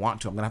grave where I want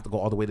to, I'm going to have to go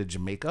all the way to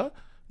Jamaica?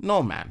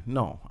 No, man.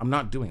 No, I'm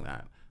not doing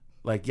that.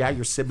 Like, yeah,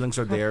 your siblings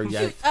are there.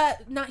 Yeah.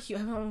 Not Hugh.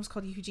 I almost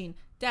called you Eugene.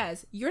 Des,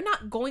 you're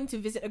not going to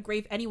visit a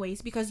grave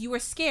anyways because you were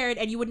scared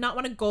and you would not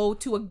want to go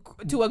to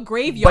a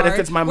graveyard. But if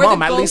it's my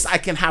mom, at least I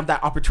can have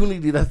that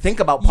opportunity to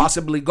think about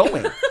possibly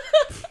going.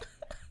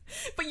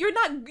 But you're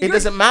not. It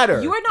doesn't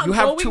matter. You are not. You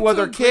have two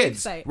other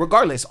kids. Site.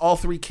 Regardless, all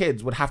 3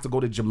 kids would have to go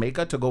to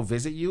Jamaica to go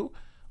visit you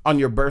on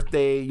your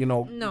birthday. You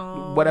know,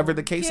 whatever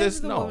the case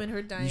is. No,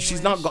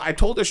 she's not. I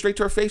told her straight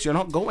to her face, "You're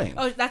not going."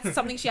 Oh, that's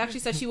something she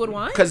actually said she would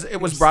want. Because it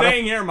was brought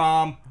Staying here,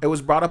 Mom. It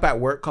was brought up at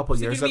work a couple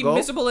years ago. Be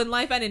miserable in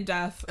life and in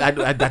death.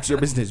 That's your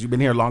business. You've been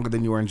here longer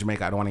than you were in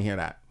Jamaica. I don't want to hear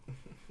that.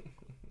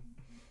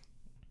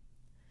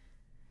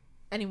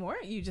 Anymore?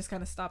 You just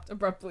kind of stopped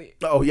abruptly.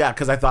 Oh yeah,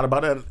 because I thought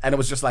about it and it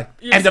was just like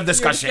end of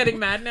discussion. You're just getting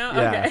mad now.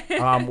 Yeah.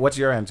 Okay. What's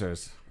your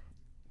answers?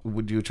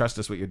 Would you trust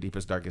us with your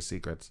deepest, darkest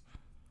secrets?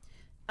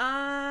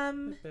 I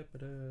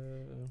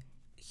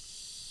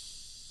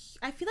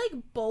feel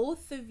like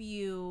both of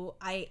you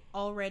I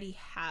already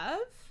have.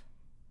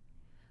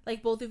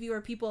 Like, both of you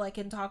are people I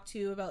can talk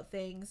to about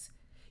things.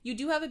 You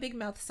do have a big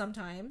mouth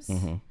sometimes,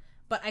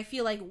 but I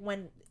feel like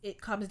when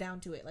it comes down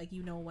to it, like,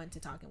 you know when to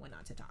talk and when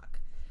not to talk.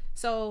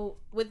 So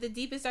with the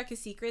deepest,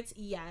 darkest secrets,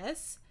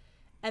 yes.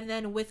 And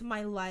then with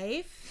my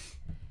life,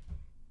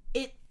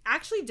 it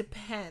actually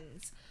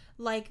depends.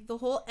 Like, the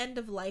whole end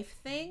of life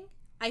thing,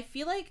 I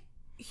feel like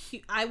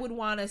I would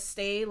want to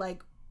stay,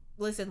 like,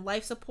 listen,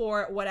 life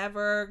support,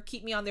 whatever,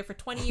 keep me on there for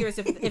 20 years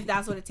if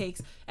that's what it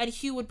takes. And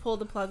Hugh would pull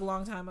the plug a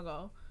long time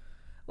ago.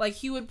 Like,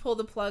 Hugh would pull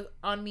the plug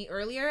on me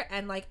earlier,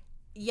 and, like,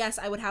 yes,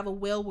 I would have a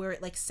will where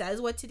it, like,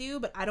 says what to do,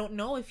 but I don't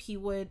know if he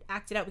would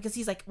act it out, because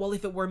he's like, well,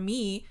 if it were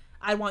me,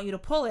 I'd want you to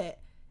pull it.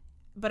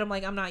 But I'm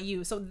like, I'm not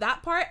you. So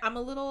that part, I'm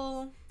a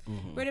little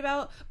worried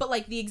about. But,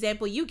 like, the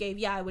example you gave,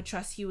 yeah, I would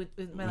trust you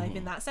with my life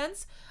in that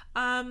sense.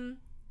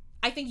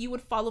 I think you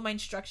would follow my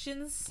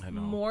instructions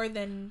more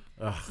than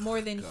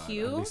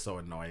Hugh. I'd be so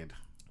annoyed.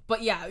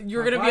 But yeah,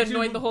 you're gonna be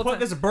annoyed the whole time. Put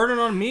this burden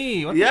on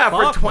me. What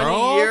for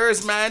 20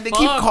 years, man. They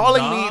keep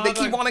calling me. They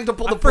keep wanting to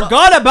pull the plug.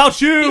 Forgot about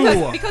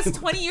you. Because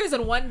 20 years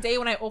and one day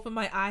when I open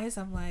my eyes,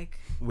 I'm like,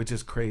 which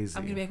is crazy.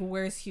 I'm gonna be like,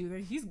 where's Hugh?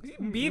 He's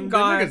being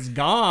gone. It's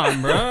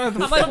gone, bro. I'm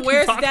like,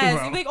 where's Des?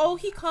 You're like, oh,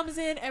 he comes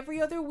in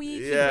every other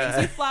week. He brings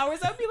me flowers.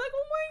 I'd be like,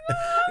 oh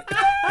my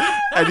god.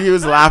 And he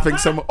was laughing.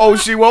 Oh,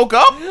 she woke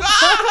up.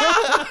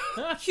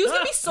 Hugh's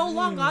gonna be so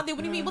long gone they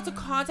wouldn't be able to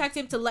contact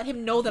him to let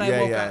him know that I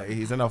woke up. Yeah,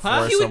 he's in a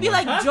forest. He would be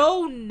like,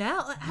 Joe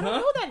Nell. I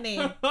don't know that name.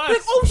 Like,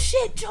 oh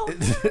shit, Joe.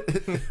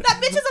 That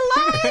bitch is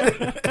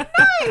alive.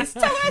 Nice.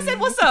 Tell her I said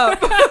what's up.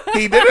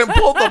 He didn't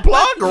pull the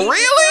plug.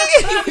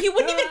 Really? He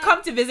wouldn't even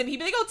come to visit me. He'd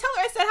be like, oh, tell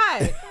her I said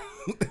hi.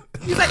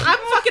 He's like, I'm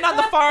fucking on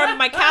the farm.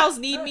 My cows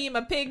need me.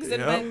 My pigs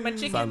and my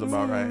chickens. Sounds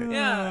about right.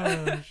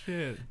 Yeah. Oh,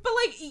 shit. But,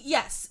 like,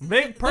 yes.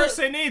 Big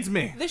person needs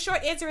me. The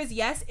short answer is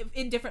yes,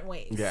 in different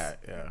ways. Yeah.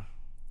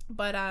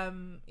 But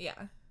yeah.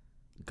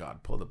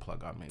 God, pull the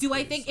plug on me. Do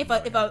I think if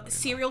a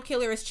serial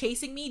killer is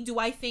chasing me, do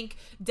I think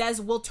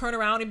Des will turn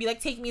around and be like,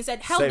 take me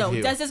instead? Hell no,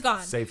 Des is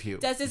gone. Save Hugh.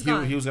 Des is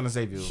gone. He was gonna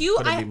save you. Hugh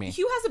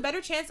has a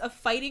better chance of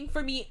fighting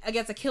for me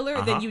against a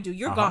killer than you do.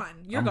 You're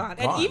gone. You're gone.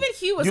 And even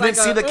Hugh was you like,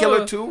 didn't see the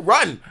killer too?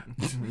 Run.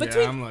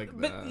 I'm like,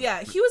 but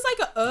yeah, Hugh was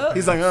like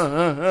He's like,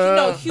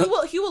 No,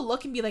 Hugh will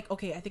look and be like,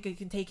 okay, I think I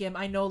can take him.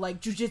 I know,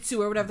 like, jujitsu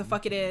or whatever the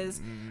fuck it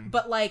is.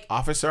 But, like,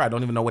 officer, I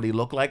don't even know what he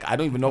looked like. I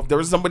don't even know if there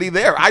was somebody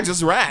there. I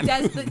just ran.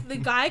 Des, the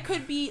guy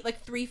could be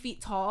like 3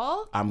 feet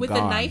tall. With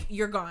a knife.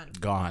 You're gone.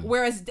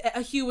 Whereas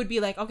Hugh would be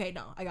like, okay,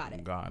 no, I got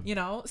it. Gone. You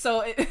know,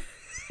 so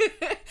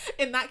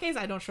in that case,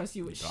 I don't trust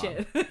you with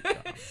shit.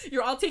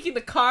 You're all taking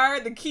the car,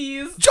 the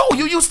keys. Joe,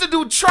 you used to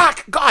do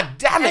track. God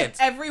damn it!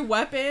 Every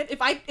weapon.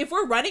 If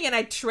we're running and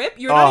I trip,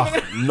 you're not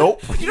even gonna.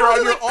 Nope. You're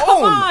on your own.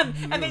 Come on.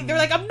 And they're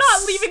like, I'm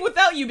not leaving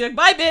without you. Be like,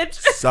 bye, bitch.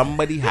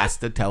 Somebody has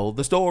to tell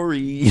the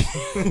story.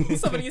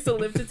 Somebody used to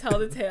live to tell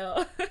the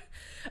tale.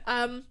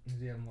 Does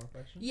he have more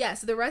questions?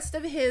 Yes, the rest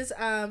of his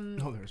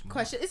there's more.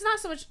 question. It's not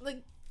so much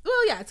like.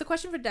 Well, yeah, it's a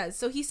question for Des.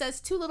 So he says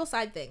 2 little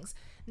side things.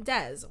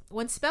 Des,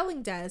 when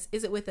spelling Des,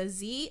 is it with a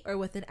Z or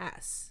with an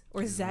S?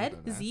 Or Z?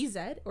 Z-Z?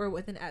 Or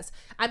with an S?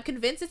 I'm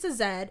convinced it's a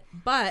Z,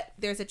 but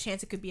there's a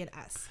chance it could be an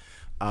S.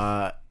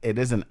 It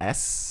is an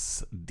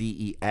S,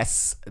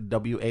 Deswayne.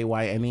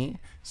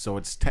 So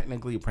it's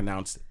technically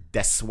pronounced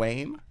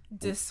Deswain.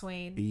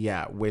 Dissuade.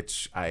 Yeah,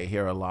 which I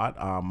hear a lot.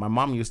 My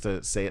mom used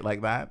to say it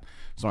like that,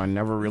 so I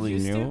never really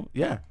Used knew. to?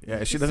 Yeah.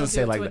 She still doesn't do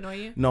say it it like to that. annoy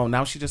you? No,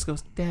 now she just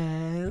goes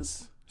Des.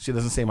 She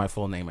doesn't say my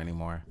full name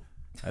anymore.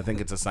 I think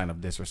it's a sign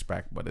of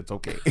disrespect, but it's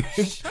okay.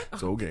 It's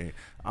okay.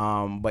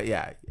 But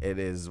yeah, it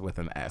is with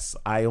an S.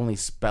 I only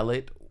spell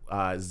it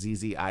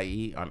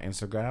ZZIE on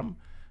Instagram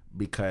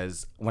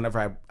because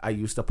whenever I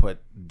used to put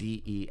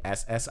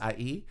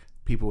DESSIE,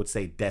 people would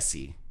say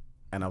Desi,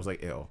 and I was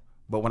like, ew.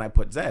 But when I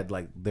put Z,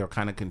 like they're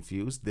kind of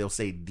confused. They'll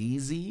say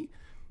DZ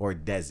or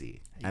Desi,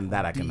 and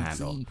that I can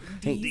handle.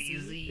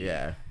 DZ.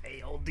 Yeah.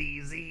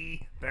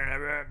 ALDZ.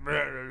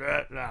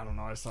 I don't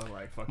know. I sound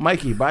like fucking.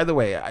 Mikey, by the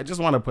way, I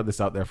just want to put this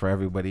out there for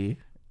everybody.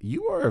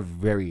 You are a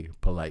very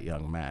polite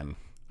young man.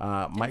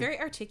 Mike, Very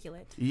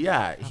articulate.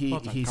 yeah,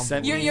 he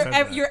sent You're me.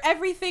 you're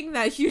everything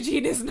that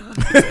Eugene is not.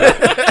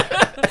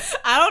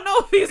 I don't know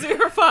if he's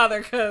your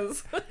father,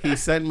 cause He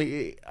sent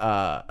me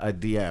a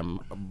DM,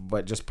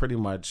 but just pretty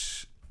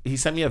much he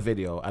sent me a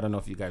video. I don't know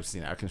if you guys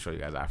seen it. I can show you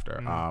guys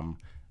after.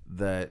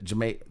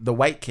 The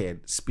white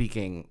kid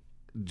speaking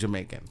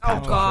Jamaican. oh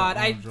god,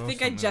 I Joseph,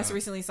 think I just yeah.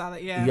 recently saw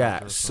that. Yeah.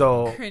 Yeah,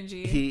 so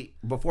Cringy.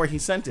 before he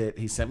sent it,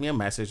 he sent me a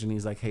message and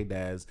he's like, "Hey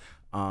Des,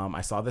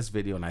 I saw this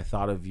video and I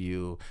thought of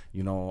you,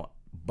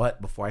 but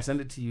before I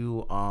send it to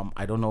you,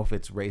 I don't know if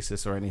it's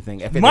racist or anything.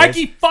 If it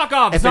Mikey, is, fuck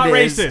off. It's if not it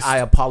is, racist. I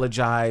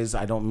apologize.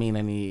 I don't mean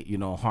any,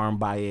 harm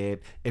by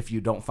it. If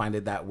you don't find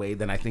it that way,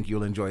 then I think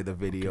you'll enjoy the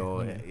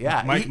video."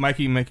 Yeah,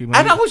 Mikey. and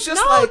I was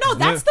just like, No,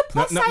 that's the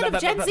plus side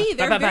of Gen Z.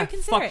 They're very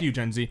considerate. Fuck you,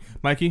 Gen Z.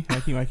 Mikey.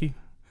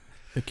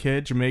 The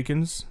kid,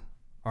 Jamaicans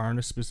aren't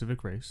a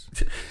specific race.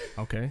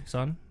 Okay,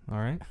 son. All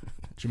right.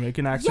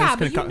 Jamaican accents. Yeah,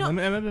 can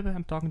but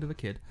I'm talking to the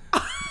kid.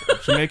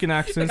 Jamaican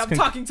accents. Like I'm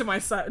talking to my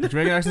son.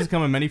 Jamaican accents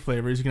come in many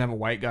flavors. You can have a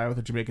white guy with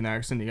a Jamaican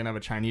accent. You can have a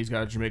Chinese guy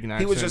with a Jamaican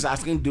accent. he was just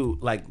asking,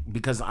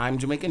 because I'm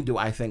Jamaican, do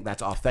I think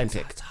that's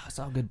authentic? It's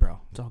all good, bro.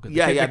 It's all good.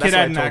 Yeah, the that's kid what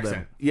I had an told accent.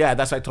 him. Yeah,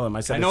 that's what I told him.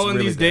 I said, I know it's in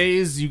really these good.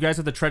 days, you guys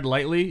have to tread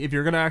lightly. If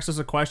you're going to ask us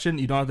a question,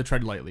 you don't have to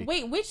tread lightly.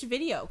 Wait, which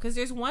video? Because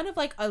there's one of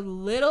like a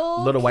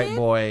little white kid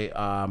boy,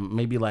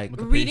 maybe like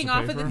reading piece of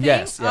off of the paper? thing.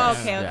 Yes, Oh,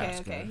 yes,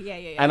 okay.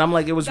 yes. Yeah. And I'm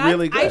like, it was That-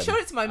 really good. I showed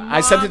it to my mom.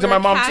 I sent it to my They're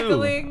mom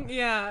cackling. too.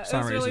 Yeah, It's it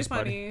not was really racist,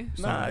 funny. buddy.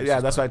 It's Nah, not yeah,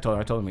 racist, that's buddy. what I told him.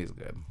 I told him he's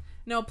good.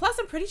 No, plus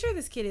I'm pretty sure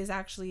this kid is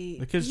actually.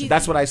 The kid's-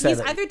 That's what I said.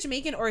 He's either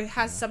Jamaican or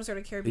has some sort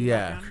of Caribbean Yeah.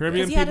 background.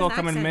 Caribbean 'Cause he had people an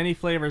come in accent. many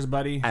flavors,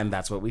 buddy. And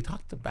that's what we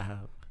talked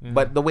about.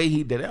 But the way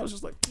he did it, I was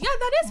just like, Yeah,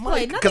 that is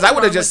played. because I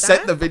would have just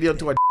sent the video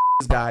to a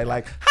guy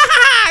like,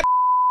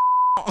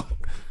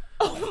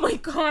 Oh my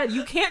god,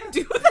 you can't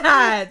do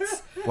that.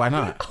 why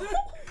not?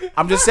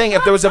 I'm just saying,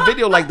 if there was a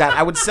video like that,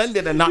 I would send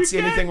it and not see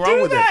anything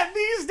wrong with it.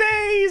 these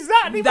days.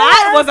 Not anymore.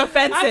 That was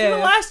offensive. After the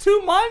last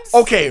 2 months.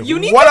 Okay, You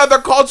need what to- other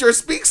culture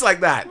speaks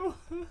like that?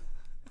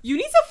 You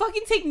need to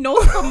fucking take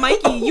notes from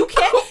Mikey. You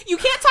can't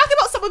talk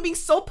about someone being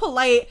so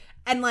polite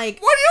and like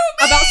What do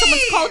you mean? about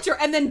someone's culture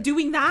and then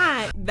doing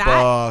that.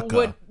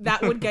 Baka.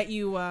 That would get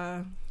you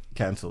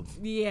Canceled.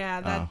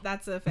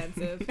 that's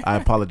offensive. I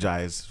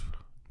apologize.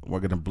 We're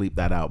gonna bleep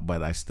that out,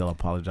 but I still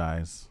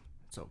apologize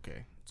It's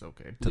okay. It's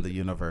okay. to the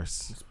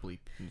universe. Just bleep.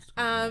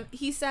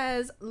 He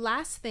says,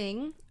 last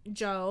thing,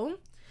 Joe,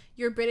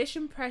 your British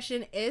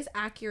impression is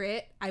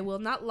accurate. I will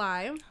not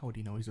lie. How would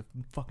you know? He's a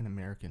fucking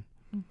American.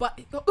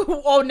 But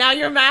oh, now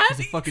you're mad?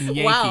 He's a fucking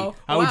Yankee. Wow.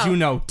 How would you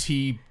know,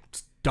 T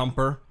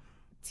dumper?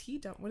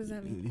 T-dump. What does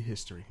that mean?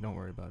 History. Don't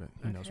worry about it.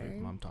 He knows what Okay.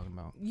 I'm talking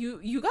about.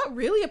 You got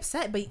really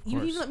upset, but you didn't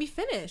course. even let me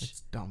finish.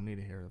 It's dumb. Need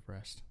to hear the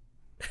rest.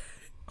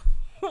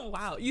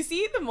 Wow. You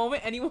see the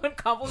moment anyone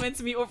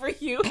compliments me over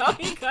you, how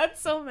he got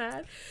so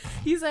mad.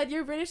 He said,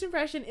 your British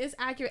impression is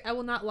accurate. I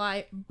will not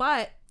lie,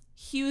 but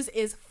Hughes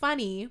is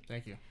funny.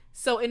 Thank you.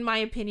 So in my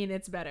opinion,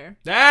 it's better.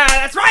 Ah,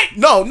 that's right.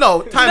 No,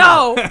 time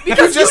No, out.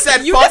 because You just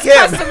said you fuck just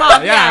cussed him. him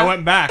off. Yeah, I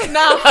went back.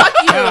 No, fuck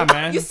you. Yeah,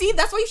 man. You see,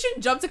 that's why you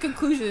shouldn't jump to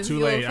conclusions. Too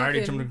you late. little I already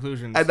fucking- jumped to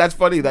conclusions. And that's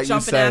funny that you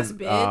Jumping said ass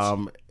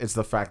bitch. it's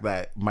the fact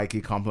that Mikey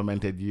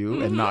complimented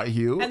you and not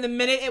you. And the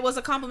minute it was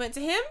a compliment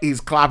to him,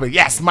 He's clapping.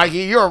 Yes, Mikey,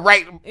 you're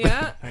right.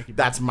 yeah. Thank you.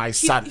 That's my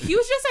son. He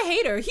was just a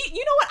hater.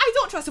 You know what? I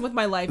don't trust him with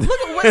my life. Look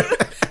at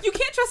what you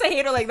can't trust a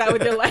hater like that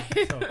with your life.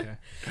 Okay.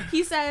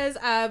 He says,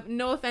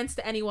 no offense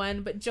to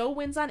anyone, but Joe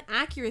wins on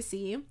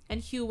accuracy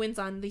and Hugh wins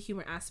on the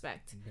humor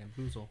aspect.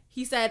 Bamboozle.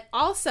 He said,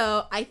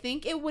 also, I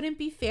think it wouldn't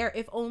be fair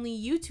if only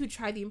you two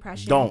tried the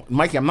impression. Don't,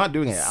 Mikey. I'm not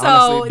doing it. So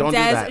Honestly, don't do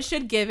Des that.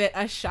 should give it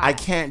a shot. I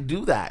can't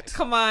do that.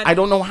 Come on. I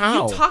don't know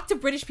how. You talk to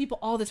British people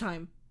all the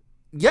time.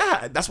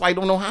 Yeah, that's why I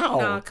don't know how.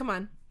 Nah, come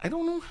on. I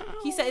don't know how.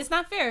 He said it's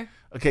not fair.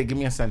 Okay, give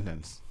me a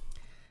sentence.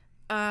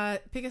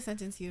 Pick a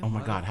sentence, Hugh. Oh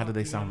my God, how do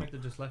they sound? Make the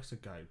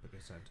dyslexic guy pick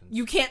a sentence.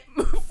 You can't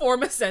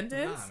form a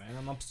sentence. Nah, man.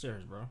 I'm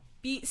upstairs, bro.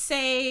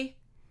 Say,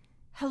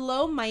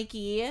 hello,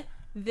 Mikey.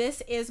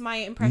 This is my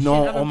impression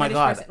No, of a oh my British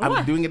God. person. I'm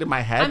What? doing it in my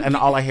head, I'm and do-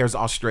 all I hear is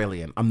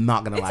Australian. I'm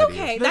not gonna It's lie to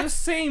okay. you. They're the That's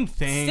same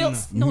thing.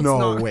 still no, No it's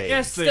not. way.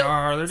 Yes, they Still-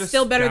 are. They're just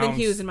Still better than down-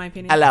 Hughes, in my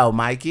opinion. Hello,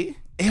 Mikey.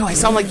 Ew, I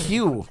sound like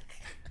you.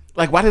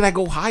 Like, why did I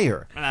go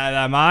higher?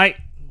 Mate.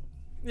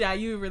 Yeah,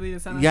 you really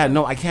did sound like Yeah, that.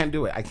 no, I can't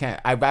do it. I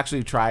can't. I've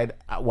actually tried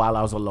while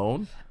I was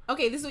alone.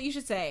 Okay, this is what you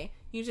should say.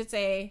 You should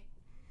say,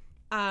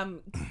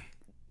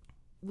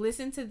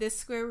 listen to this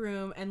square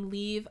room and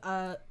leave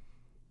a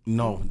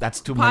No,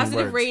 that's too many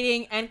positive words.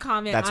 rating and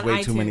comment That's on way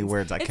iTunes. too many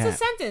words. I It's can't. a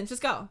sentence.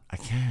 Just go. I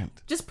can't.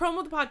 Just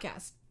promo the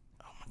podcast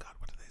Oh my god,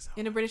 what do they sound?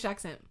 in a British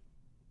accent.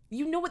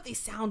 You know what they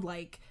sound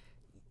like.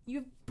 You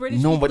have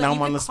British No, people but that now you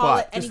I'm on can the call spot.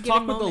 at any Just given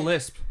talk with the moment.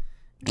 lisp.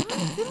 They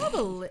don't have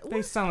a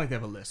They sound like they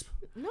have a lisp.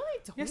 No,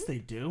 they don't. Yes, they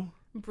do.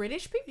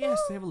 British people? Yes,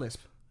 they have a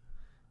lisp.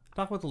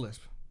 Talk with the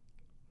lisp.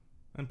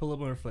 And put a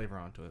little bit of flavor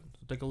onto it.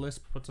 So take a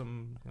lisp, put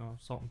some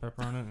salt and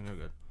pepper on it, and you're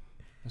good.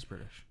 That's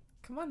British.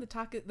 Come on, the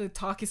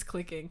talk is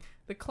clicking.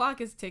 The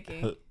clock is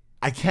ticking.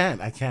 I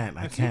can't.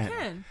 You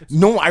can.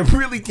 No, I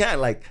really can't.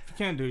 Like, If you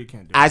can't do it, you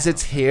can't do it. as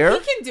it's here. He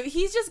can do.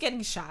 He's just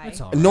getting shy. It's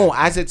all right. No,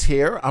 as it's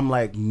here, I'm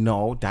like,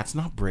 no, that's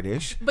not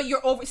British. But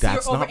you're over. So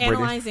That's you're not over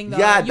analyzing though.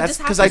 Yeah, You that's just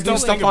have because to I do go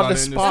stuff with on about the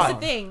it in this That's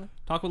spot. the thing.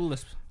 Talk with a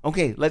lisp.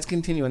 Okay, let's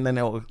continue, and then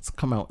it will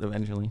come out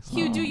eventually.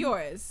 Hugh, do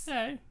yours.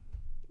 Hey.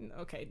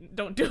 Okay,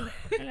 don't do it.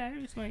 Hello,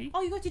 it's me.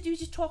 All you got to do is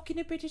just talk in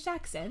a British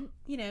accent.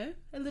 You know,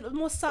 a little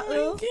more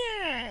subtle.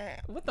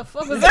 Yeah. What the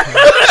fuck was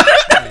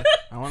that?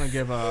 I want to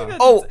give a...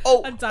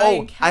 A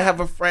dying cat. I have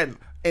a friend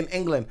in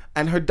England,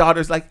 and her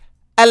daughter's like,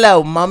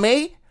 hello,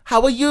 mummy.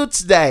 How are you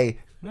today?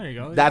 There you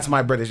go. That's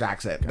my British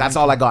accent. That's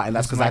all I got, and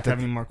that's because I Mike have have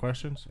any to. more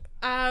questions?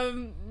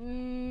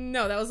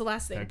 No, that was the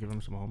last Can I thing. give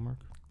him some homework?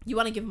 You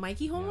want to give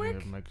Mikey homework? Yeah,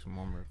 give Mike some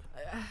homework.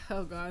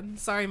 Oh God,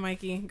 sorry,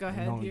 Mikey. Go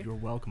ahead. No, You- you're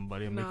welcome,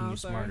 buddy. I'm No, making you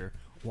sorry. smarter.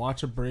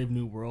 Watch A Brave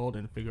New World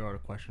and figure out a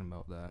question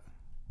about that.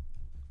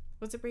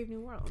 What's a Brave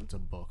New World? It's a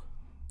book.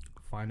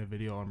 Find a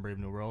video on Brave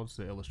New World. It's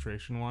the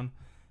illustration one.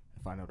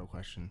 And find out a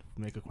question.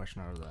 Make a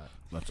question out of that.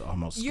 That's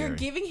almost You're scary.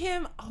 giving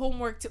him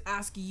homework to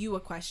ask you a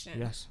question.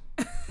 Yes.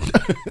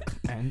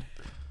 And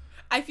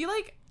I feel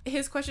like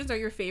his questions are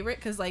your favorite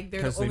because like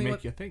they're because the they only make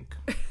one. you think.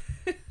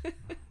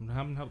 I'm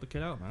having to help the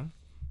kid out, man.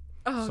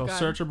 Oh So God.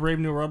 search A Brave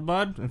New World,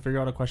 bud, and figure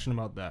out a question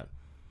about that.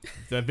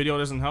 If that video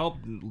doesn't help,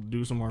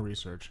 do some more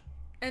research.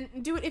 And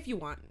do it if you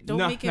want. Don't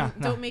No, make him. no,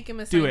 no. Don't make him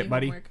assign Do it, you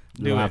buddy. homework.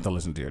 You Do don't it. have to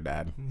listen to your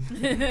dad.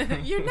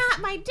 You're not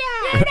my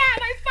dad. You're not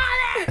my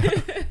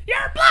father.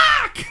 You're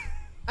black.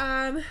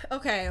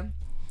 Okay.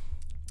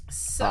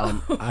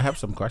 So I have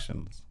some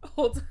questions.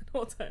 hold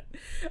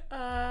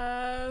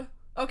on.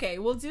 Okay.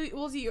 We'll do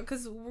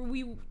because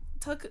we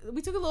took a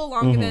little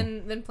longer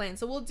than planned.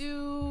 So we'll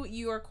do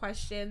your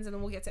questions and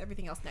then we'll get to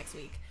everything else next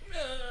week.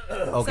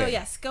 Okay. So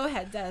yes, go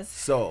ahead, Des.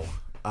 So,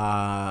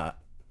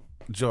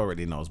 Joe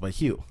already knows, but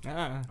Hugh,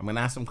 Ah. I'm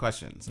gonna ask some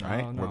questions. All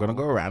right, no. we're gonna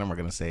go around and we're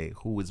gonna say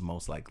who is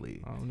most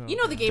likely. Oh, no. You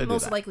know the to game do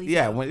most that. likely.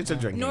 Yeah, to. when it's a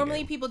drinking Normally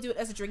game. people do it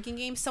as a drinking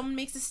game. Someone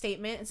makes a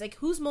statement. It's like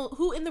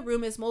who in the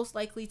room is most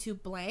likely to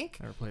blank,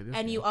 Never played this.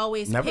 and game. you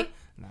always Never? pick.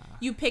 Nah.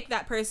 You pick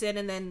that person,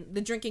 and then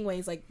the drinking way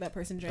is like that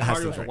person drinks. Has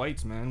Party to with the drink.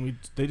 whites, man.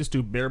 They just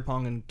do bear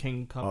pong and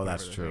king cup. Oh, and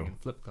that's everything, true.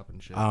 And flip cup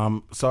and shit.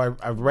 So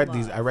I read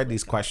these. Love I read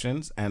these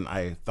questions, and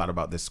I thought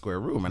about this square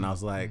room, and I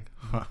was like,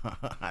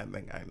 I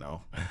think I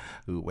know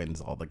who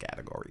wins all the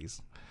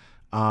categories.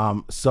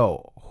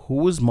 So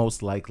who is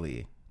most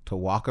likely to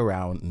walk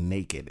around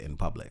naked in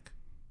public?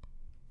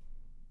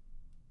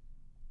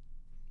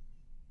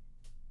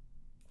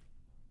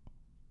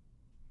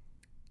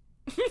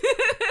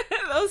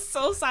 That was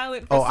so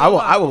silent. For Oh, so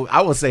I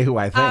long. will say who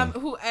I think.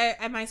 Who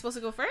am I supposed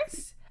to go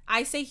first?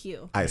 I say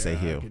Hugh. I say I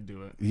Hugh. could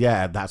do it.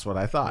 Yeah, that's what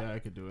I thought. Yeah, I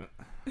could do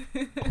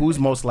it. Who's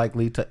most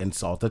likely to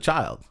insult a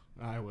child?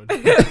 I would.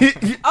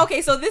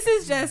 Okay, so this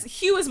is just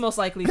Hugh is most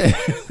likely.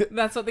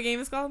 That's what the game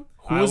is called.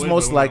 I Who's would,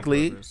 most but on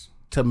likely purpose.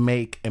 to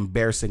make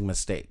embarrassing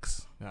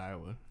mistakes? Yeah, I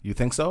would. You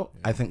think so?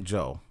 I think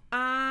Joe.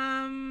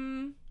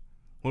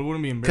 Well, it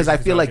wouldn't be embarrassing. Because I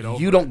feel like I'd get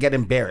over you it. don't get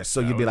embarrassed,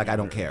 so Yeah, you'd be would like, get I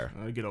don't embarrassed.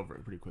 care. I'd get over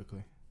it pretty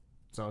quickly.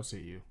 So I'll say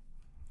you.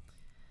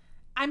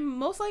 I'm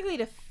most likely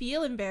to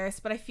feel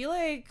embarrassed, but I feel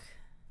like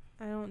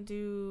I don't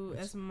do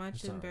as much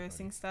it's all right,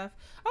 embarrassing stuff.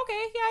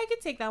 Okay, yeah, I could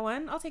take that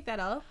one. I'll take that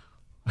L.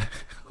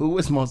 Who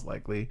is most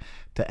likely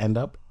to end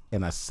up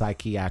in a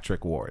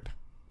psychiatric ward?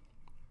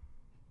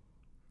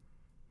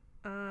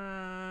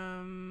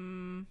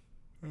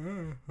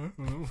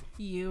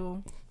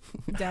 You,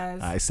 Des.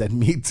 I said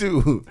me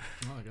too.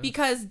 Oh, I guess.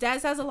 Because Des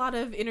has a lot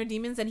of inner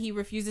demons and he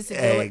refuses to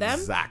deal with them.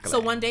 Exactly. So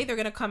one day they're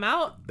gonna come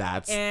out,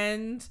 That's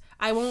and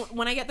I won't.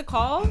 When I get the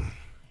call,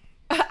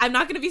 I'm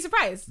not gonna be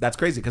surprised.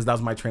 crazy because that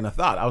was my train of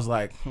thought. I was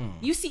like,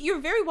 You see, you're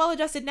very well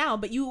adjusted now,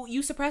 but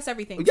you suppress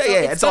everything. Yeah,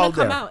 yeah, it's gonna all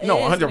come there. out. No,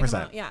 It is gonna 100%.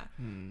 come out, Yeah.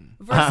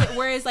 Versus,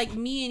 whereas like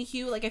me and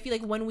Hugh, like I feel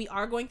like when we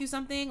are going through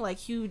something, like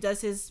Hugh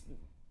does his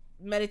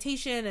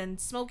meditation and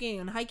smoking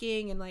and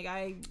hiking, and like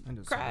I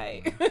just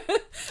cry.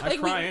 I like,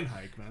 cry and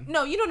hike, man.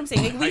 No, you know what I'm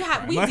saying. Like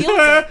I we cry. deal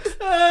with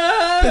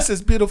it. this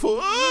is beautiful.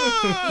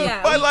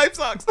 Yeah. My life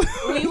sucks.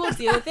 We will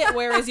deal with it.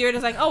 Whereas you're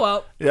just like, oh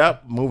well,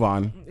 Yep, move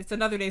on. it's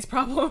another day's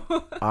problem.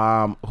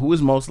 Who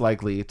is most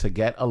likely to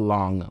get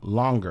along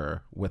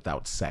longer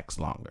without sex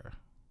longer?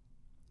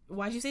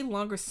 Why'd you say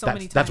longer so many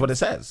times? That's what it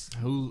says.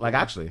 Who Like,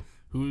 actually,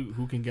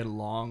 who can get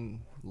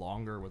along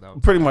longer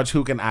without? pretty much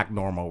who can act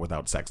normal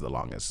without sex the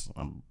longest.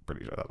 I'm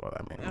pretty sure that's what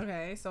I mean.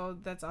 Okay, so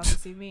that's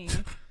obviously me.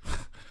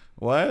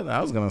 What? I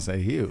was gonna say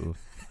you.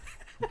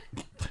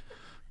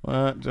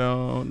 What,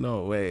 Joe?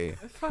 No way.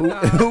 Fuck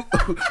off.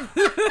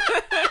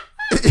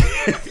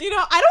 You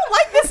know, I don't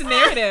like this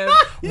narrative.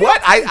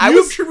 What? I You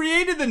was.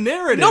 created the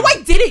narrative. No,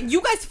 I didn't.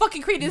 You guys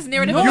fucking created this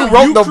narrative. No, You about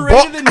wrote you the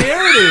created book. the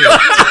narrative.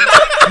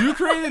 You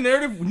created the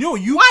narrative. No,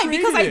 you. Why?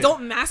 created Because I it.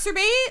 don't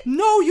masturbate?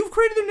 No, you've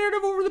created the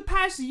narrative over the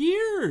past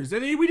years,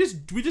 and then we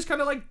just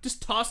kind of like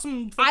just toss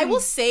some. I will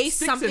say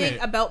sticks in something it.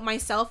 about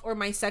myself or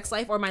my sex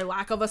life or my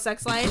lack of a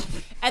sex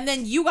life, and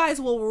then you guys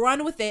will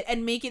run with it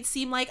and make it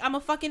seem like I'm a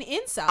fucking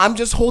incel. I'm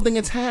just holding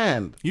its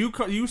hand. You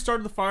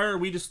started the fire.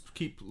 We just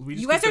keep.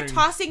 You guys are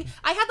tossing.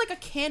 I had like a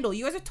candle.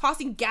 You guys are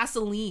tossing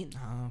gasoline.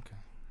 Oh, okay.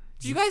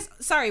 Did you guys?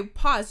 Sorry,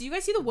 pause. Did you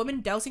guys see the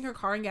woman dousing her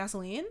car in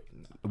gasoline?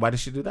 Why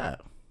did she do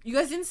that? You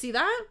guys didn't see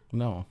that?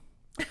 No.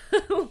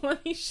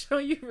 Let me show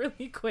you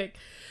really quick.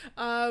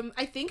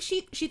 I think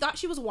she thought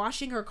she was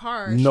washing her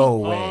car. No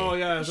way. Oh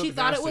yeah. it's at She the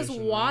thought gas it was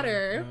station.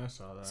 water. Yeah, I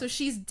saw that. So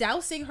she's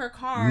dousing her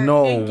car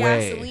No in way.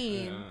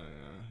 gasoline.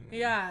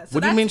 Yeah. So What do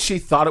you that's- mean she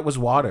thought it was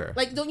water?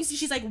 Like, don't you see?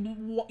 She's like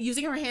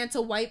using her hand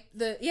to wipe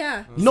the.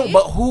 Yeah. No, See?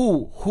 but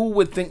who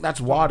would think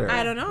that's water?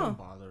 I don't Don't know.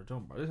 bother.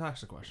 Don't bother. Just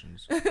ask the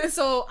questions.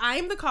 So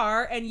I'm the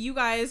car, and you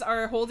guys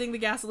are holding the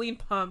gasoline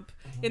pump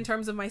in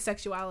terms of my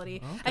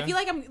sexuality. I Okay. feel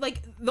like I'm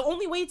like the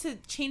only way to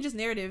change this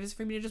narrative is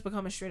for me to just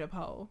become a straight up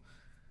hoe.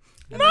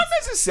 Not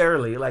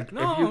necessarily. Like if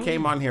No. you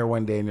came on here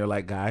one day and you're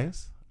like,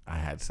 guys, I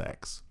had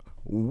sex.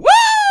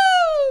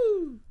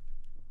 Woo!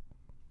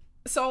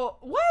 So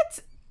what?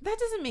 That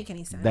doesn't make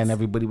any sense. Then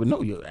everybody would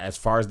know you. As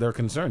far as they're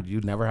concerned,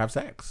 you'd never have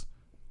sex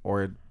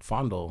or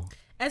fondle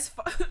As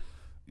fondle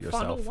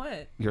yourself.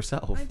 what?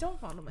 Yourself. I don't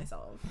fondle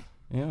myself.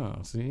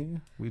 Yeah. See,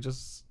 we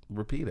just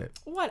repeat it.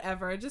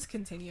 Whatever. Just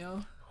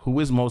continue. Who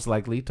is most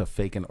likely to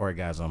fake an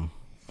orgasm?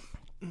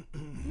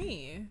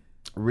 Me.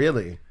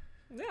 Really?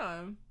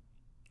 Yeah.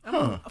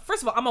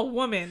 First of all, I'm a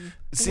woman.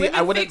 See, Women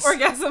I wouldn't fake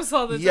orgasms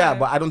all the time. Yeah,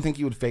 but I don't think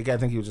you would fake it. I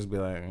think you would just be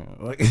like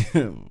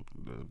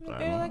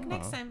Okay, like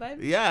next time, bud.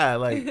 Yeah,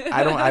 like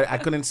I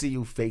couldn't see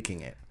you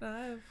faking it.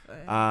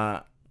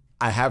 I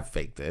have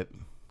faked it.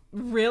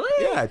 Really?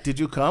 Yeah, did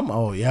you come?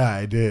 Oh yeah,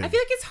 I did. I feel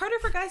like it's harder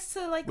for guys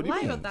to like What do you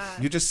lie mean? about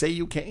that. You just say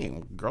you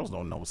came. Girls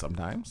don't know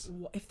sometimes.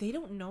 If they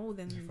don't know,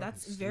 then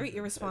that's very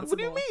irresponsible. What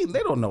do you mean? They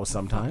don't know It's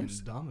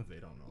sometimes. dumb if they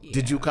don't know. Yeah.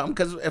 Did you come?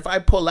 Because if I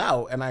pull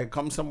out and I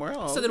come somewhere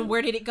else, So then,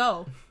 where did it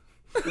go?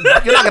 you're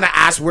not gonna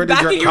ask where did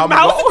Back your in your cum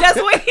mouth? go. That's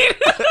why.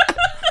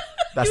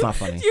 That's not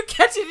funny. You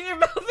catch it in your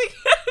mouth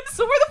again.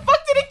 So where the fuck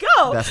did it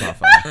go? That's not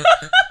funny.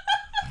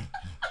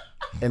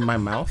 In my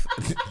mouth,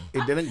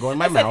 it didn't go in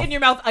my I said mouth. in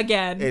your mouth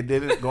again. It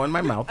didn't go in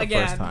my mouth the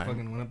Again. first time.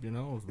 Fucking went up your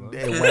nose, bro.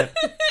 It went.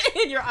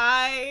 in your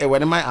eye. It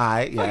went in my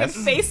eye. Fucking Yes.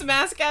 face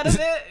mask out of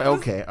it.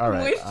 Okay. All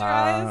right.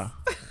 Moisturize.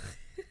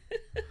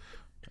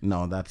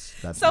 No, that's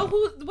So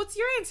not. what's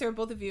your answer,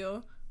 both of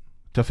you?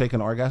 To fake an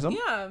orgasm.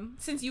 Yeah,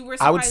 since you were.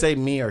 I would surprised- say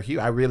me or Hugh.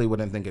 I really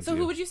wouldn't think it's So you.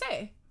 who would you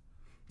say?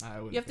 I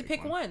wouldn't You have to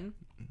fake pick one.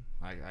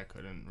 I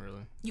couldn't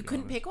really. You be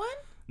couldn't honest. pick one?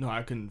 No,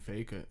 I couldn't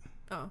fake it.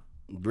 Oh.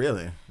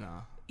 Really?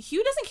 Nah.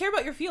 Hugh doesn't care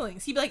about your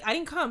feelings. He'd be like, I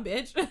didn't come,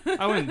 bitch.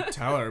 I wouldn't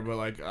tell her, but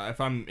like if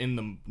I'm in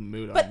the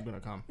mood, But- I'm gonna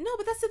come. No,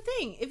 but that's the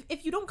thing.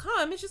 If you don't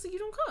come, it's just like you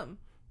don't come.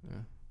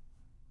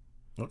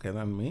 Okay,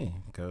 then me,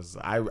 because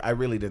I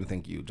really didn't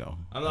think you, Joe.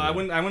 I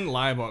wouldn't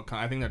lie about.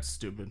 I think that's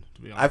stupid,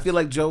 to be I honest. feel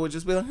like Joe would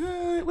just be like,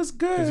 it was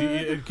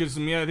good. Because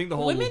to me, I think the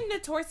whole. Women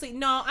notoriously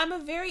no. I'm a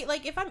very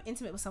like if I'm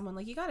intimate with someone,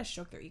 like you gotta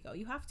stroke their ego.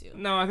 You have to.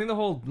 No, I think the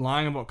whole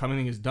lying about coming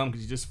thing is dumb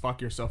because you just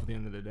fuck yourself at the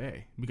end of the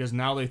day. Because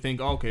now they think,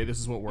 oh, okay, this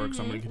is what works.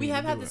 I'm gonna We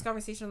have had do this it.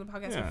 conversation on the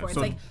podcast Yeah, before. It's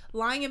so- like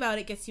lying about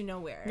it gets you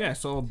nowhere. Yeah,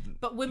 so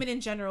But women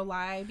in general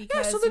lie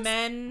because so that's-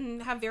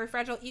 men have very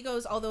fragile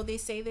egos, although they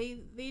say they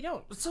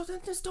don't. then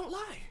just don't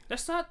lie.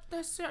 That's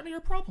not your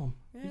problem.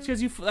 It's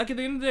because you like at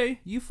the end of the day,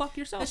 you fuck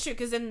yourself. That's true.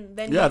 Because then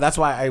Yeah, that's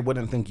why I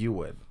wouldn't think you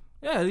would.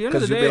 Yeah, at the end of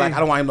Because the you'd day, be like, I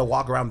don't want him to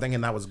walk around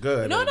thinking that was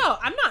good. no, And- no,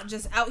 I'm not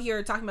just out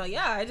here talking about.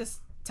 Yeah, I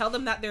just tell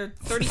them that their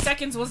 30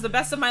 seconds was the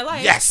best of my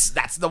life. Yes,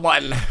 that's the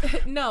one.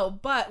 No,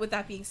 but with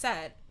that being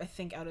said, I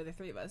think out of the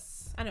three of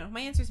us, I don't know.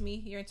 My answer is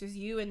me. Your answer is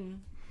you,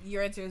 and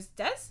your answer is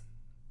Des.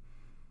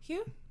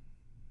 Hugh.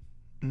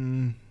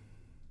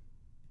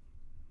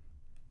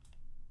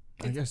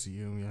 I guess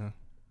you, yeah.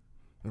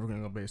 We're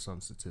gonna go based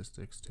on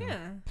statistics too.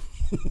 Yeah.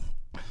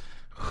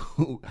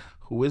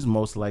 Who is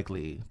most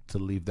likely to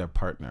leave their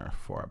partner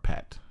for a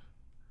pet?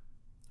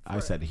 I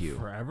said Hugh.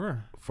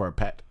 Forever. For a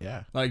pet,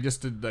 yeah. Like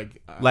just to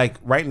like. Like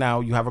right now,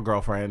 you have a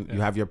girlfriend, you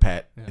Yeah. have your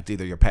pet. Yeah. It's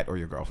either your pet or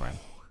your girlfriend.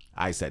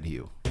 I said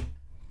Hugh.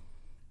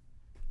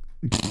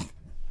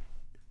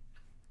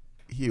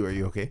 Hugh, are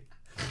you okay?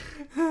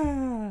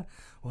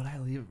 Would I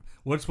leave?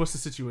 What's the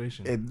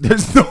situation?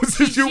 There's no She's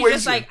situation.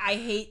 just like, I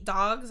hate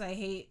dogs. I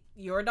hate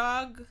your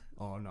dog.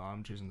 Oh no,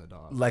 I'm choosing the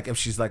dog. Like if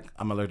she's like,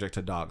 I'm allergic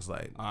to dogs.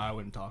 Like, I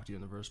wouldn't talk to you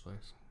in the first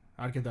place.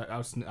 I'd get that.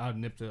 I'd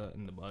nip it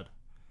in the bud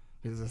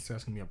because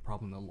that's gonna be a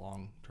problem in the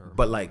long term.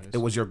 but like anyways. it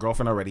was your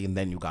girlfriend already, and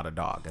then you got a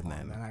dog, and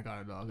Then then I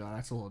got a dog. Oh,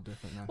 that's a little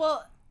different, man.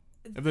 Well,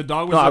 If the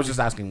dog was No, I was just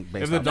asking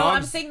based if the on dog- No,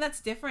 I'm Dogs- saying that's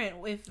different.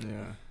 If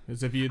Yeah,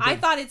 it's if you. I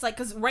thought it's like,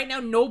 because right now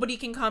nobody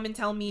can come and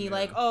tell me Yeah.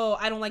 like, oh,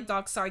 I don't like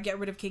dogs. Sorry, get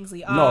rid of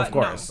Kingsley. No, of It's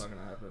course. not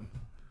gonna happen.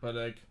 But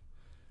like,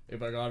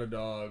 if I got a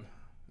dog,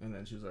 and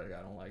then she's like,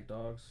 I don't like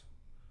dogs.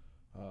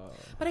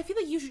 But I feel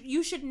like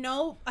you should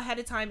know ahead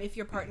of time if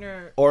your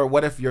partner. Or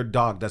what if your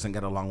dog doesn't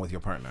get along with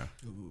your partner?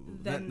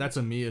 Then- That's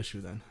a me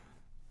issue then.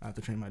 I have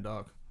to train my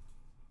dog.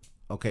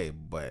 Okay,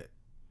 but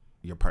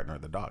your partner or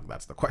the dog?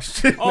 That's the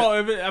question. Oh,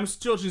 I'm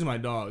still choosing my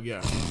dog.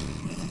 Yeah,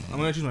 I'm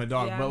gonna choose my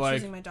dog. Yeah, but I'm like,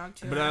 choosing my dog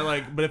too.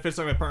 but if it's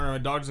like my partner, my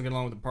dog doesn't get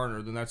along with the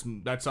partner, then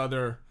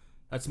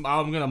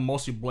I'm gonna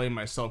mostly blame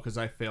myself because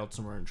I failed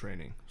somewhere in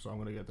training. So I'm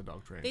gonna get the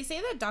dog trained. They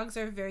say that dogs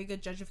are a very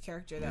good judge of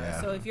character, though.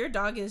 Yeah. So if your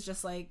dog is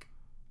just like,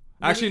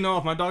 Actually, no.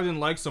 If my dog didn't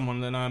like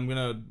someone, then I'm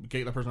gonna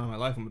get the person out of my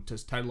life.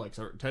 Because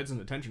Ted's an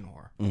attention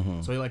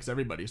whore, so he likes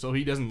everybody. So if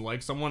he doesn't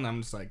like someone,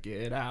 I'm just like,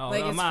 get out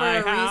like of it's my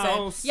for a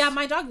house. reason. Yeah,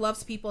 my dog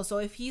loves people. So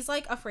if he's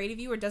like afraid of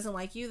you or doesn't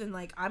like you, then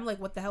like I'm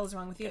like, what the hell is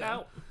wrong with you? Get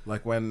out.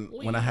 Like when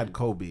I had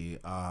Kobe,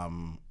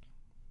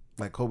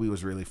 like Kobe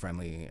was really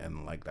friendly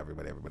and liked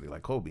everybody. Everybody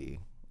liked Kobe,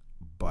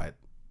 but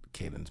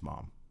Caden's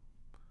mom.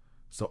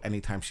 So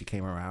anytime she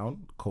came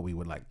around, Kobe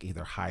would like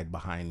either hide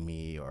behind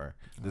me, or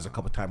there's a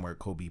couple times where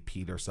Kobe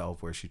peed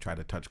herself where she tried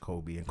to touch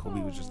Kobe, and Kobe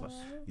was just like,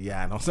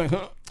 yeah, and I was like,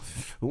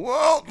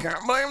 well,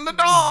 can't blame the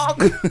dog.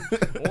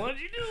 What'd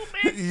you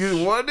do,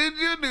 man? What did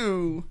you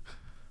do?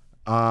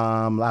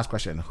 Last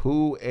question: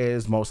 who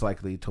is most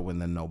likely to win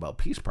the Nobel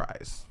Peace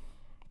Prize?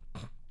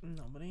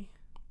 Nobody.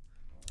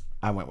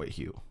 I went with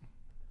Hugh.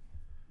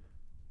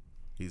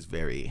 He's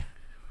very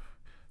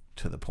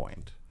to the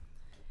point.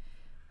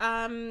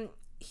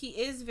 He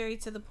is very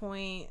to the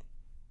point,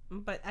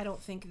 but I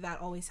don't think that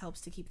always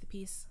helps to keep the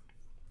peace.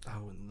 I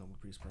wouldn't Nobel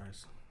Peace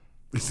Prize.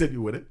 You said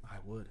you wouldn't? I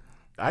would.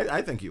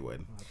 I think you would.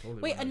 I totally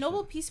Wait, would, a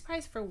Nobel Peace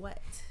Prize for what?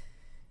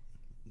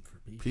 for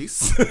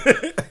Peace?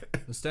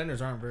 The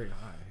standards aren't very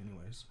high,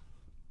 anyways.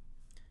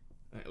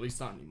 At least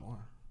not anymore.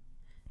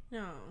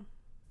 No.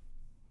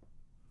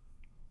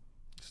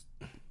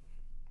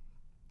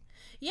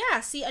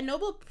 Yeah, see, a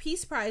Nobel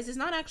Peace Prize is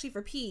not actually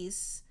for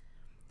peace.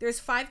 There's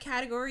 5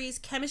 categories: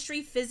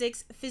 chemistry,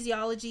 physics,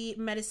 physiology,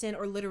 medicine,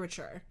 or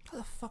literature. How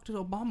the fuck did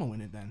Obama win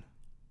it then?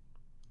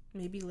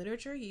 Maybe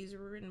literature? He's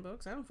written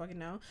books. I don't fucking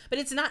know. But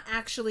it's not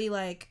actually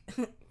like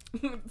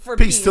for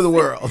Peace to the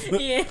world.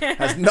 Yeah.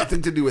 Has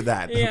nothing to do with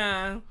that.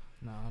 Yeah.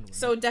 No,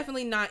 So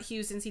definitely not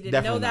Hugh since he didn't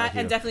Definitely know not that, Hugh.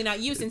 and definitely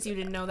not you since you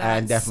didn't know that.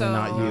 And definitely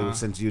not So- you,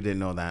 since you didn't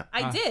know that.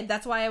 I did.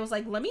 That's why I was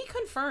like, let me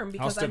confirm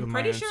because stick I'm with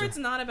my pretty sure answer. it's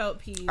not about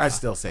peace. I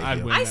still say I'd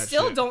Hugh. win. I that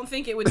still shit. don't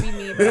think it would be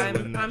me, but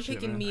Win that I'm shit,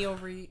 picking man. me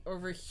over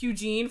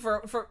Eugene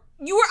for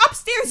you were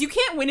upstairs. You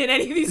can't win in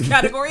any of these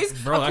categories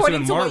Bro, that's according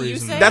even to more what you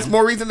reason. say. That's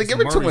more reason to give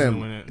it more to reason to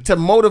win him. it. To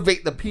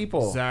motivate the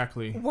people.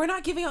 Exactly. We're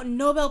not giving out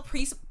Nobel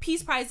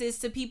Peace Prizes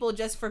to people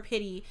just for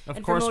pity Of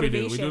and course for we do.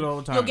 motivation. We do it all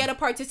the time. You'll get a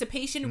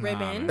participation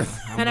ribbon man.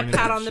 I'm and a winning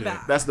pat that on the shit.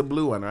 back. That's the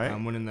blue one, right?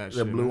 I'm winning that The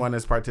shit. blue man. one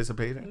is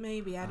participating.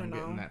 Maybe, I don't I'm know.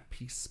 getting that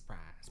Peace Prize,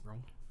 bro.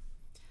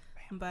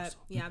 But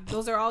yeah,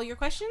 those are all your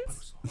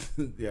questions?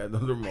 Yeah,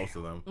 those are most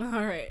of them.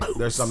 All right.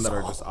 There's some that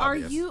are just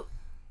obvious.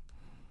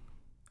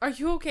 Are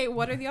you okay?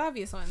 What are the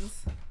obvious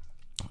ones?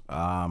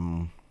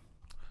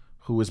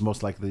 Who is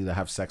most likely to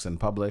have sex in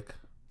public?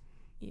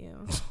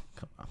 You.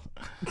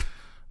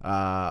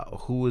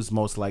 Who is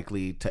most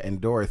likely to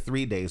endure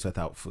 3 days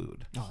without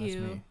food? Oh, that's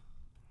Hugh.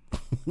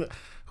 me.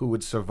 Who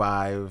would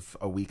survive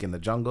a week in the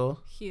jungle?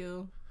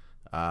 Hugh.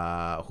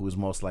 Who is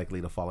most likely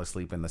to fall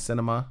asleep in the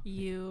cinema?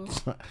 You.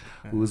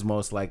 Who is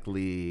most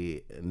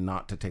likely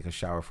not to take a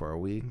shower for a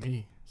week?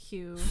 Me.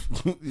 Hugh.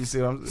 You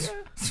see what I'm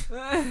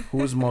saying?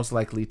 Who is most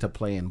likely to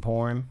play in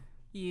porn?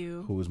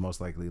 You. Who is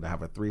most likely to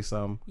have a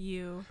threesome?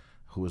 You.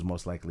 Who is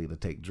most likely to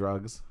take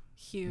drugs?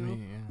 Hugh.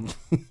 Me,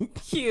 yeah.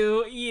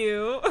 Hugh.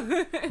 You.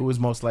 Who is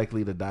most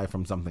likely to die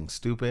from something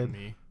stupid?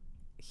 Me.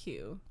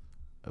 Hugh.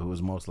 Who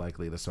is most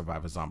likely to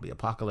survive a zombie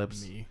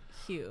apocalypse? Me.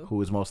 Hugh.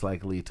 Who is most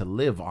likely to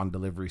live on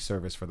delivery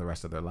service for the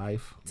rest of their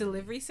life?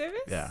 Delivery service?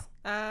 Yeah.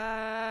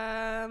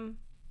 I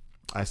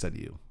said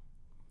you.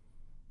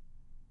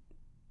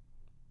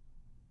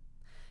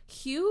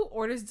 Hugh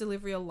orders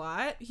delivery a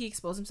lot. He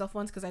exposed himself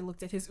once because I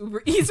looked at his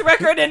Uber Eats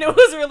record and it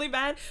was really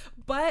bad.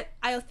 But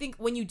I think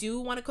when you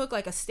do want to cook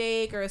like a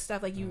steak or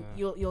stuff, like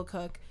you'll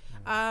cook.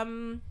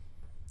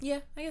 Yeah,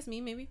 I guess me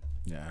maybe.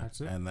 Yeah.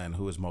 That's it. And then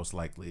who is most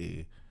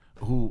likely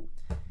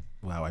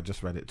wow, I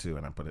just read it too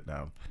and I put it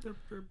down.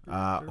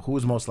 Who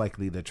is most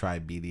likely to try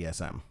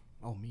BDSM?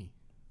 Oh, me.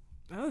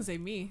 I would say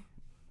me.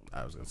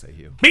 I was gonna say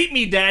you. Beat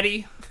me,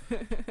 daddy.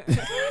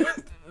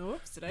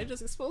 Oops, did I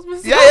just expose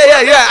myself? Yeah.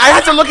 I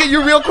had to look at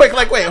you real quick.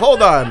 Like, wait,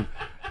 hold on.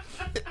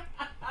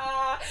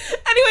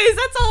 Anyways,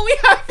 that's all we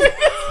have for this.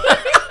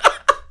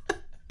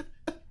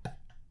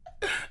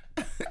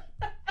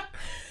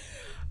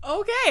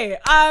 Okay.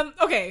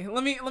 Okay.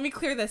 Let me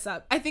clear this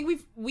up. I think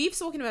we've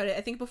spoken about it.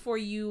 I think before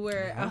you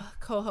were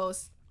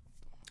co-host.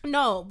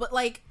 No, but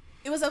like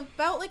it was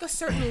about like a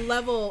certain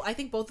level. I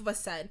think both of us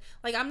said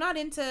like I'm not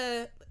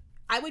into.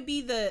 I would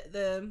be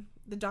the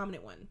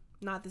dominant one,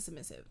 not the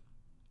submissive.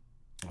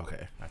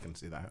 Okay, I can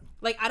see that.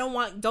 Like,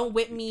 don't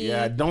whip me.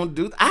 Yeah, don't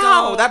do that.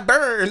 Ow, Don't- that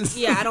burns.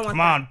 Yeah, I don't want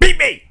Come on, beat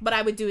me. But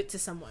I would do it to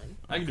someone.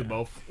 I can do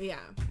both. Yeah.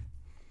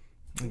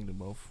 I can do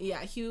both.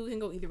 Yeah, Hugh can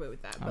go either way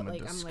with that. But I'm a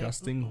like,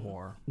 disgusting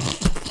whore.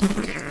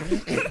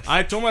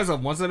 I told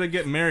myself once I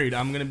get married,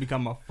 I'm gonna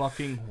become a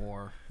fucking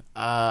whore.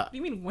 What do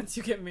you mean once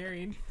you get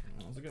married?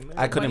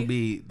 I couldn't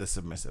be the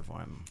submissive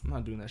one. I'm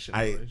not doing that shit.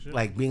 I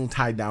like being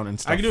tied down and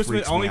stuff. I can do it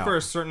freaks only me for a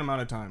out. certain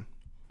amount of time.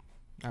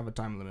 I have a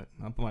time limit.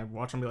 I'll put my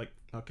watch and be like,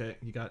 okay,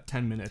 you got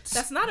 10 minutes.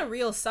 That's not a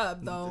real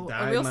sub though.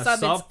 I'm A real a sub,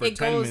 sub for it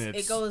 10 goes minutes.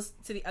 it goes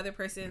to the other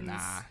person's.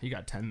 Nah, you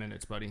got 10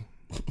 minutes, buddy.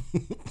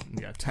 You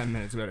got 10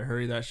 minutes. You better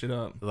hurry that shit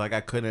up. Like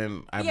I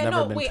couldn't. I've Yeah, never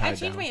no, been wait. tied I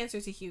changed down. my answer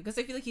to Hugh because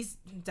I feel like he's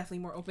definitely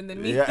more open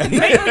than me. Yeah.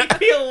 I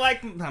feel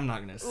like I'm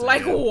not gonna say.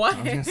 Like it. what?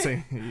 I was gonna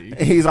say.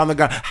 He's on the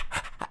ground.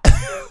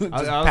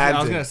 I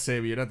was gonna say,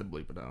 but you'd have to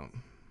bleep it out.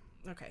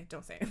 Okay,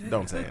 don't say it.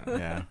 Don't say it.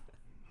 Yeah.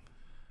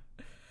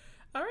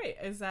 All right,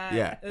 is that?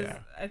 Yeah, is- yeah.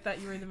 I thought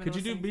you were in the middle.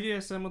 Could you of do saying-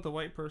 BDSM with a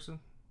white person?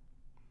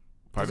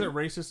 Pardon? Is it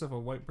racist if a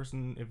white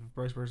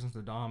person's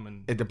the dom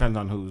and It depends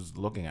on who's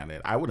looking at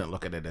it. I wouldn't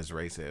look at it as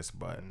racist,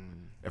 but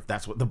if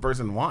that's what the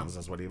person wants,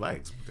 that's what he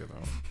likes. You know.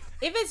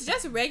 If it's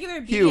just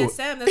regular Hugh,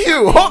 BDSM, that's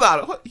Hugh, nothing. hold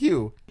on,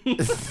 Hugh.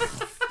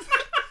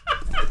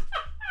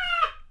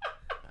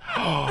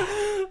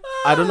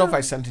 I don't know if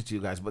I sent it to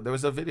you guys, but there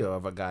was a video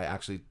of a guy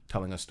actually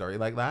telling a story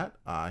like that.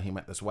 He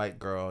met this white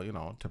girl, you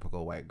know,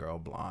 typical white girl,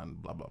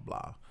 blonde, blah blah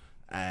blah,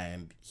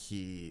 and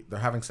they're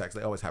having sex.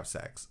 They always have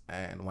sex,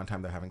 and one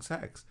time they're having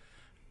sex,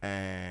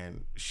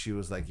 and she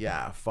was like,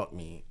 "Yeah, fuck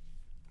me,"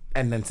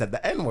 and then said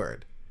the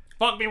N-word.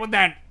 fuck me with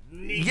that?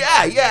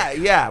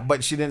 Yeah,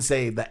 but she didn't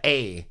say the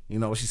A. You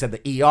know, she said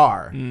the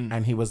ER,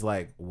 and he was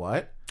like,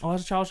 "What? Oh,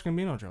 it's a Childish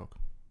Gambino joke.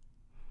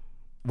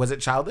 Was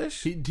it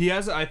childish?" He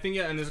has, I think,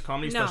 in his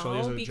comedy special, he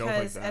has No, a joke like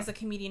because that. as a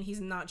comedian,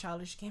 he's not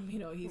Childish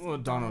Gambino. He's Well,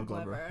 Donald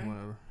Glover,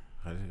 whatever.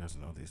 How do you guys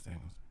know these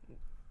things?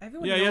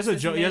 Everyone Yeah, he knows has a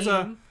his joke. He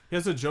name.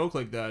 has a joke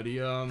like that.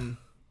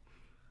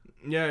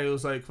 Yeah, it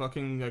was like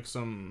fucking like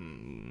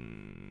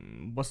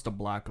some. What's the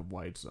black of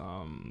whites?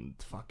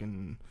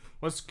 Fucking.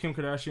 What's Kim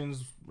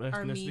Kardashian's ethnicity?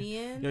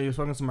 Armenian? Yeah, he was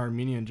fucking some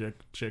Armenian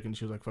chick, and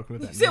she was like fucking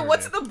with that. So nigger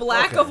what's dick. the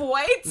black Okay. of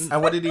whites?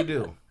 And what did he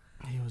do?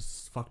 He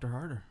was fucked her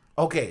harder.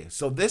 Okay,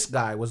 so this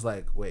guy was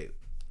like, wait,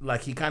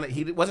 like he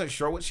wasn't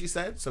sure what she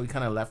said, so he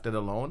kind of left it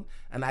alone.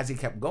 And as he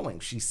kept going,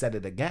 she said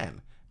it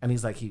again, and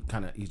he's like, he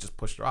just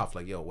pushed her off,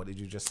 like, yo, what did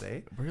you just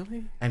say?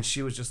 Really? And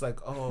she was just like,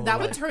 oh, That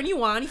would like- turn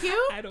you on,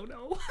 Hugh? I don't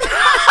know.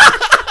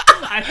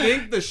 I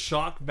think the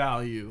shock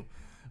value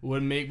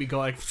would make me go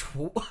like,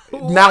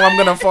 now I'm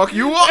gonna fuck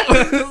you up.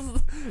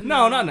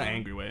 no, not in an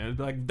angry way. I'd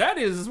be like, that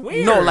is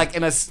weird. No, like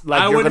in a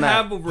like I you're would gonna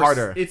have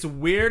harder. It's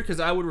weird because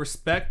I would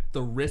respect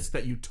the risk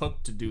that you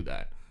took to do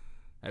that.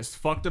 As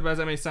fucked up as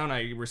that may sound,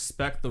 I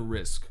respect the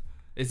risk.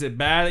 Is it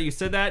bad that you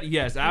said that?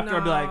 Yes. After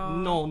I'd be like,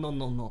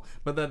 no.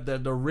 But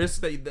the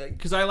risk that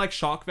because I like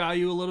shock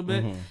value a little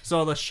bit,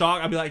 so the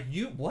shock I'd be like,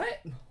 you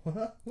what?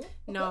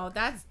 No,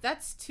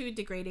 that's too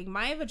degrading.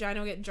 My vagina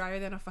will get drier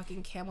than a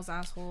fucking camel's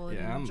asshole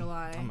in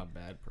July. I'm a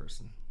bad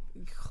person.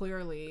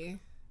 Clearly.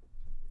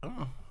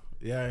 Oh,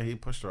 yeah, he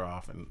pushed her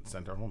off and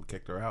sent her home,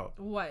 kicked her out.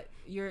 What?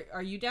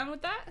 Are you down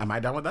with that? Am I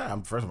down with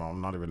that? First of all,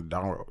 I'm not even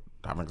down with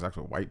having sex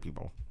with white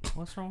people.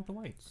 What's wrong with the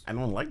whites? I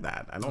don't like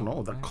that. I don't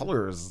know the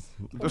colors.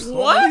 There's so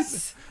What? many-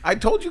 I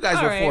told you guys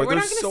All right, before. we're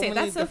not There's gonna so say many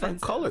that's different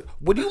offensive. colors.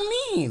 What do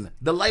you mean?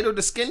 The lighter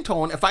the skin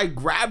tone, if I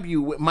grab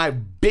you with my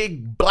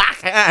big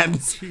black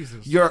hands,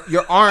 Jesus. your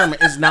arm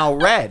is now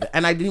red,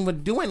 and I didn't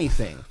even do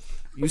anything.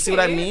 You see what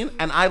I Okay. mean?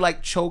 And I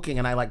like choking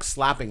and I like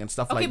slapping and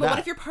stuff Okay, like but that. what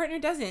if your partner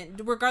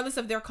doesn't, regardless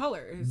of their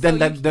colors? then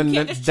So you then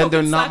can't just then choke they're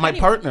and not slap my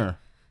anyone. partner.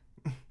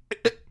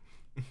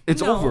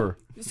 It's No. over.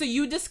 So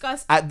you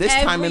discuss At this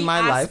time in every my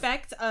life-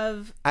 aspect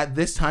of. At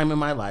this time in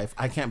my life,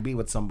 I can't be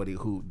with somebody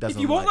who doesn't.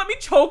 If you won't like, let me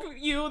choke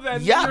you,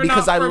 then yeah, you're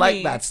because not I for like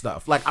me. that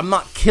stuff. Like I'm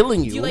not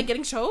killing you. Do you like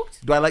getting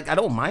choked? Do I like? I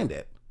don't mind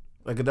it.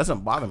 Like it doesn't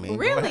bother me. Go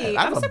Really? ahead.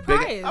 I have I'm a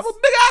surprised. Big, I have a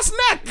big ass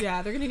neck.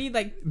 Yeah, they're gonna need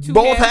like two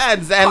Both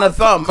hands and a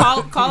thumb.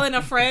 Call in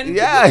a friend.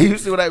 Yeah, you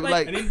see what I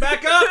like? And he's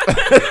back up.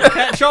 I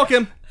can't choke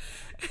him.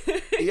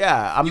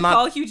 Yeah, I'm You not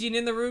call Eugene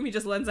in the room. He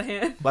just lends a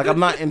hand. like I'm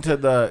not into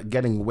the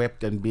getting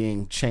whipped and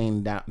being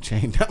chained down,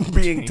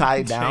 being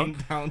tied down,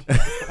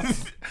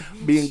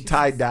 being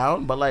tied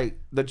down. But like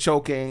the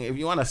choking, if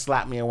you want to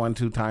slap me a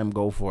 1-2 time,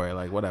 go for it.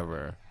 Like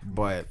whatever.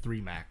 But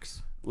 3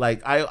 max.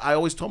 like I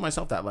always told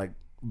myself that like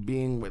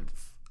being with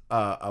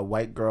a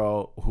white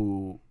girl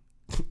who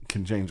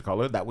can change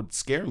color, that would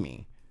scare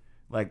me.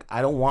 Like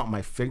I don't want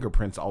my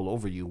fingerprints all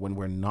over you when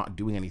we're not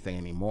doing anything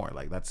anymore.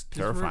 Like that's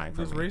terrifying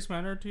for Does me. race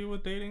matter to you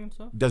with dating and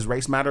stuff? Does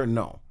race matter?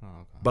 No. Oh,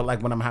 okay. But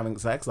like when I'm having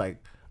sex, like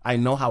I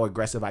know how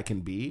aggressive I can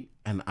be,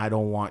 and I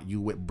don't want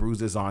you with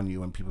bruises on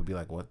you, and people be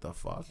like, "What the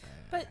fuck?"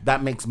 But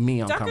That makes me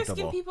darker uncomfortable.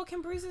 skinned people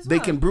can bruise as well. They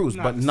can bruise,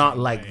 Not but the not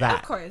same like way. that.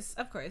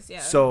 Of course, yeah.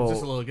 So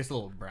Just gets a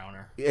little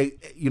browner.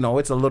 you know,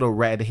 it's a little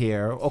red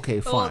here.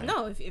 Okay, well, fine.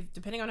 no, if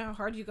depending on how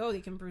hard you go, they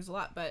can bruise a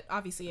lot. But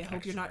obviously, I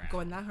hope you're not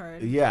going that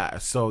hard. Yeah,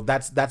 so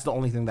that's the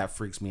only thing that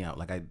freaks me out.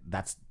 Like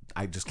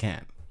I just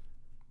can't.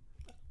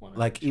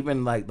 Like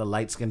even like the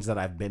light skins that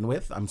I've been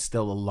with, I'm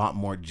still a lot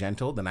more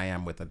gentle than I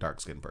am with a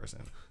dark skinned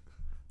person.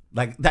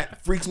 Like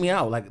that freaks me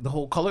out. Like the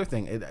whole color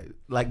thing,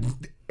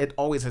 it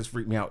always has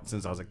freaked me out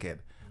since I was a kid.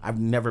 I've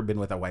never been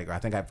with a white girl. I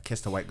think I've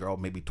kissed a white girl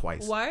maybe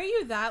twice. Why are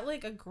you that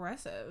like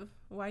aggressive?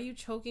 Why are you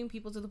choking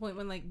people to the point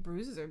when like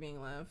bruises are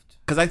being left?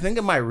 Because I think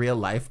in my real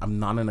life, I'm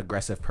not an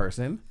aggressive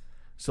person.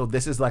 So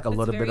this is like a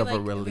little bit of like, a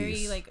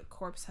release. Very like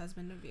corpse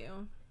husband of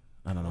you.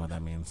 I don't know what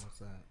that means. What's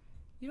that?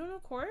 You don't know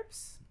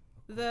Corpse?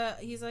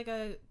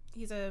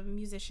 He's a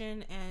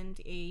musician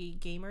and a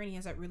gamer, and he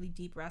has that really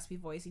deep raspy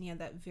voice, and he had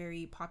that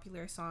very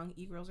popular song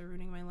 "E-Girls Are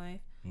Ruining My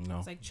Life." No.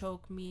 It's like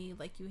choke me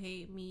like you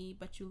hate me,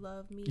 but you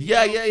love me.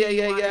 Yeah.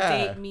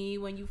 Date me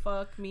when you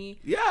fuck me.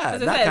 Yeah,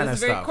 that kind of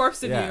it's stuff. very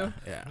Corpse of Yeah.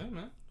 Hey,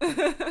 man.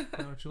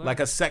 Know what you Like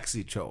a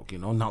sexy choke, you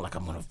know, not like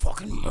I'm gonna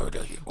fucking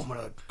murder you. I'm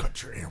gonna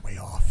cut your airway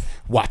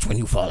off. Watch when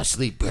you fall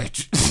asleep,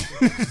 bitch.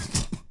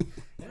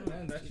 Yeah,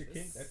 man, that's your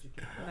kink. That's your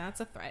kink. That's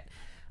a threat.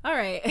 All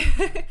right.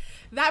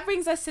 That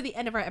brings us to the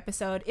end of our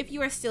episode. If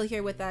you are still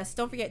here with us,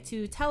 don't forget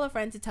to tell a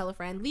friend to tell a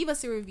friend. Leave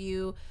us a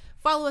review.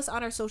 Follow us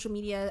on our social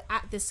media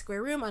at This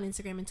Square Room on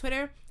Instagram and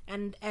Twitter.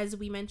 And as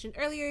we mentioned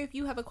earlier, if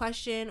you have a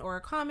question or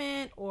a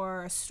comment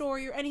or a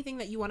story or anything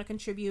that you want to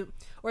contribute,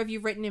 or if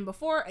you've written in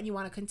before and you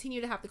want to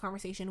continue to have the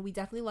conversation, we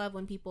definitely love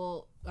when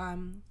people,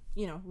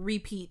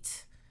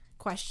 repeat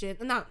question.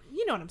 Not,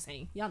 you know what I'm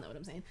saying. Y'all know what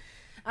I'm saying.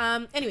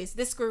 Anyways,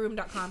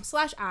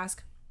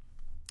 thissquareroom.com/ask.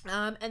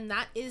 And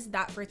that is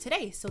that for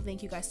today. So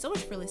thank you guys so much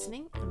for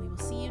listening, and we will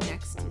see you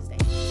next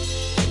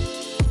Tuesday.